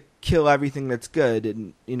wants to kill everything that's good,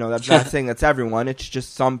 and that's not saying that's everyone. It's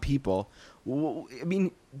just some people. I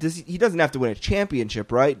mean, he doesn't have to win a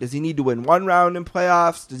championship, right? Does he need to win one round in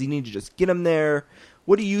playoffs? Does he need to just get him there?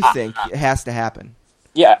 What do you think has to happen?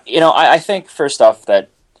 Yeah, I think first off that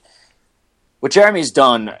what Jeremy's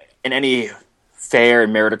done in any fair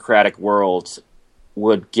and meritocratic world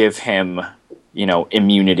would give him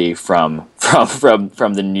immunity from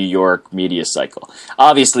the New York media cycle.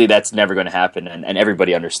 Obviously, that's never going to happen, and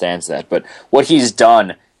everybody understands that. But what he's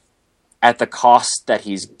done at the cost that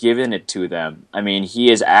he's given it to them, I mean, he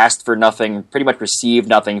has asked for nothing, pretty much received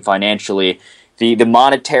nothing financially. The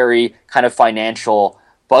monetary kind of financial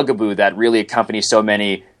bugaboo that really accompanies so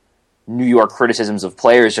many New York criticisms of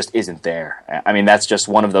players just isn't there. I mean, that's just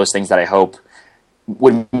one of those things that I hope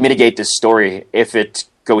would mitigate this story if it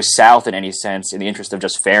goes south in any sense in the interest of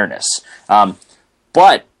just fairness.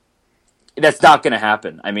 But that's not going to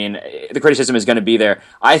happen. I mean, the criticism is going to be there.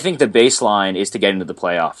 I think the baseline is to get into the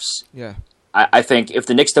playoffs. Yeah. I think if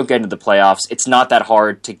the Knicks don't get into the playoffs, it's not that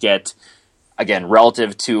hard to get, again,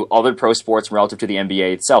 relative to other pro sports, relative to the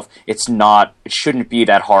NBA itself, it shouldn't be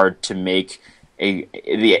that hard to make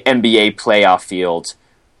the NBA playoff field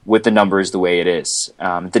with the numbers the way it is.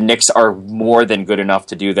 The Knicks are more than good enough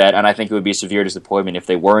to do that, and I think it would be a severe disappointment if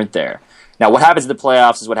they weren't there. Now, what happens in the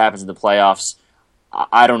playoffs is what happens in the playoffs.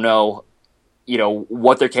 I don't know,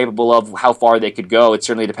 what they're capable of, how far they could go. It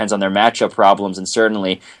certainly depends on their matchup problems, and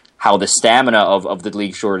certainly how the stamina of the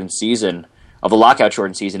league shortened season, of the lockout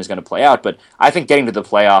shortened season, is going to play out. But I think getting to the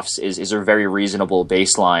playoffs is a very reasonable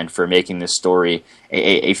baseline for making this story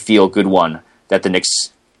a feel-good one that the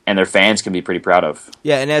Knicks and their fans can be pretty proud of.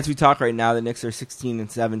 Yeah, and as we talk right now, the Knicks are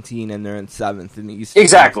 16-17, and they're in 7th in the East.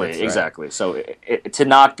 Exactly. So to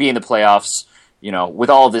not be in the playoffs, with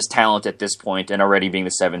all of this talent at this point and already being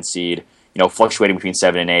the 7th seed, fluctuating between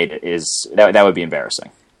 7 and 8 that would be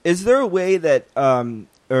embarrassing. Is there a way that,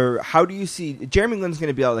 or how do you see Jeremy Lin's going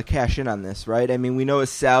to be able to cash in on this? Right? I mean, we know his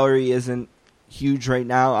salary isn't huge right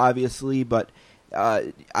now, obviously, but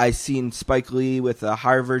I've seen Spike Lee with a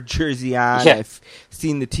Harvard jersey on. Yeah. I've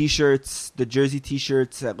seen the jersey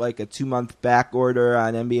T-shirts at like a 2-month back order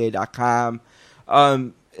on NBA.com.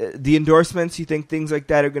 The endorsements, you think things like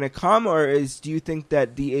that are going to come, or do you think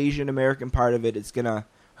that the Asian American part of it is going to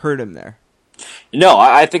hurt him there? No,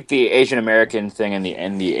 I think the Asian American thing and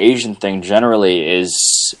the Asian thing generally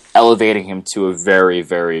is elevating him to a very,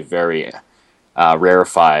 very, very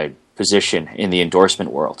rarefied position in the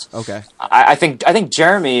endorsement world. Okay, I think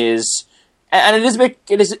Jeremy is, and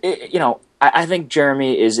I think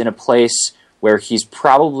Jeremy is in a place where he's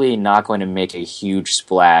probably not going to make a huge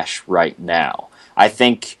splash right now. I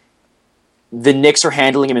think the Knicks are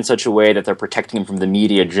handling him in such a way that they're protecting him from the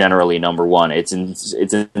media generally, number one. It's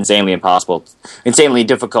insanely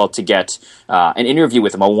difficult to get an interview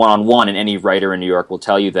with him, a one-on-one, and any writer in New York will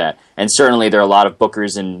tell you that. And certainly there are a lot of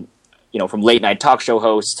bookers and from late-night talk show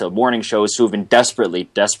hosts to morning shows who have been desperately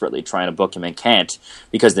trying to book him and can't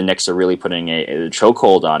because the Knicks are really putting a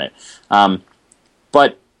chokehold on it.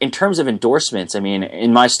 But in terms of endorsements, I mean,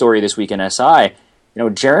 in my story this week in SI,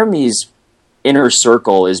 Jeremy's inner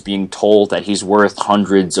circle is being told that he's worth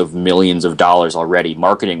hundreds of millions of dollars already,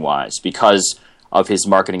 marketing-wise, because of his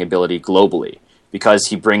marketing ability globally, because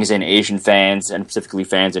he brings in Asian fans and specifically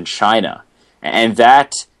fans in China. And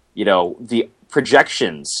that, the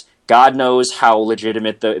projections, God knows how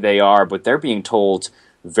legitimate they are, but they're being told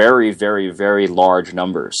very, very, very large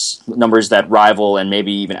numbers that rival and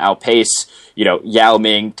maybe even outpace, Yao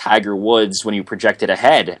Ming, Tiger Woods when you project it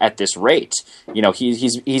ahead at this rate.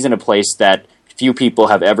 He's in a place that few people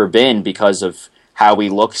have ever been because of how he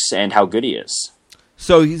looks and how good he is.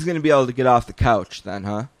 So he's going to be able to get off the couch then,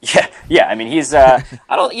 huh? Yeah. I mean, he's he's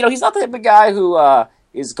not the type of guy who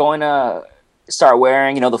is going to start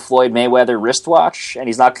wearing, the Floyd Mayweather wristwatch, and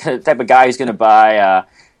he's not the type of guy who's going to buy,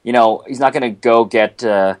 he's not going to go get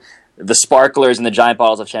the sparklers and the giant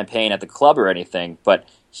bottles of champagne at the club or anything, but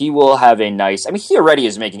he will have a nice, he already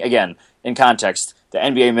is making, again, in context, the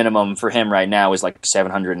NBA minimum for him right now is like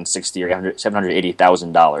 $760,000 or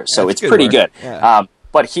 $780,000, so it's pretty good. Yeah.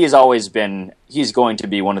 But he's going to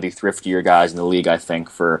be one of the thriftier guys in the league, I think,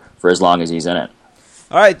 for as long as he's in it.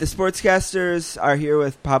 All right, the Sportscasters are here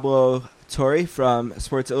with Pablo Torre from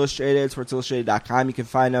Sports Illustrated, sportsillustrated.com. You can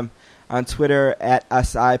find him on Twitter at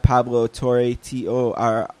SI Pablo Torre,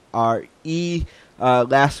 Torre.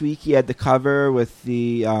 Last week he had the cover with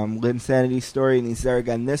the Linsanity story, and he's there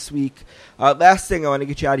again this week. Last thing I want to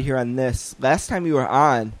get you out of here on this. Last time you were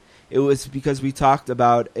on, it was because we talked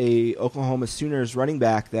about a Oklahoma Sooners running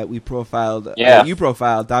back that we profiled. Yeah. You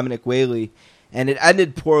profiled, Dominic Whaley, and it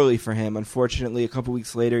ended poorly for him. Unfortunately, a couple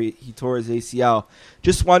weeks later, he tore his ACL.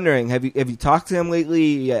 Just wondering, have you talked to him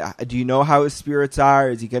lately? Do you know how his spirits are?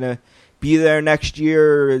 Is he going to be there next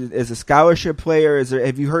year as a scholarship player?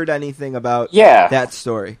 Have you heard anything about that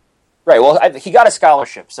story? Right. Well, he got a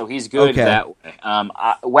scholarship, so he's good that way.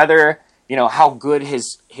 Whether how good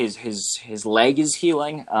his leg is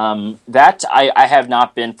healing, that I have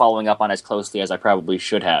not been following up on as closely as I probably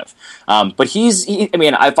should have. But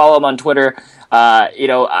I follow him on Twitter.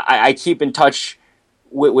 I keep in touch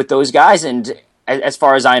with those guys, and as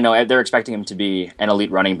far as I know, they're expecting him to be an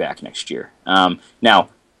elite running back next year. Now,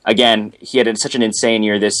 again, he had such an insane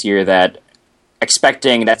year this year that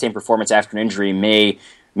expecting that same performance after an injury may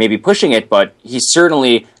be pushing it, but he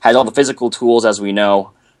certainly has all the physical tools, as we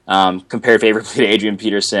know, compared favorably to Adrian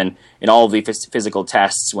Peterson in all of the physical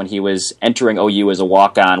tests when he was entering OU as a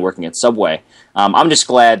walk-on working at Subway. I'm just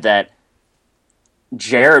glad that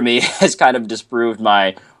Jeremy has kind of disproved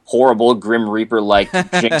my horrible Grim Reaper-like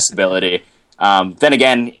jinx ability. Then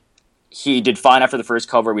again, he did fine after the first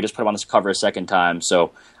cover. We just put him on this cover a second time,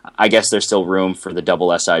 so I guess there's still room for the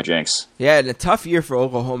double SI jinx. Yeah, and a tough year for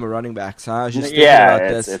Oklahoma running backs, huh? I was just thinking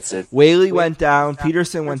about this. Whaley went down,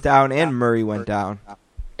 Peterson went down, and Murray went down.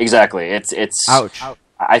 Exactly. It's ouch.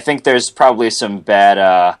 I think there's probably some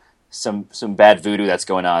bad some bad voodoo that's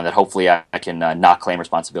going on that hopefully I can not claim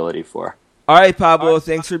responsibility for. All right, Pablo,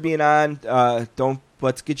 thanks for being on.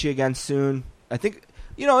 Let's get you again soon. I think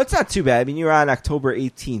it's not too bad. I mean, you were on October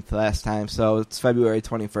 18th last time, so it's February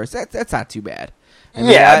 21st. That's not too bad.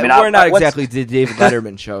 We're not exactly the David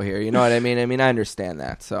Letterman show here. You know what I mean? I understand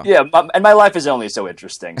that. So yeah, and my life is only so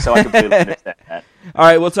interesting, so I completely understand that. All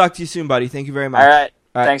right, we'll talk to you soon, buddy. Thank you very much. All right.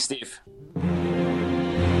 right. Thanks, Steve.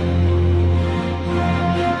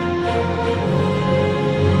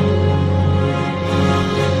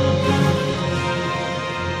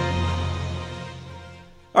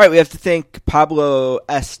 All right, we have to thank Pablo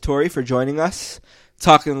S. Torre for joining us,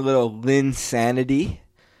 talking a little Lynn sanity.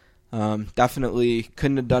 Definitely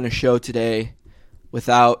couldn't have done a show today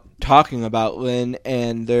without talking about Lynn,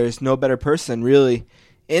 and there's no better person really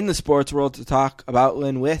in the sports world to talk about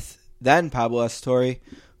Lynn with than Pablo S. Torre,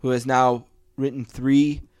 who has now written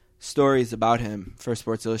 3 stories about him for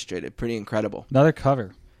Sports Illustrated. Pretty incredible. Another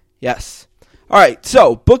cover. Yes. All right,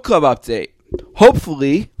 so book club update.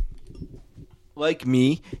 Hopefully, like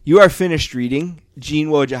me, you are finished reading Gene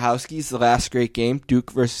Wojciechowski's The Last Great Game,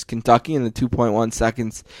 Duke versus Kentucky, in the 2.1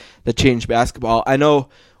 seconds that changed basketball. I know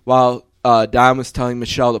while Don was telling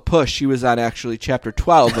Michelle to push, she was on actually chapter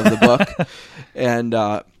 12 of the book. And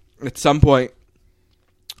at some point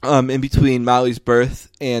in between Molly's birth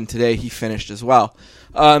and today, he finished as well.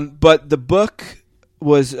 But the book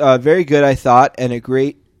was very good, I thought, and a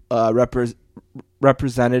great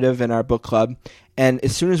representative in our book club. And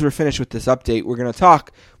as soon as we're finished with this update, we're going to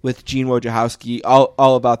talk with Gene Wojciechowski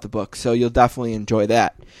all about the book. So you'll definitely enjoy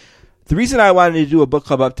that. The reason I wanted to do a book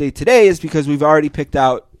club update today is because we've already picked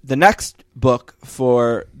out the next book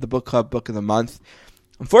for the book club book of the month.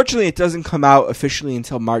 Unfortunately, it doesn't come out officially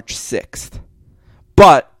until March 6th.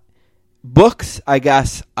 But books, I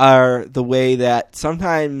guess, are the way that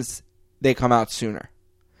sometimes they come out sooner.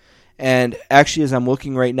 And actually, as I'm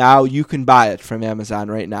looking right now, you can buy it from Amazon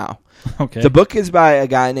right now. Okay. The book is by a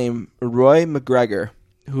guy named Roy McGregor,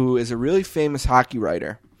 who is a really famous hockey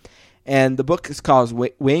writer. And the book is called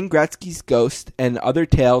Wayne Gretzky's Ghost and Other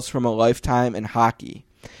Tales from a Lifetime in Hockey.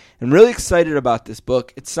 I'm really excited about this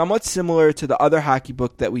book. It's somewhat similar to the other hockey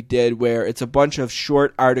book that we did, where it's a bunch of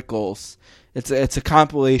short articles. It's a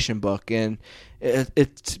compilation book, and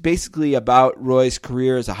it's basically about Roy's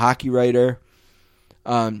career as a hockey writer.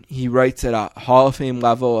 He writes at a Hall of Fame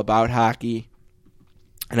level about hockey.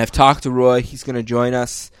 And I've talked to Roy. He's going to join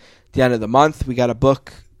us at the end of the month. We got a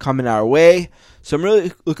book coming our way. So I'm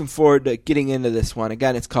really looking forward to getting into this one.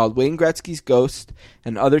 Again, it's called Wayne Gretzky's Ghost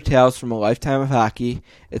and Other Tales from a Lifetime of Hockey.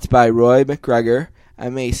 It's by Roy McGregor,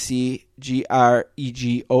 MacGregor.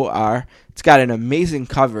 It's got an amazing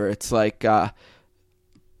cover. It's like, I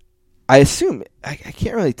assume, I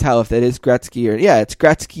can't really tell if that is Gretzky or, yeah, it's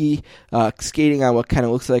Gretzky skating on what kind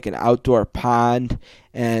of looks like an outdoor pond.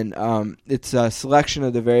 And it's a selection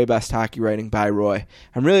of the very best hockey writing by Roy.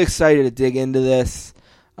 I'm really excited to dig into this,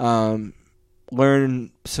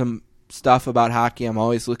 learn some stuff about hockey. I'm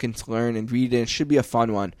always looking to learn and read it. It should be a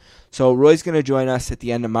fun one. So Roy's going to join us at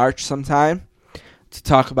the end of March sometime to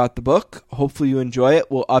talk about the book. Hopefully you enjoy it.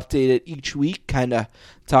 We'll update it each week, kind of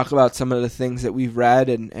talk about some of the things that we've read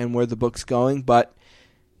and where the book's going. But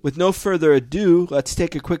with no further ado, let's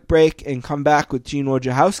take a quick break and come back with Gene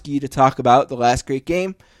Wojciechowski to talk about The Last Great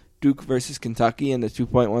Game, Duke versus Kentucky, and the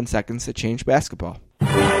 2.1 seconds that changed basketball.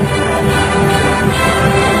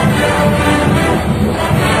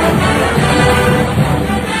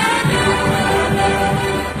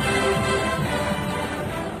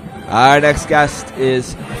 Our next guest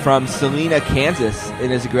is from Salina, Kansas,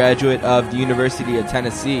 and is a graduate of the University of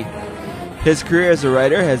Tennessee. His career as a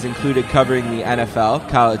writer has included covering the NFL,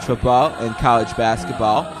 college football, and college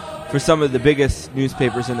basketball for some of the biggest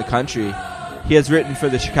newspapers in the country. He has written for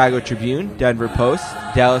the Chicago Tribune, Denver Post,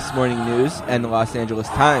 Dallas Morning News, and the Los Angeles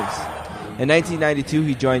Times. In 1992,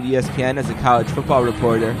 he joined ESPN as a college football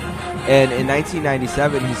reporter, and in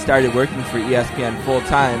 1997, he started working for ESPN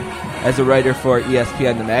full-time as a writer for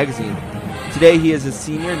ESPN the magazine. Today, he is a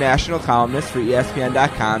senior national columnist for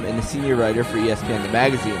ESPN.com and a senior writer for ESPN the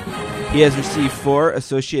magazine. He has received 4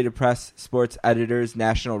 Associated Press Sports Editors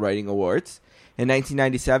National Writing Awards. In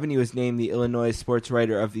 1997, he was named the Illinois Sports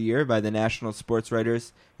Writer of the Year by the National Sports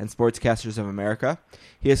Writers and Sportscasters of America.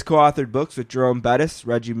 He has co-authored books with Jerome Bettis,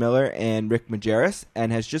 Reggie Miller, and Rick Majerus,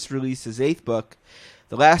 and has just released his 8th book,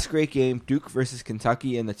 The Last Great Game, Duke versus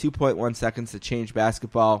Kentucky, and the 2.1 seconds that changed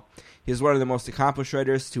basketball. He is one of the most accomplished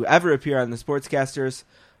writers to ever appear on the Sportscasters.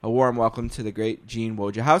 A warm welcome to the great Gene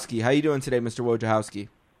Wojciechowski. How are you doing today, Mr. Wojciechowski?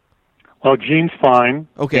 Well, Gene's fine.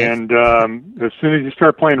 Okay. And as soon as you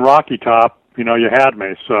start playing Rocky Top, you know, you had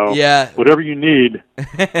me. So yeah, whatever you need,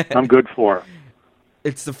 I'm good for.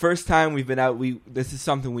 It's the first time we've been out. This is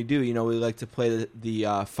something we do. You know, we like to play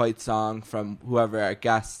the fight song from whoever our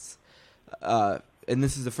guests. And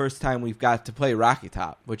this is the first time we've got to play Rocky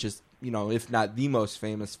Top, which is, you know, if not the most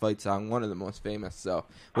famous fight song, one of the most famous. So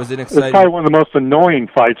was it exciting? It's probably one of the most annoying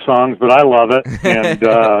fight songs, but I love it. And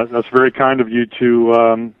that's very kind of you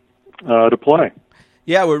to play.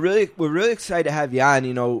 Yeah, we're really excited to have you on.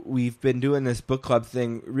 You know, we've been doing this book club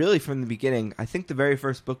thing really from the beginning. I think the very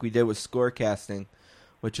first book we did was Scorecasting,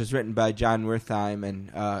 which was written by John Wertheim and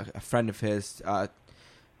a friend of his,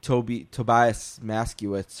 Tobias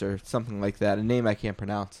Maskiewicz or something like that, a name I can't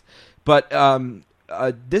pronounce. But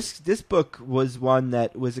this book was one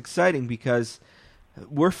that was exciting because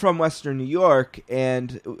we're from Western New York,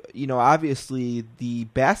 and you know, obviously the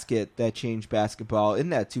basket that changed basketball in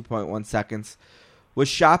that 2.1 seconds was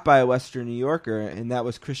shot by a Western New Yorker, and that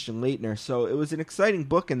was Christian Laettner. So it was an exciting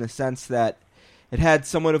book in the sense that it had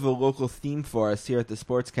somewhat of a local theme for us here at the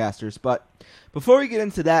Sportscasters. But before we get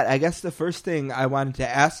into that, I guess the first thing I wanted to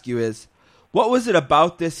ask you is, what was it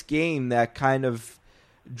about this game that kind of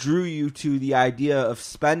drew you to the idea of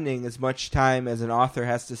spending as much time as an author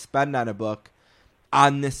has to spend on a book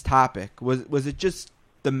on this topic? Was it just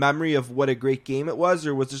the memory of what a great game it was,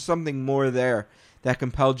 or was there something more there that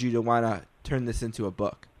compelled you to want to turn this into a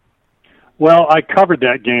book? Well, I covered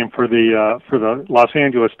that game for the Los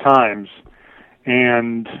Angeles Times,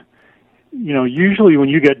 and you know, usually when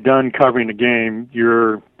you get done covering a game,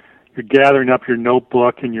 you're gathering up your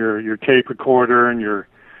notebook and your tape recorder, and you're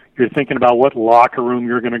thinking about what locker room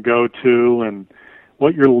you're going to go to and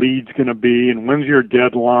what your lead's going to be and when's your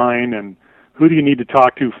deadline and who do you need to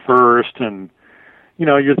talk to first, and you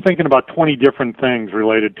know, you're thinking about 20 different things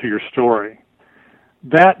related to your story.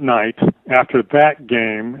 That night, after that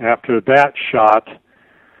game, after that shot,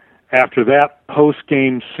 after that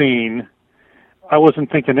post-game scene, I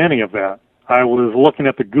wasn't thinking any of that. I was looking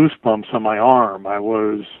at the goosebumps on my arm. I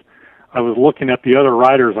was looking at the other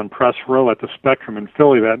writers on press row at the Spectrum in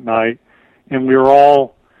Philly that night, and we were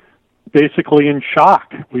all basically in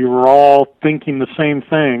shock. We were all thinking the same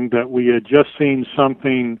thing, that we had just seen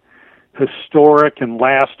something historic and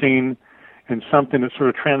lasting and something that sort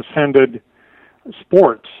of transcended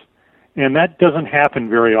sports. And that doesn't happen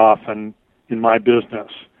very often in my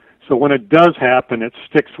business. So when it does happen, it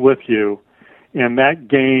sticks with you. And that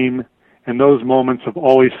game and those moments have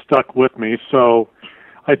always stuck with me. So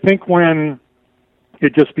I think when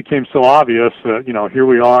it just became so obvious that, you know, here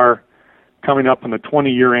we are coming up on the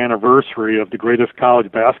 20-year anniversary of the greatest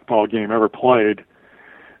college basketball game ever played,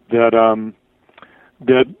 that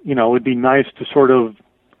you know, it'd be nice to sort of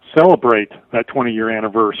celebrate that 20-year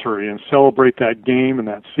anniversary and celebrate that game and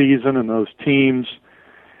that season and those teams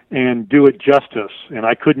and do it justice. And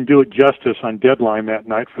I couldn't do it justice on deadline that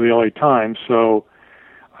night for the LA Times, so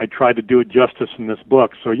I tried to do it justice in this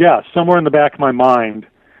book. So yeah, somewhere in the back of my mind,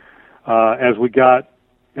 as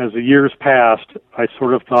the years passed, I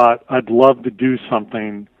sort of thought I'd love to do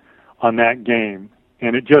something on that game.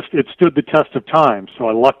 And it stood the test of time, so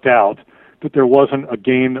I lucked out that there wasn't a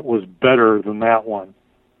game that was better than that one.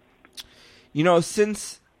 You know,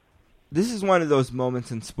 since this is one of those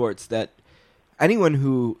moments in sports that anyone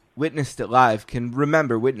who witnessed it live can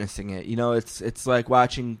remember witnessing it. You know, it's like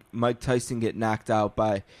watching Mike Tyson get knocked out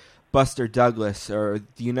by Buster Douglas or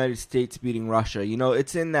the United States beating Russia. You know,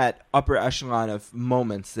 it's in that upper echelon of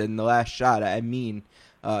moments. And the last shot, I mean,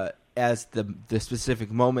 as the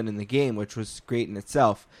specific moment in the game, which was great in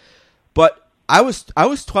itself. But I was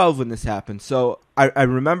 12 when this happened, so I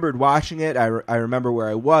remembered watching it. I remember where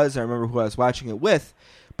I was. I remember who I was watching it with.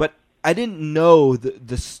 But I didn't know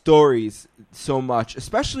the stories so much,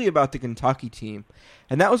 especially about the Kentucky team.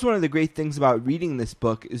 And that was one of the great things about reading this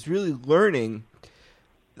book, is really learning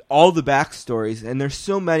all the backstories. And there's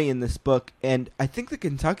so many in this book. And I think the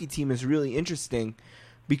Kentucky team is really interesting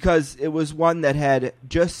because it was one that had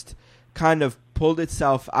just kind of pulled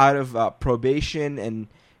itself out of probation, and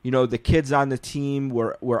you know, the kids on the team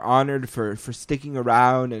were honored for sticking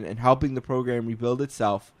around and helping the program rebuild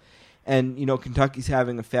itself. And, you know, Kentucky's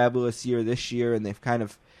having a fabulous year this year, and they've kind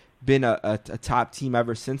of been a top team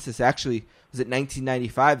ever since this. Actually, was it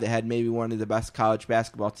 1995 that had maybe one of the best college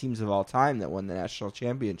basketball teams of all time that won the national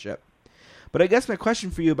championship. But I guess my question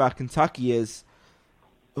for you about Kentucky is,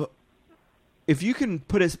 if you can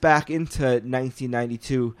put us back into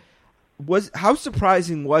 1992, how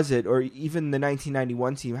surprising was it, or even the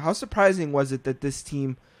 1991 team, how surprising was it that this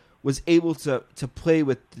team was able to play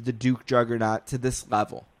with the Duke juggernaut to this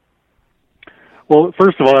level? Well,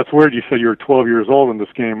 first of all, that's weird. You said you were 12 years old when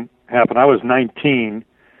this game happened. I was 19,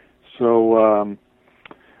 so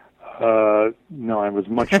no, I was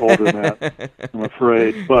much older than that, I'm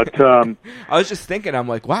afraid. But I was just thinking, I'm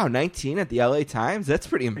like, wow, 19 at the LA Times? That's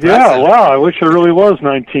pretty impressive. Yeah, wow, I wish I really was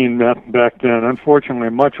 19 back then. Unfortunately,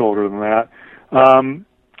 I'm much older than that.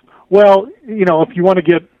 Well, you know, if you want to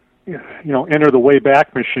get, you know, enter the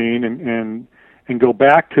Wayback Machine and go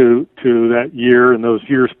back to that year and those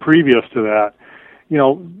years previous to that, you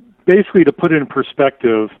know, basically to put it in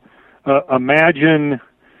perspective, imagine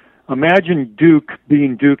Duke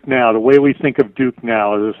being Duke now. The way we think of Duke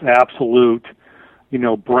now is this absolute,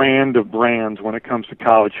 brand of brands when it comes to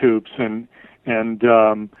college hoops, and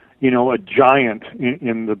a giant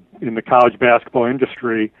in the college basketball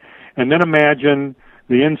industry. And then imagine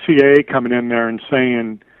the NCAA coming in there and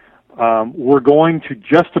saying, we're going to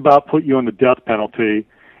just about put you on the death penalty,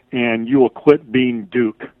 and you will quit being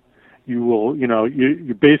Duke. You will,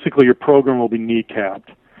 you basically your program will be kneecapped.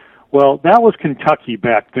 Well, that was Kentucky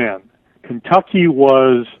back then. Kentucky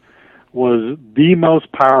was the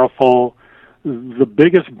most powerful, the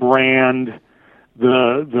biggest brand,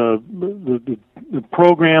 the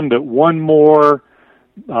program that won more,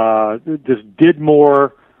 just did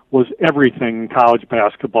more, was everything in college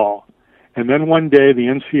basketball. And then one day the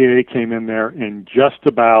NCAA came in there and just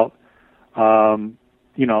about,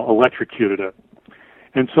 electrocuted it.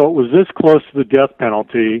 And so it was this close to the death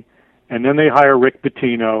penalty, and then they hire Rick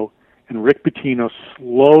Pitino, and Rick Pitino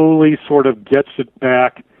slowly sort of gets it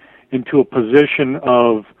back into a position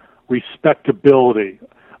of respectability,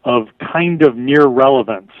 of kind of near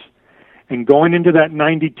relevance. And going into that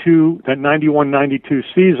 91-92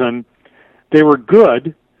 season, they were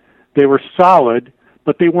good, they were solid,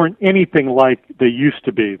 but they weren't anything like they used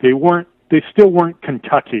to be. They still weren't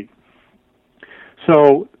Kentucky.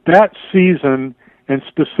 So that season, and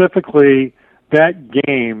specifically that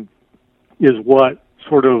game, is what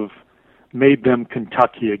sort of made them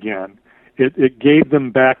Kentucky again. It gave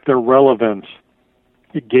them back their relevance.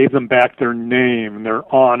 It gave them back their name, their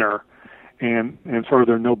honor, and sort of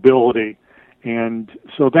their nobility. And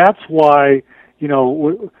so that's why,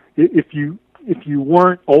 if you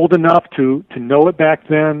weren't old enough to know it back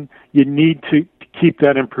then, you need to keep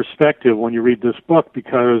that in perspective when you read this book,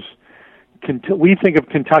 because we think of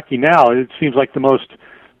Kentucky now, it seems like the most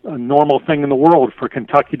normal thing in the world for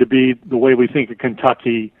Kentucky to be the way we think of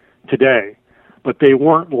Kentucky today. But they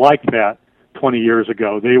weren't like that 20 years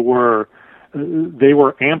ago. They were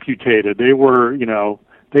amputated. They were,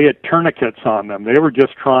 they had tourniquets on them. They were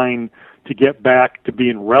just trying to get back to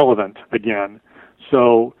being relevant again.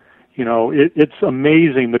 So, it's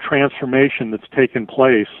amazing the transformation that's taken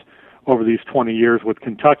place over these 20 years with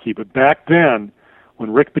Kentucky. But back then,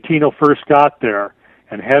 when Rick Pitino first got there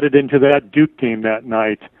and headed into that Duke game that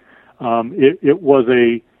night, it was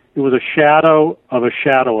a shadow of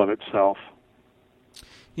itself.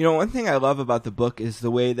 One thing I love about the book is the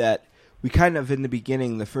way that we kind of, in the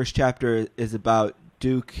beginning, the first chapter is about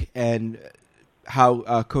Duke and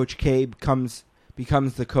how Coach K becomes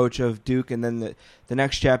the coach of Duke, and then the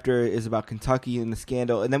next chapter is about Kentucky and the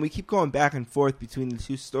scandal, and then we keep going back and forth between the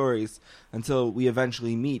two stories until we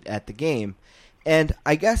eventually meet at the game. And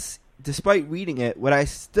I guess, despite reading it, what I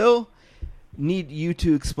still need you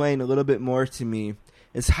to explain a little bit more to me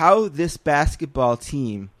is how this basketball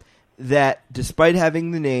team, that despite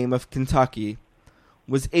having the name of Kentucky,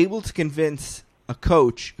 was able to convince a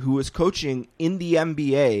coach who was coaching in the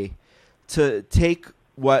NBA to take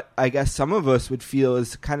what I guess some of us would feel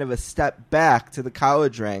is kind of a step back to the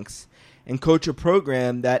college ranks and coach a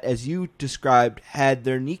program that, as you described, had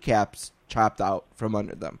their kneecaps chopped out from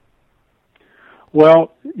under them.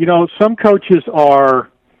 Well, some coaches are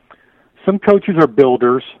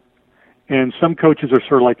builders, and some coaches are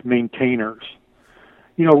sort of like maintainers.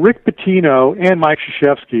 Rick Pitino and Mike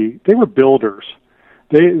Krzyzewski, they were builders.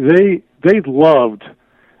 They loved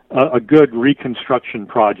a good reconstruction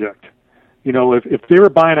project. If they were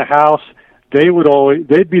buying a house,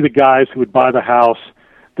 they'd be the guys who would buy the house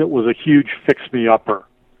that was a huge fix-me-upper.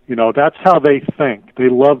 That's how they think. They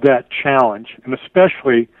love that challenge, and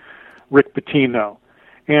especially Rick Pitino.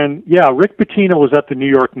 And Rick Pitino was at the New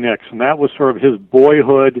York Knicks, and that was sort of his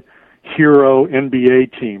boyhood hero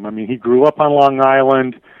NBA team. I mean, he grew up on Long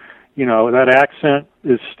Island. That accent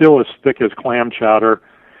is still as thick as clam chowder,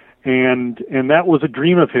 and that was a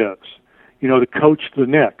dream of his, to coach the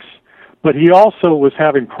Knicks. But he also was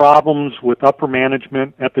having problems with upper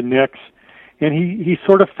management at the Knicks, and he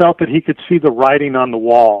sort of felt that he could see the writing on the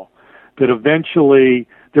wall, that eventually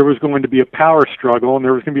there was going to be a power struggle, and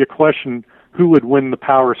there was going to be a question who would win the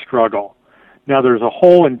power struggle. Now, there's a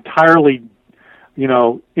whole entirely,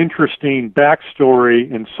 interesting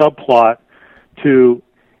backstory and subplot to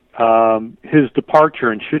his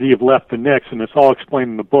departure and should he have left the Knicks, and it's all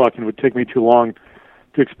explained in the book, and it would take me too long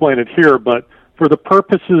to explain it here, but for the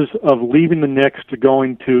purposes of leaving the Knicks to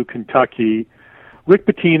going to Kentucky, Rick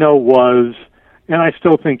Pitino was, and I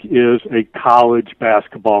still think is, a college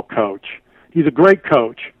basketball coach. He's a great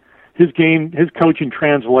coach. His coaching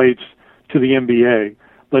translates to the NBA,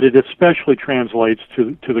 but it especially translates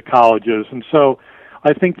to the colleges. And so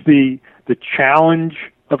I think the challenge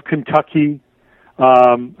of Kentucky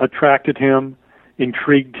attracted him,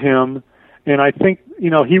 intrigued him, and I think,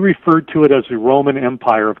 he referred to it as the Roman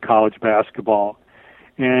Empire of college basketball.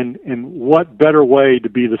 And what better way to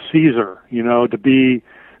be the Caesar, to be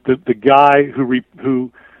the guy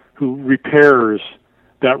who repairs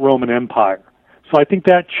that Roman Empire. So I think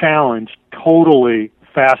that challenge totally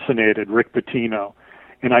fascinated Rick Pitino,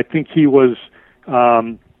 and I think he was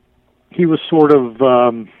sort of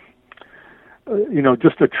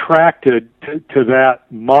just attracted to that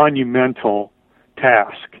monumental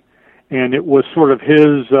task, and it was sort of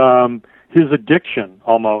his addiction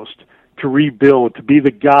almost to rebuild, to be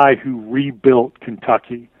the guy who rebuilt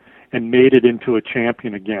Kentucky and made it into a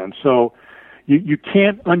champion again. So you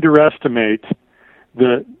can't underestimate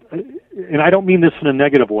and I don't mean this in a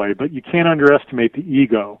negative way, but you can't underestimate the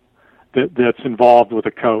ego that's involved with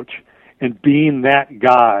a coach, and being that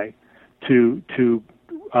guy to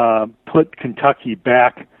put Kentucky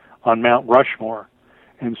back on Mount Rushmore.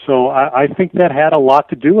 And so I think that had a lot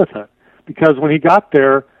to do with it, because when he got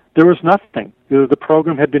there was nothing. The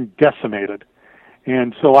program had been decimated.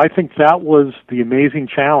 And so I think that was the amazing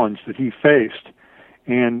challenge that he faced,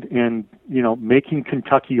 and making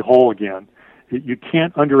Kentucky whole again. You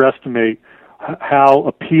can't underestimate how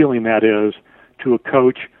appealing that is to a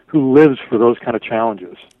coach who lives for those kind of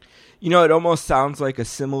challenges. It almost sounds like a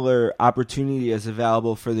similar opportunity is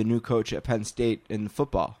available for the new coach at Penn State in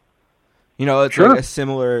football. It's sure. like a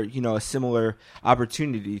similar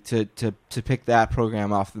opportunity to pick that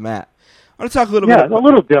program off the mat. I want to talk a little bit. Yeah, a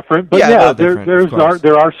little different, but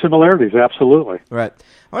there are similarities, absolutely. Right.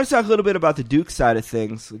 I want to talk a little bit about the Duke side of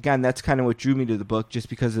things. Again, that's kind of what drew me to the book, just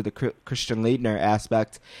because of the Christian Laettner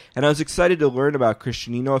aspect. And I was excited to learn about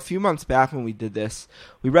Christian. A few months back when we did this,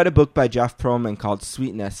 we read a book by Jeff Pearlman called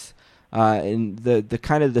Sweetness. And the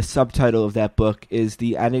kind of the subtitle of that book is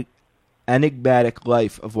The Enigmatic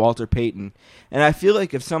Life of Walter Payton. And I feel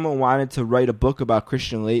like if someone wanted to write a book about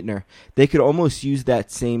Christian Laettner, they could almost use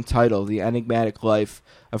that same title, The Enigmatic Life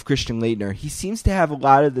of Christian Laettner. He seems to have a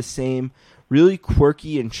lot of the same really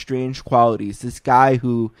quirky and strange qualities. This guy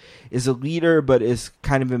who is a leader but is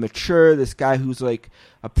kind of immature. This guy who's like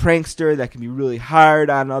a prankster that can be really hard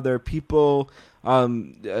on other people. A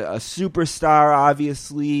superstar,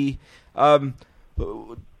 obviously.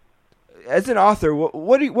 As an author,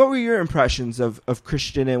 what were your impressions of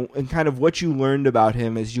Christian and kind of what you learned about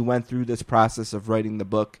him as you went through this process of writing the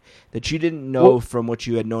book that you didn't know from what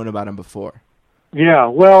you had known about him before? Yeah,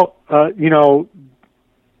 well,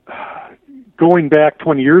 going back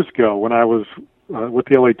 20 years ago when I was with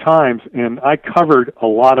the LA Times, and I covered a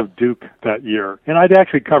lot of Duke that year, and I'd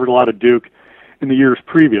actually covered a lot of Duke in the years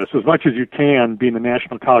previous, as much as you can being a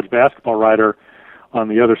national college basketball writer on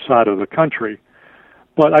the other side of the country.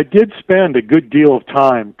 But I did spend a good deal of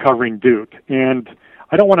time covering Duke, and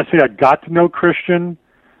I don't want to say I got to know Christian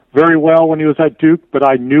very well when he was at Duke, but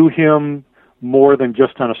I knew him more than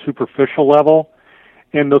just on a superficial level.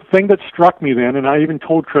 And the thing that struck me then, and I even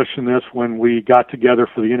told Christian this when we got together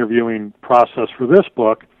for the interviewing process for this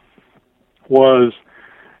book, was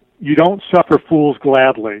you don't suffer fools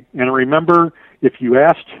gladly. And I remember if you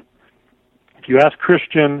asked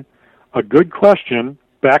Christian a good question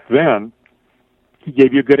back then, he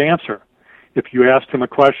gave you a good answer. If you asked him a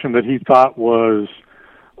question that he thought was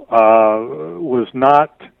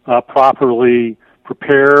not properly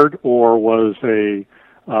prepared or was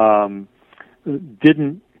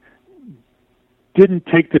didn't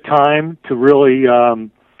take the time to really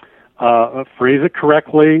phrase it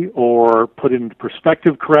correctly or put it into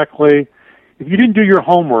perspective correctly, if you didn't do your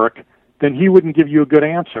homework, then he wouldn't give you a good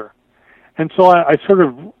answer. And so I sort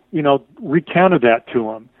of, recounted that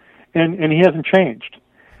to him. And he hasn't changed.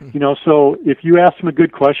 So if you asked him a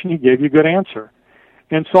good question, he gave you a good answer.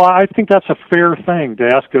 And so I think that's a fair thing to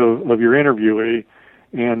ask of your interviewee.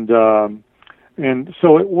 And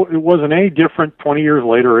so it wasn't any different 20 years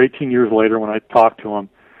later or 18 years later when I talked to him.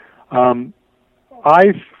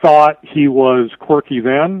 I thought he was quirky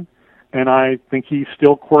then, and I think he's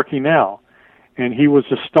still quirky now. And he was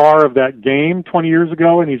the star of that game 20 years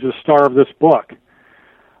ago, and he's the star of this book.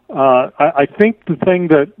 I think the thing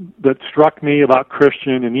that struck me about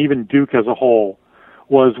Christian and even Duke as a whole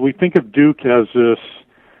was we think of Duke as this,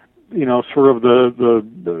 sort of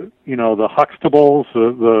the Huxtables,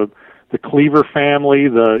 the Cleaver family,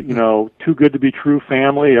 too good to be true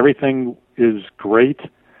family. Everything is great.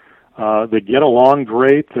 They get along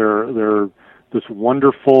great. They're this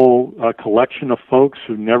wonderful collection of folks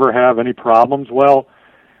who never have any problems. Well,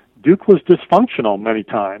 Duke was dysfunctional many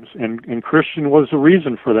times, and Christian was the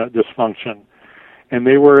reason for that dysfunction. And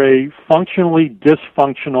they were a functionally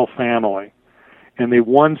dysfunctional family. And they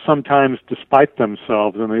won sometimes despite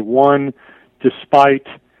themselves, and they won despite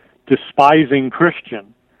despising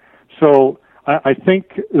Christian. So I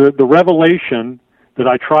think the revelation that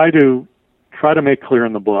I try to make clear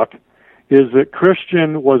in the book is that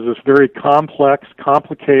Christian was this very complex,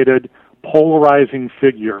 complicated, polarizing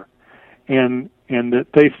figure, and that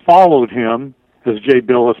they followed him, as Jay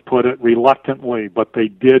Billis put it, reluctantly, but they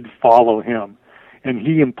did follow him. And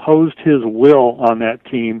he imposed his will on that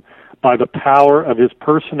team by the power of his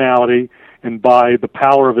personality and by the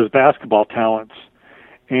power of his basketball talents.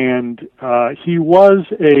 And he was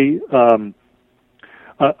the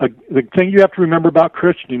thing you have to remember about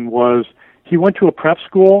Christian was he went to a prep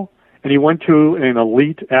school and he went to an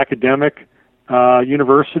elite academic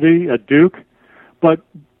university at Duke, but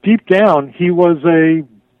deep down he was a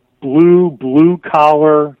blue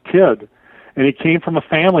collar kid, and he came from a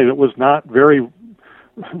family that was not very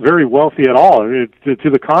wealthy at all. To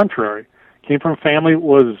the contrary, came from a family that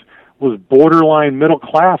was borderline middle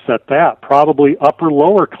class at that, probably upper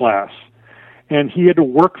lower class, and he had to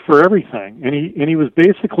work for everything. And he was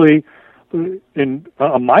basically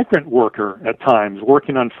a migrant worker at times,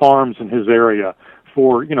 working on farms in his area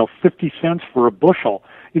for 50 cents for a bushel.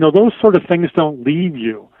 Those sort of things don't leave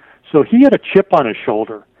you. So he had a chip on his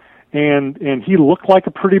shoulder, and he looked like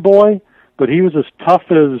a pretty boy, but he was as tough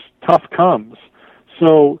comes.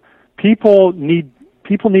 So people need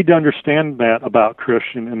to understand that about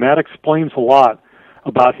Christian, and that explains a lot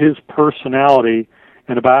about his personality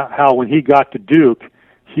and about how when he got to Duke,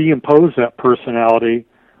 he imposed that personality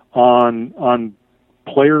on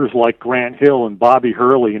players like Grant Hill and Bobby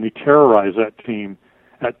Hurley, and he terrorized that team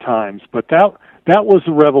at times. But that was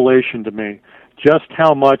a revelation to me, just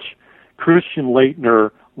how much Christian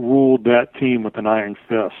Laettner ruled that team with an iron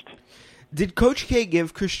fist. Did Coach K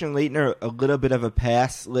give Christian Laettner a little bit of a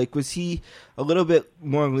pass? Like, was he a little bit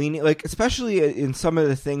more lenient? Like, especially in some of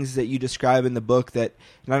the things that you describe in the book that,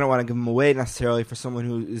 and I don't want to give them away necessarily for someone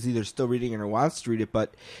who is either still reading it or wants to read it,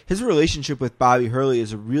 but his relationship with Bobby Hurley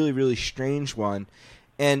is a really, really strange one.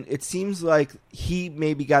 And it seems like he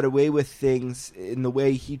maybe got away with things in the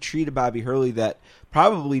way he treated Bobby Hurley that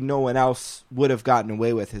probably no one else would have gotten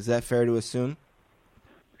away with. Is that fair to assume?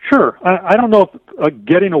 Sure. I don't know if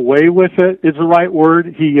getting away with it is the right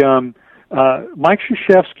word. Mike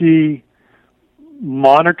Krzyzewski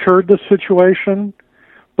monitored the situation,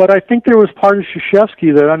 but I think there was part of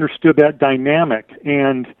Krzyzewski that understood that dynamic.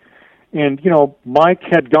 And Mike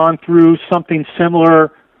had gone through something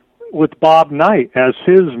similar with Bob Knight as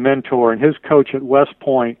his mentor and his coach at West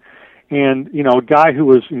Point, and a guy who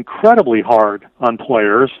was incredibly hard on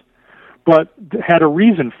players, but had a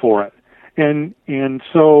reason for it. And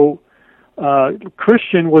so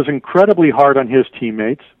Christian was incredibly hard on his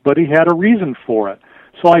teammates, but he had a reason for it.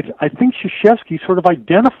 So I think Krzyzewski sort of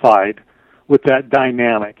identified with that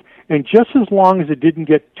dynamic. And just as long as it didn't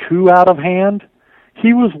get too out of hand,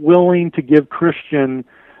 he was willing to give Christian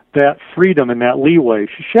that freedom and that leeway.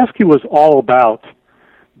 Krzyzewski was all about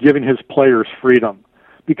giving his players freedom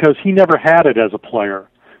because he never had it as a player.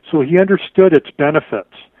 So he understood its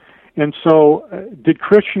benefits. And so did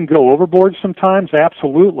Christian go overboard sometimes?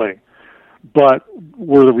 Absolutely. But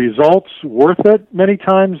were the results worth it many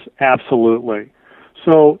times? Absolutely.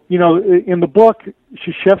 So, in the book,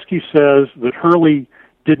 Krzyzewski says that Hurley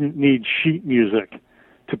didn't need sheet music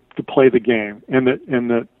to play the game, and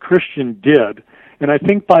that Christian did. And I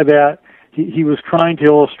think by that, he was trying to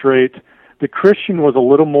illustrate that Christian was a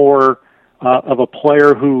little more of a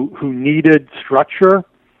player who needed structure,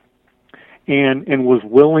 and was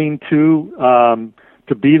willing to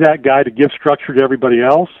be that guy to give structure to everybody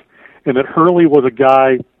else, and that Hurley was a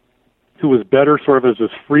guy who was better sort of as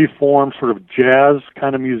this free-form sort of jazz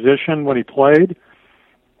kind of musician when he played,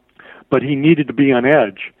 but he needed to be on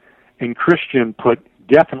edge, and Christian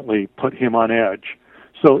definitely put him on edge.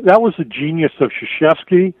 So that was the genius of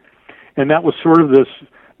Krzyzewski, and that was sort of this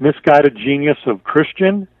misguided genius of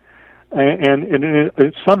Christian. And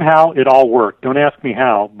it somehow it all worked. Don't ask me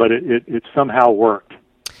how, but it somehow worked.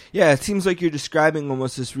 Yeah, it seems like you're describing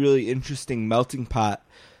almost this really interesting melting pot,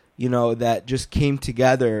 that just came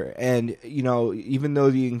together. And, even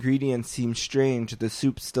though the ingredients seem strange, the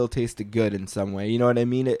soup still tasted good in some way. You know what I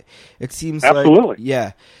mean? It seems Absolutely. like...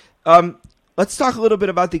 Yeah. Let's talk a little bit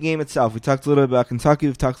about the game itself. We talked a little bit about Kentucky.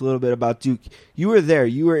 We've talked a little bit about Duke. You were there.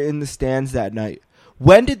 You were in the stands that night.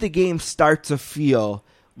 When did the game start to feel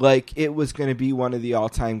like it was going to be one of the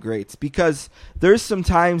all-time greats? Because there's some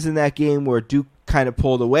times in that game where Duke kind of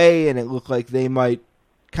pulled away and it looked like they might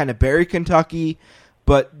kind of bury Kentucky,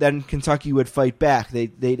 but then Kentucky would fight back.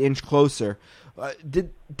 They'd inch closer.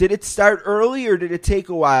 Did it start early, or did it take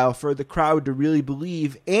a while for the crowd to really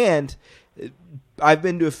believe? And I've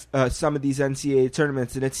been to some of these NCAA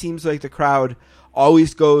tournaments, and it seems like the crowd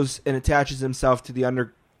always goes and attaches himself to the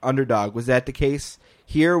underdog. Was that the case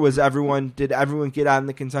here? Did everyone get on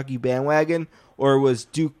the Kentucky bandwagon, or was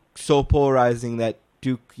Duke so polarizing that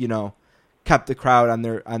Duke, kept the crowd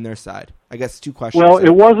on their side? I guess two questions. Well,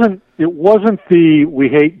 it wasn't the we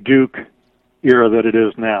hate Duke era that it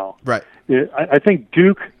is now. Right. I think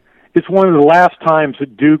Duke. It's one of the last times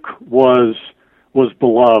that Duke was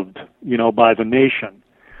beloved, by the nation.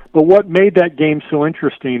 But what made that game so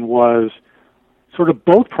interesting was sort of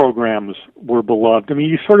both programs were beloved. I mean,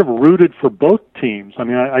 you sort of rooted for both teams. I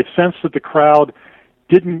mean, I sensed that the crowd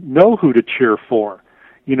didn't know who to cheer for.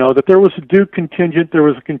 That there was a Duke contingent, there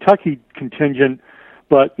was a Kentucky contingent,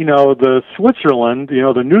 but the Switzerland,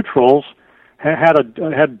 the neutrals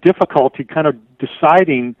had difficulty kind of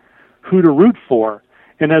deciding who to root for.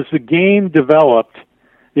 And as the game developed,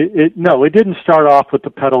 it didn't start off with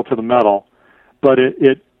the pedal to the metal, but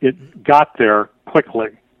it got there quickly.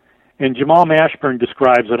 And Jamal Mashburn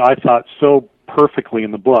describes it, I thought, so perfectly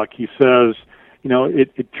in the book. He says,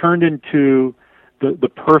 it turned into the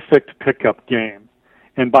perfect pickup game.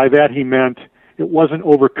 And by that he meant it wasn't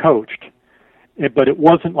overcoached, but it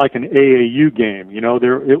wasn't like an AAU game.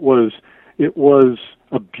 It was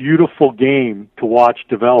a beautiful game to watch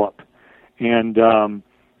develop. And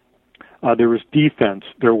there was defense,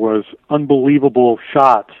 there was unbelievable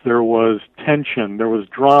shots, there was tension, there was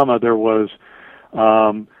drama, there was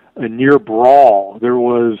a near brawl, there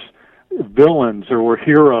was villains, there were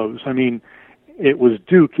heroes. I mean, it was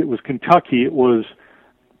Duke, it was Kentucky, it was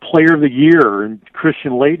Player of the Year and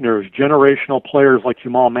Christian Laettner, generational players like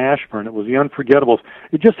Jamal Mashburn. It was the unforgettables.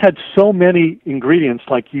 It just had so many ingredients,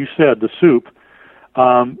 like you said, the soup,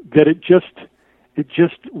 that it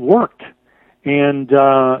just worked. And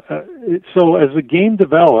so as the game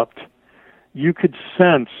developed, you could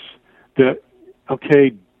sense that,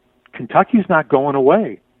 okay, Kentucky's not going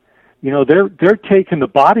away. They're taking the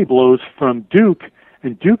body blows from Duke,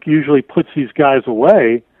 and Duke usually puts these guys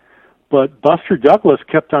away, but Buster Douglas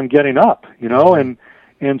kept on getting up,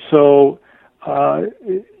 and so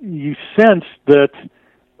you sense that,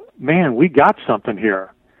 man, we got something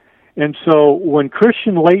here. And so when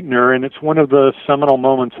Christian Laettner, and it's one of the seminal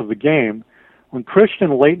moments of the game, when Christian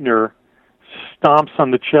Laettner stomps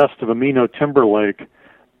on the chest of Amino Timberlake,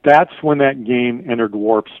 that's when that game entered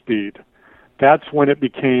warp speed. That's when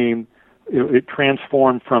it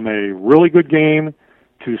transformed from a really good game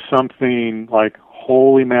to something like,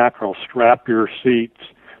 holy mackerel, strap your seats,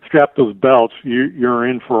 strap those belts, you're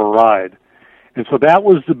in for a ride. And so that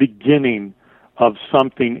was the beginning of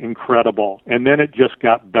something incredible. And then it just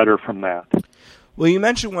got better from that. Well, you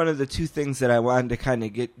mentioned one of the two things that I wanted to kind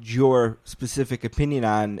of get your specific opinion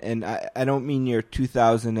on, and I don't mean your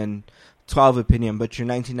 2012 opinion, but your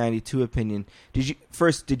 1992 opinion.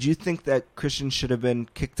 Did you think that Christian should have been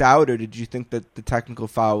kicked out, or did you think that the technical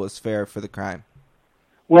foul was fair for the crime?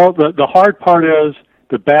 Well, the hard part is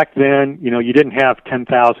that back then, you didn't have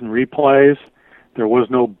 10,000 replays. There was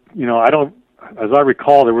no, as I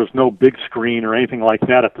recall, there was no big screen or anything like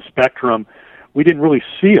that at the Spectrum. We didn't really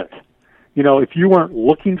see it. If you weren't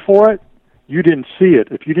looking for it, you didn't see it.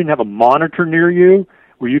 If you didn't have a monitor near you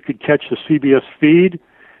where you could catch the CBS feed,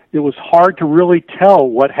 it was hard to really tell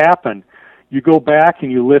what happened. You go back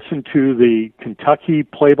and you listen to the Kentucky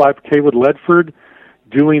play-by-play with Ledford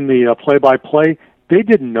doing the play-by-play. They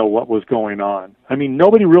didn't know what was going on. I mean,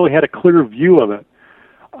 nobody really had a clear view of it.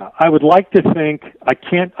 I would like to think,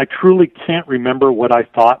 I truly can't remember what I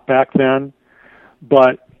thought back then,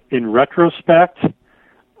 but in retrospect,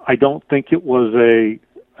 I don't think it was a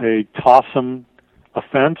toss-em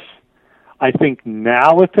offense. I think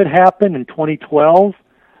now if it happened in 2012,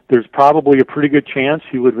 there's probably a pretty good chance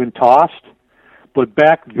he would have been tossed. But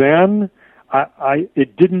back then,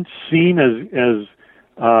 it didn't seem as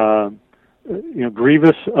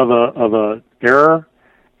grievous of a error,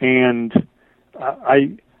 and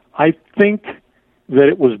I think that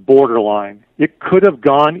it was borderline. It could have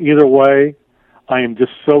gone either way. I am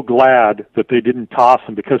just so glad that they didn't toss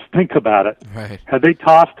him, because think about it. Right. Had they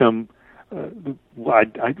tossed him,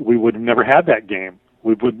 we would have never had that game.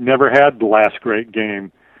 We would never had the last great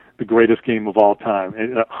game, the greatest game of all time.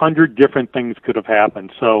 100 different things could have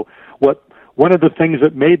happened. So one of the things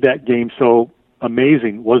that made that game so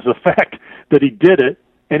amazing was the fact that he did it,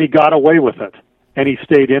 and he got away with it, and he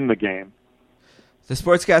stayed in the game. The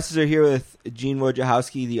Sportscasters are here with Gene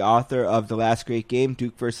Wojciechowski, the author of The Last Great Game,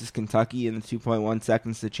 Duke versus Kentucky in the 2.1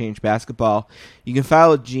 Seconds to Change Basketball. You can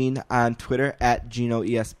follow Gene on Twitter at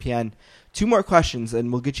GinoESPN. Two more questions, and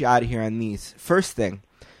we'll get you out of here on these. First thing,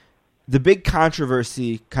 the big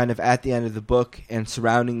controversy kind of at the end of the book and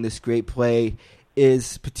surrounding this great play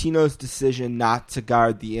is Pitino's decision not to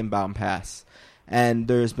guard the inbound pass. And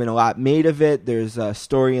there's been a lot made of it. There's a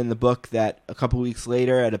story in the book that a couple weeks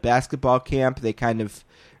later at a basketball camp, they kind of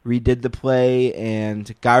redid the play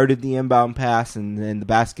and guarded the inbound pass, and then the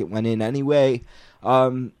basket went in anyway.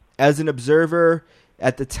 As an observer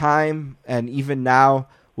at the time and even now,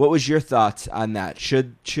 what was your thoughts on that?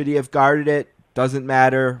 Should he have guarded it? Doesn't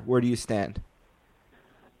matter. Where do you stand?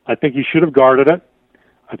 I think he should have guarded it.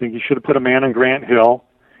 I think he should have put a man on Grant Hill.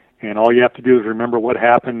 And all you have to do is remember what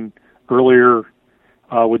happened earlier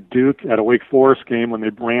with Duke at a Wake Forest game when they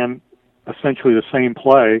ran essentially the same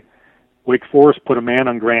play. Wake Forest put a man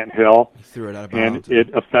on Grant Hill, He threw it out of bounds. and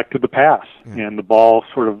it affected the pass. Yeah. And the ball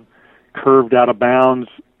sort of curved out of bounds.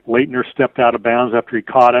 Leitner stepped out of bounds after he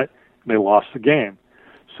caught it, and they lost the game.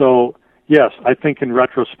 So, yes, I think in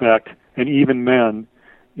retrospect, and even then,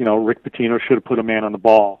 Rick Pitino should have put a man on the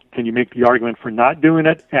ball. Can you make the argument for not doing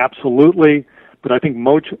it? Absolutely. But I think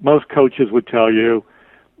most coaches would tell you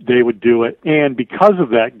they would do it. And because of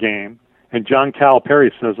that game, and John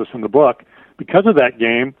Calipari says this in the book, because of that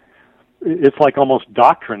game, it's like almost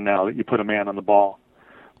doctrine now that you put a man on the ball.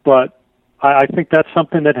 But I think that's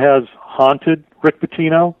something that has haunted Rick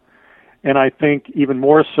Pitino, and I think even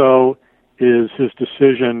more so is his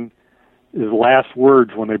decision, his last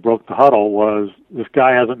words when they broke the huddle was, this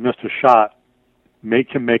guy hasn't missed a shot. Make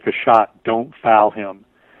him make a shot. Don't foul him.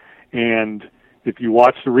 And if you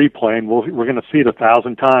watch the replay, and we're going to see it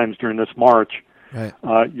 1,000 times during this march, right.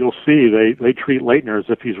 You'll see they treat Leitner as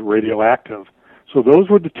if he's radioactive. So those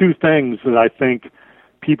were the two things that I think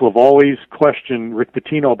people have always questioned Rick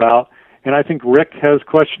Pitino about, and I think Rick has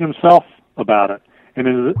questioned himself about it, and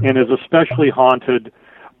is especially haunted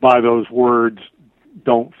by those words,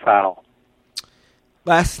 don't foul.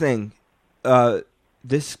 Last thing,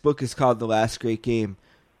 this book is called The Last Great Game.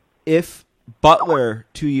 If Butler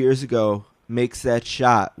 2 years ago makes that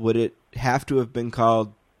shot, would it have to have been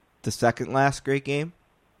called the second last great game?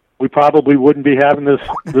 We probably wouldn't be having this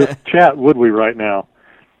chat, would we, right now?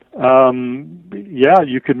 Yeah,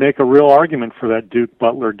 you could make a real argument for that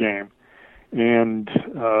Duke-Butler game. And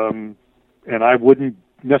I wouldn't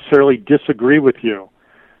necessarily disagree with you.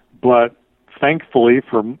 But thankfully,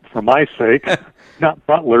 for my sake, not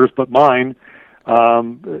Butler's, but mine,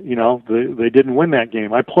 they didn't win that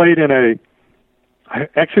game. I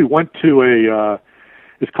actually went to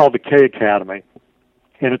it's called the K Academy.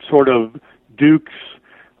 And it's sort of Duke's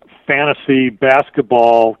fantasy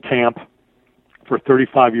basketball camp for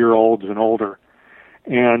 35-year-olds and older.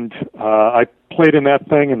 And I played in that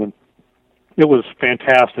thing, and it was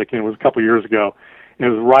fantastic. And it was a couple years ago. And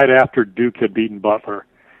it was right after Duke had beaten Butler.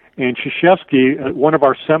 And Krzyzewski, at one of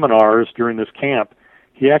our seminars during this camp,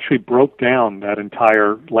 he actually broke down that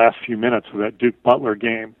entire last few minutes of that Duke-Butler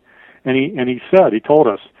game. And he told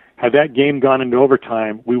us, had that game gone into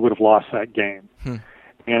overtime, we would have lost that game.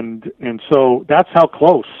 And so that's how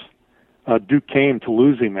close Duke came to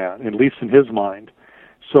losing that, at least in his mind.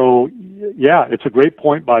 So, yeah, it's a great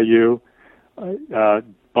point by you.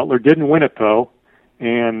 Butler didn't win it, though,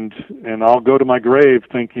 and I'll go to my grave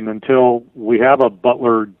thinking until we have a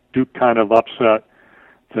Butler-Duke kind of upset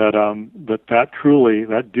that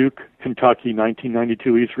Duke-Kentucky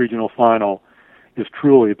 1992 East Regional Final is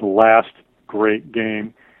truly the last great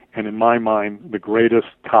game, and in my mind, the greatest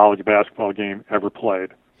college basketball game ever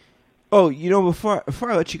played. Oh, before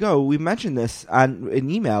I let you go, we mentioned this on an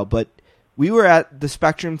email, but we were at the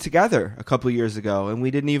Spectrum together a couple years ago, and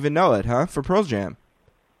we didn't even know it, huh? For Pearl Jam.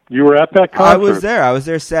 You were at that concert? I was there. I was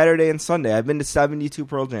there Saturday and Sunday. I've been to 72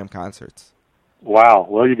 Pearl Jam concerts. Wow.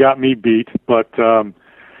 Well, you got me beat, but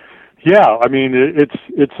yeah, I mean,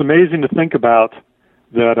 it's amazing to think about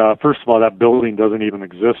that. First of all, that building doesn't even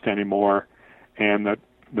exist anymore, and that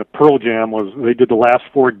the Pearl Jam they did the last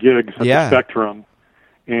 4 gigs at the Spectrum.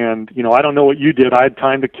 And, I don't know what you did. I had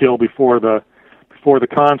time to kill before the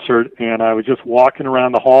concert, and I was just walking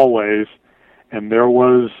around the hallways, and there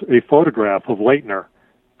was a photograph of Leitner,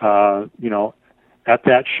 at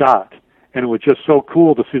that shot. And it was just so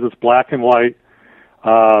cool to see this black and white,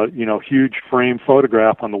 huge frame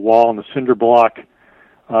photograph on the wall and the cinder block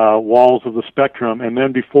walls of the Spectrum. And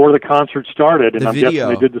then before the concert started, and I'm guessing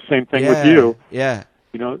they did the same thing with you. Yeah.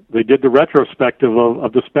 They did the retrospective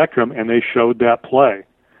of the Spectrum, and they showed that play.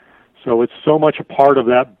 So it's so much a part of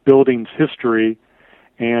that building's history.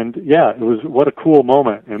 And, yeah, it was what a cool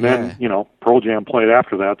moment. And then, Pearl Jam played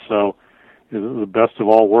after that, so it was the best of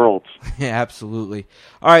all worlds. Yeah, absolutely.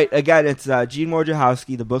 All right, again, it's Gene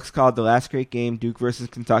Wojciechowski. The book's called The Last Great Game, Duke versus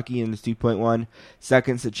Kentucky, and it's 2.1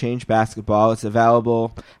 seconds to change basketball. It's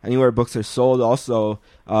available anywhere books are sold. Also,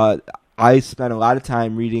 I spent a lot of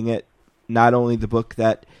time reading it not only the book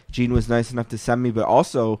that Gene was nice enough to send me, but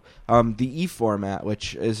also the e-format,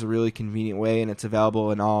 which is a really convenient way, and it's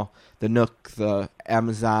available in all the Nook, the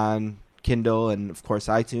Amazon Kindle, and of course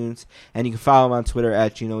iTunes. And you can follow him on Twitter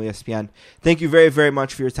at GinoESPN. Thank you very, very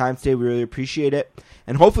much for your time today. We really appreciate it.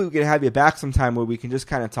 And hopefully we can have you back sometime where we can just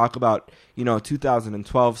kind of talk about,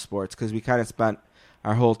 2012 sports, because we kind of spent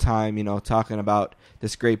our whole time, talking about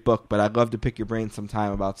this great book. But I'd love to pick your brain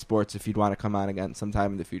sometime about sports if you'd want to come on again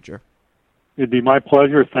sometime in the future. It'd be my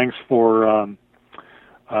pleasure. Thanks for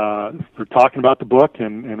talking about the book,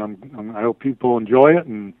 and I hope people enjoy it.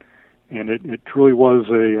 And it truly was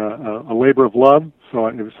a labor of love. So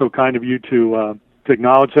it was so kind of you to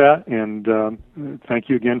acknowledge that. And thank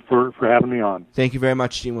you again for having me on. Thank you very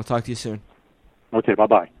much, Gene. We'll talk to you soon. Okay.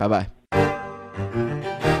 Bye-bye. Bye-bye.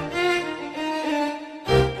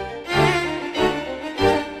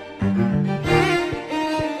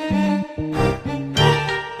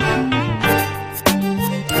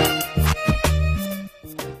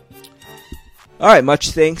 All right, much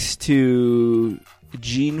thanks to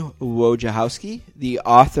Gene Wojciechowski, the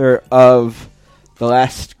author of The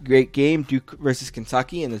Last Great Game, Duke versus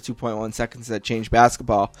Kentucky, and the 2.1 seconds that changed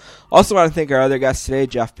basketball. Also want to thank our other guests today,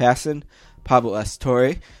 Jeff Passon, Pablo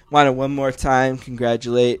Estori. Want to one more time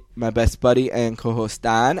congratulate my best buddy and co-host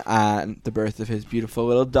Don on the birth of his beautiful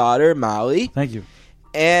little daughter, Molly. Thank you.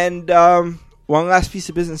 And one last piece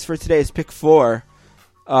of business for today is Pick 4.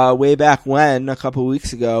 Way back when, a couple of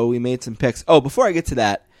weeks ago, we made some picks. Oh, before I get to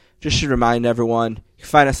that, just should remind everyone, you can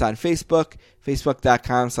find us on Facebook,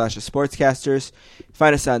 facebook.com/thesportscasters.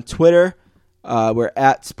 Find us on Twitter. We're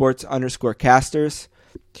at sports_casters.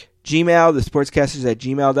 Gmail,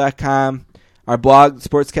 thesportscasters@gmail.com. Our blog,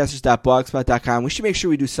 sportscasters.blogspot.com. We should make sure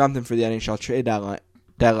we do something for the NHL trade deadline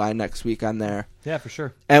next week on there. Yeah, for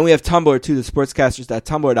sure. And we have Tumblr, too,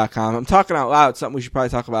 thesportscasters.tumblr.com. I'm talking out loud, something we should probably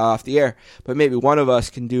talk about off the air, but maybe one of us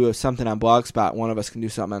can do something on Blogspot, one of us can do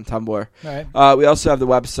something on Tumblr. All right. We also have the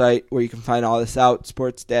website where you can find all this out,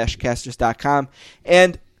 sports-casters.com.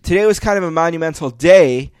 And today was kind of a monumental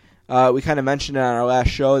day. We kind of mentioned it on our last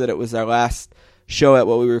show that it was our last show at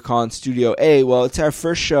what we were calling Studio A. Well, it's our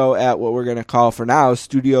first show at what we're going to call for now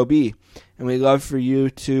Studio B. And we'd love for you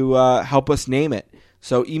to help us name it.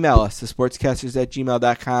 So email us,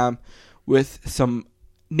 thesportscasters@gmail.com, with some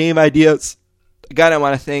name ideas. Again, I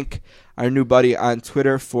want to thank our new buddy on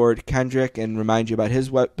Twitter, Ford Kendrick, and remind you about his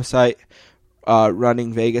website,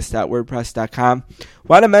 runningvegas.wordpress.com.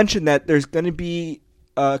 Want to mention that there's going to be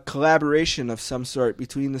a collaboration of some sort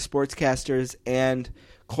between the Sportscasters and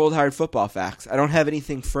Cold Hard Football Facts. I don't have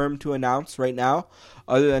anything firm to announce right now,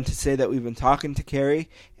 other than to say that we've been talking to Carrie,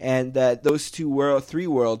 and that those three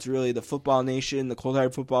worlds, really, the Football Nation, the Cold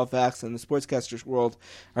Hard Football Facts, and the Sportscasters world,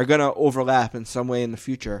 are going to overlap in some way in the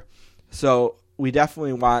future. So we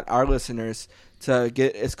definitely want our listeners to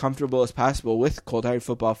get as comfortable as possible with Cold Hard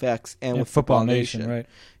Football Facts and with Football Nation. Right.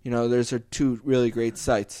 Those are two really great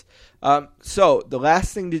sites. So the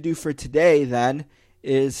last thing to do for today, then,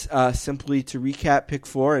 is simply to recap Pick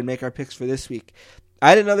 4 and make our picks for this week. I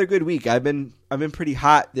had another good week. I've been pretty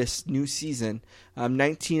hot this new season. I'm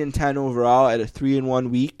 19-10 overall at a 3-1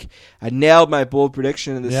 week. I nailed my bold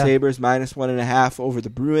prediction of the Sabres -1.5 over the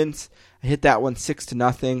Bruins. I hit that one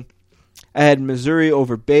 6-0. I had Missouri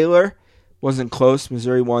over Baylor. Wasn't close.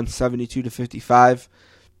 Missouri won 72-55.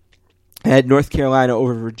 I had North Carolina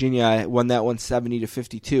over Virginia. I won that one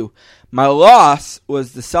 70-52. My loss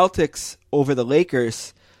was the Celtics over the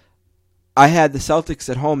Lakers. I had the Celtics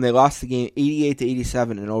at home. They lost the game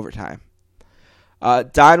 88-87 in overtime.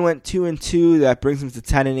 Don went 2-2. That brings him to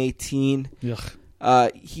 10-18.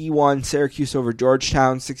 He won Syracuse over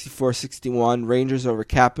Georgetown 64-61. Rangers over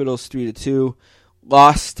Capitals 3-2.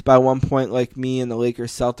 Lost by 1 point like me in the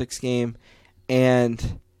Lakers-Celtics game.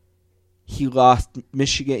 And he lost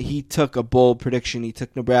Michigan. He took a bold prediction. He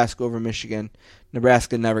took Nebraska over Michigan.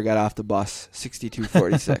 Nebraska never got off the bus,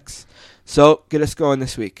 62-46. So get us going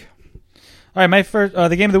this week. All right, my first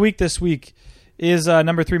the game of the week this week is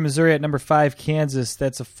number 3 Missouri at number 5 Kansas.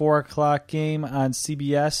 That's a 4:00 game on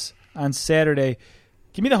CBS on Saturday.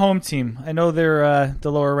 Give me the home team. I know they're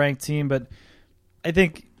the lower ranked team, but I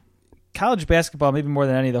think college basketball, maybe more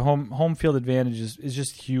than any, the home field advantage is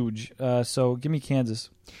just huge. So give me Kansas.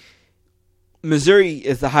 Missouri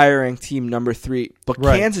is the higher ranked team, number 3, but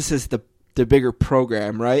right. Kansas is the bigger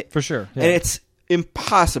program, right? For sure. Yeah. And it's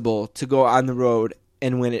impossible to go on the road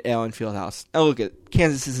and win at Allen Fieldhouse. Now look,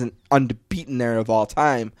 Kansas isn't unbeaten there of all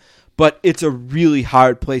time, but it's a really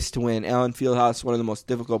hard place to win. Allen Fieldhouse, one of the most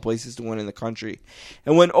difficult places to win in the country.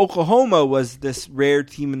 And when Oklahoma was this rare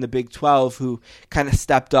team in the Big 12 who kind of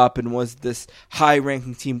stepped up and was this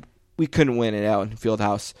high-ranking team, we couldn't win at Allen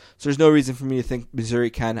Fieldhouse. So there's no reason for me to think Missouri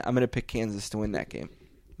can. I'm going to pick Kansas to win that game.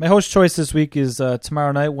 My host choice this week is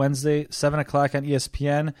tomorrow night, Wednesday, 7 o'clock on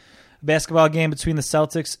ESPN. A basketball game between the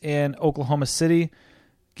Celtics and Oklahoma City.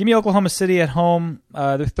 Give me Oklahoma City at home.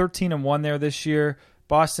 They're 13-1 there this year.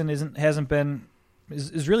 Boston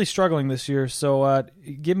is really struggling this year. So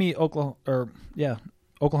give me Oklahoma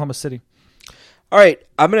City. All right,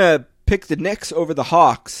 I'm going to pick the Knicks over the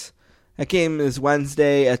Hawks. That game is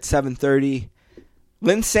Wednesday at 7:30.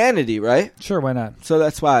 Linsanity, right? Sure, why not? So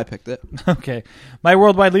that's why I picked it. Okay. My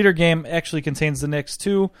worldwide leader game actually contains the Knicks,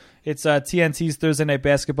 too. It's TNT's Thursday night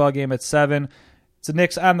basketball game at 7. It's the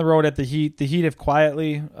Knicks on the road at the Heat. The Heat have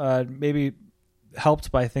quietly, maybe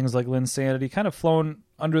helped by things like Linsanity, kind of flown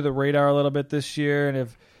under the radar a little bit this year and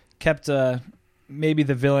have kept maybe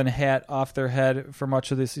the villain hat off their head for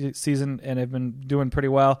much of this season and have been doing pretty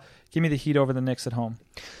well. Give me the Heat over the Knicks at home.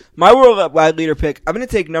 My worldwide leader pick, I'm going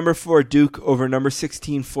to take number 4 Duke over number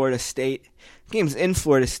 16 Florida State. The game's in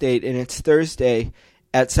Florida State, and it's Thursday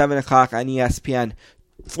at 7 o'clock on ESPN.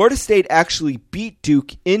 Florida State actually beat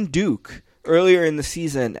Duke in Duke earlier in the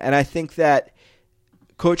season, and I think that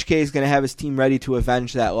Coach K is going to have his team ready to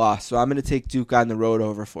avenge that loss. So I'm going to take Duke on the road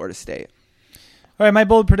over Florida State. All right, my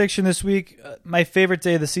bold prediction this week, my favorite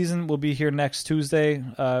day of the season will be here next Tuesday.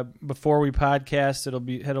 Before we podcast,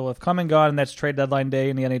 it'll have come and gone, and that's trade deadline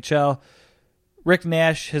day in the NHL. Rick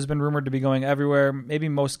Nash has been rumored to be going everywhere, maybe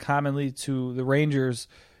most commonly to the Rangers,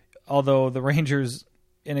 although the Rangers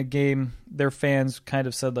in a game, their fans kind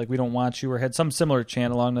of said, like, we don't want you, or had some similar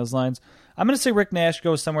chant along those lines. I'm going to say Rick Nash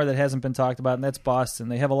goes somewhere that hasn't been talked about, and that's Boston.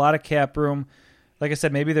 They have a lot of cap room. Like I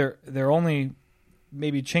said, maybe they're only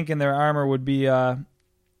maybe chink in their armor would be they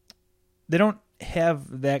don't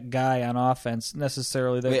have that guy on offense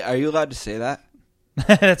necessarily. Wait, are you allowed to say that?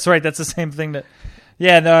 That's right. That's the same thing that.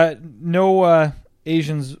 Yeah, no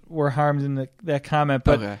Asians were harmed in that comment,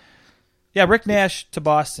 but okay. Yeah, Rick Nash to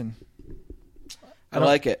Boston. I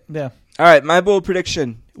like it. Yeah. All right, my bold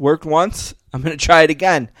prediction worked once. I'm going to try it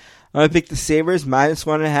again. I'm going to pick the Sabres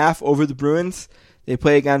 -1.5 over the Bruins. They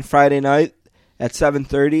play again Friday night at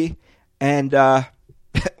 7:30, and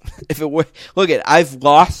I've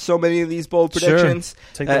lost so many of these bold predictions.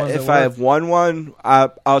 Sure. If I have won one,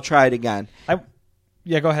 I'll try it again.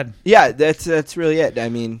 Yeah, go ahead. Yeah, that's really it. I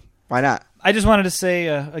mean, why not? I just wanted to say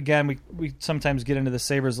again, we sometimes get into the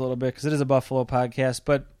Sabres a little bit because it is a Buffalo podcast,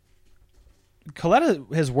 but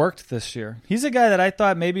Coletta has worked this year. He's a guy that I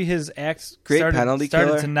thought maybe his act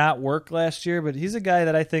started to not work last year, but he's a guy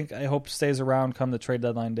that I hope stays around come the trade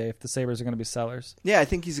deadline day if the Sabres are going to be sellers. Yeah, I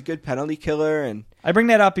think he's a good penalty killer. And I bring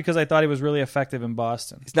that up because I thought he was really effective in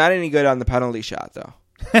Boston. He's not any good on the penalty shot, though.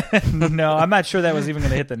 No, I'm not sure that was even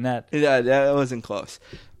going to hit the net. Yeah, that wasn't close.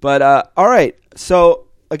 But, all right, so,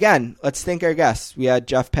 again, let's thank our guests. We had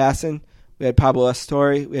Jeff Passan. We had Pablo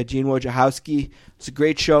Astori. We had Gene Wojciechowski. It's a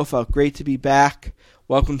great show. Felt great to be back.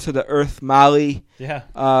 Welcome to the Earth, Molly. Yeah.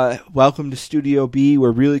 Welcome to Studio B.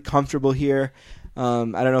 We're really comfortable here. I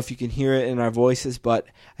don't know if you can hear it in our voices, but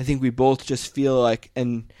I think we both just feel like,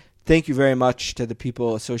 and thank you very much to the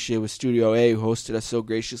people associated with Studio A who hosted us so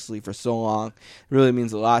graciously for so long. It really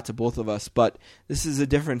means a lot to both of us. But this is a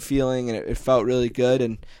different feeling, and it felt really good.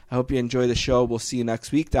 And I hope you enjoy the show. We'll see you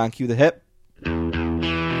next week. Don Q the Hip.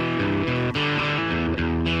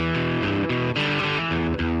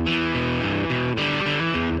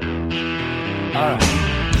 All right.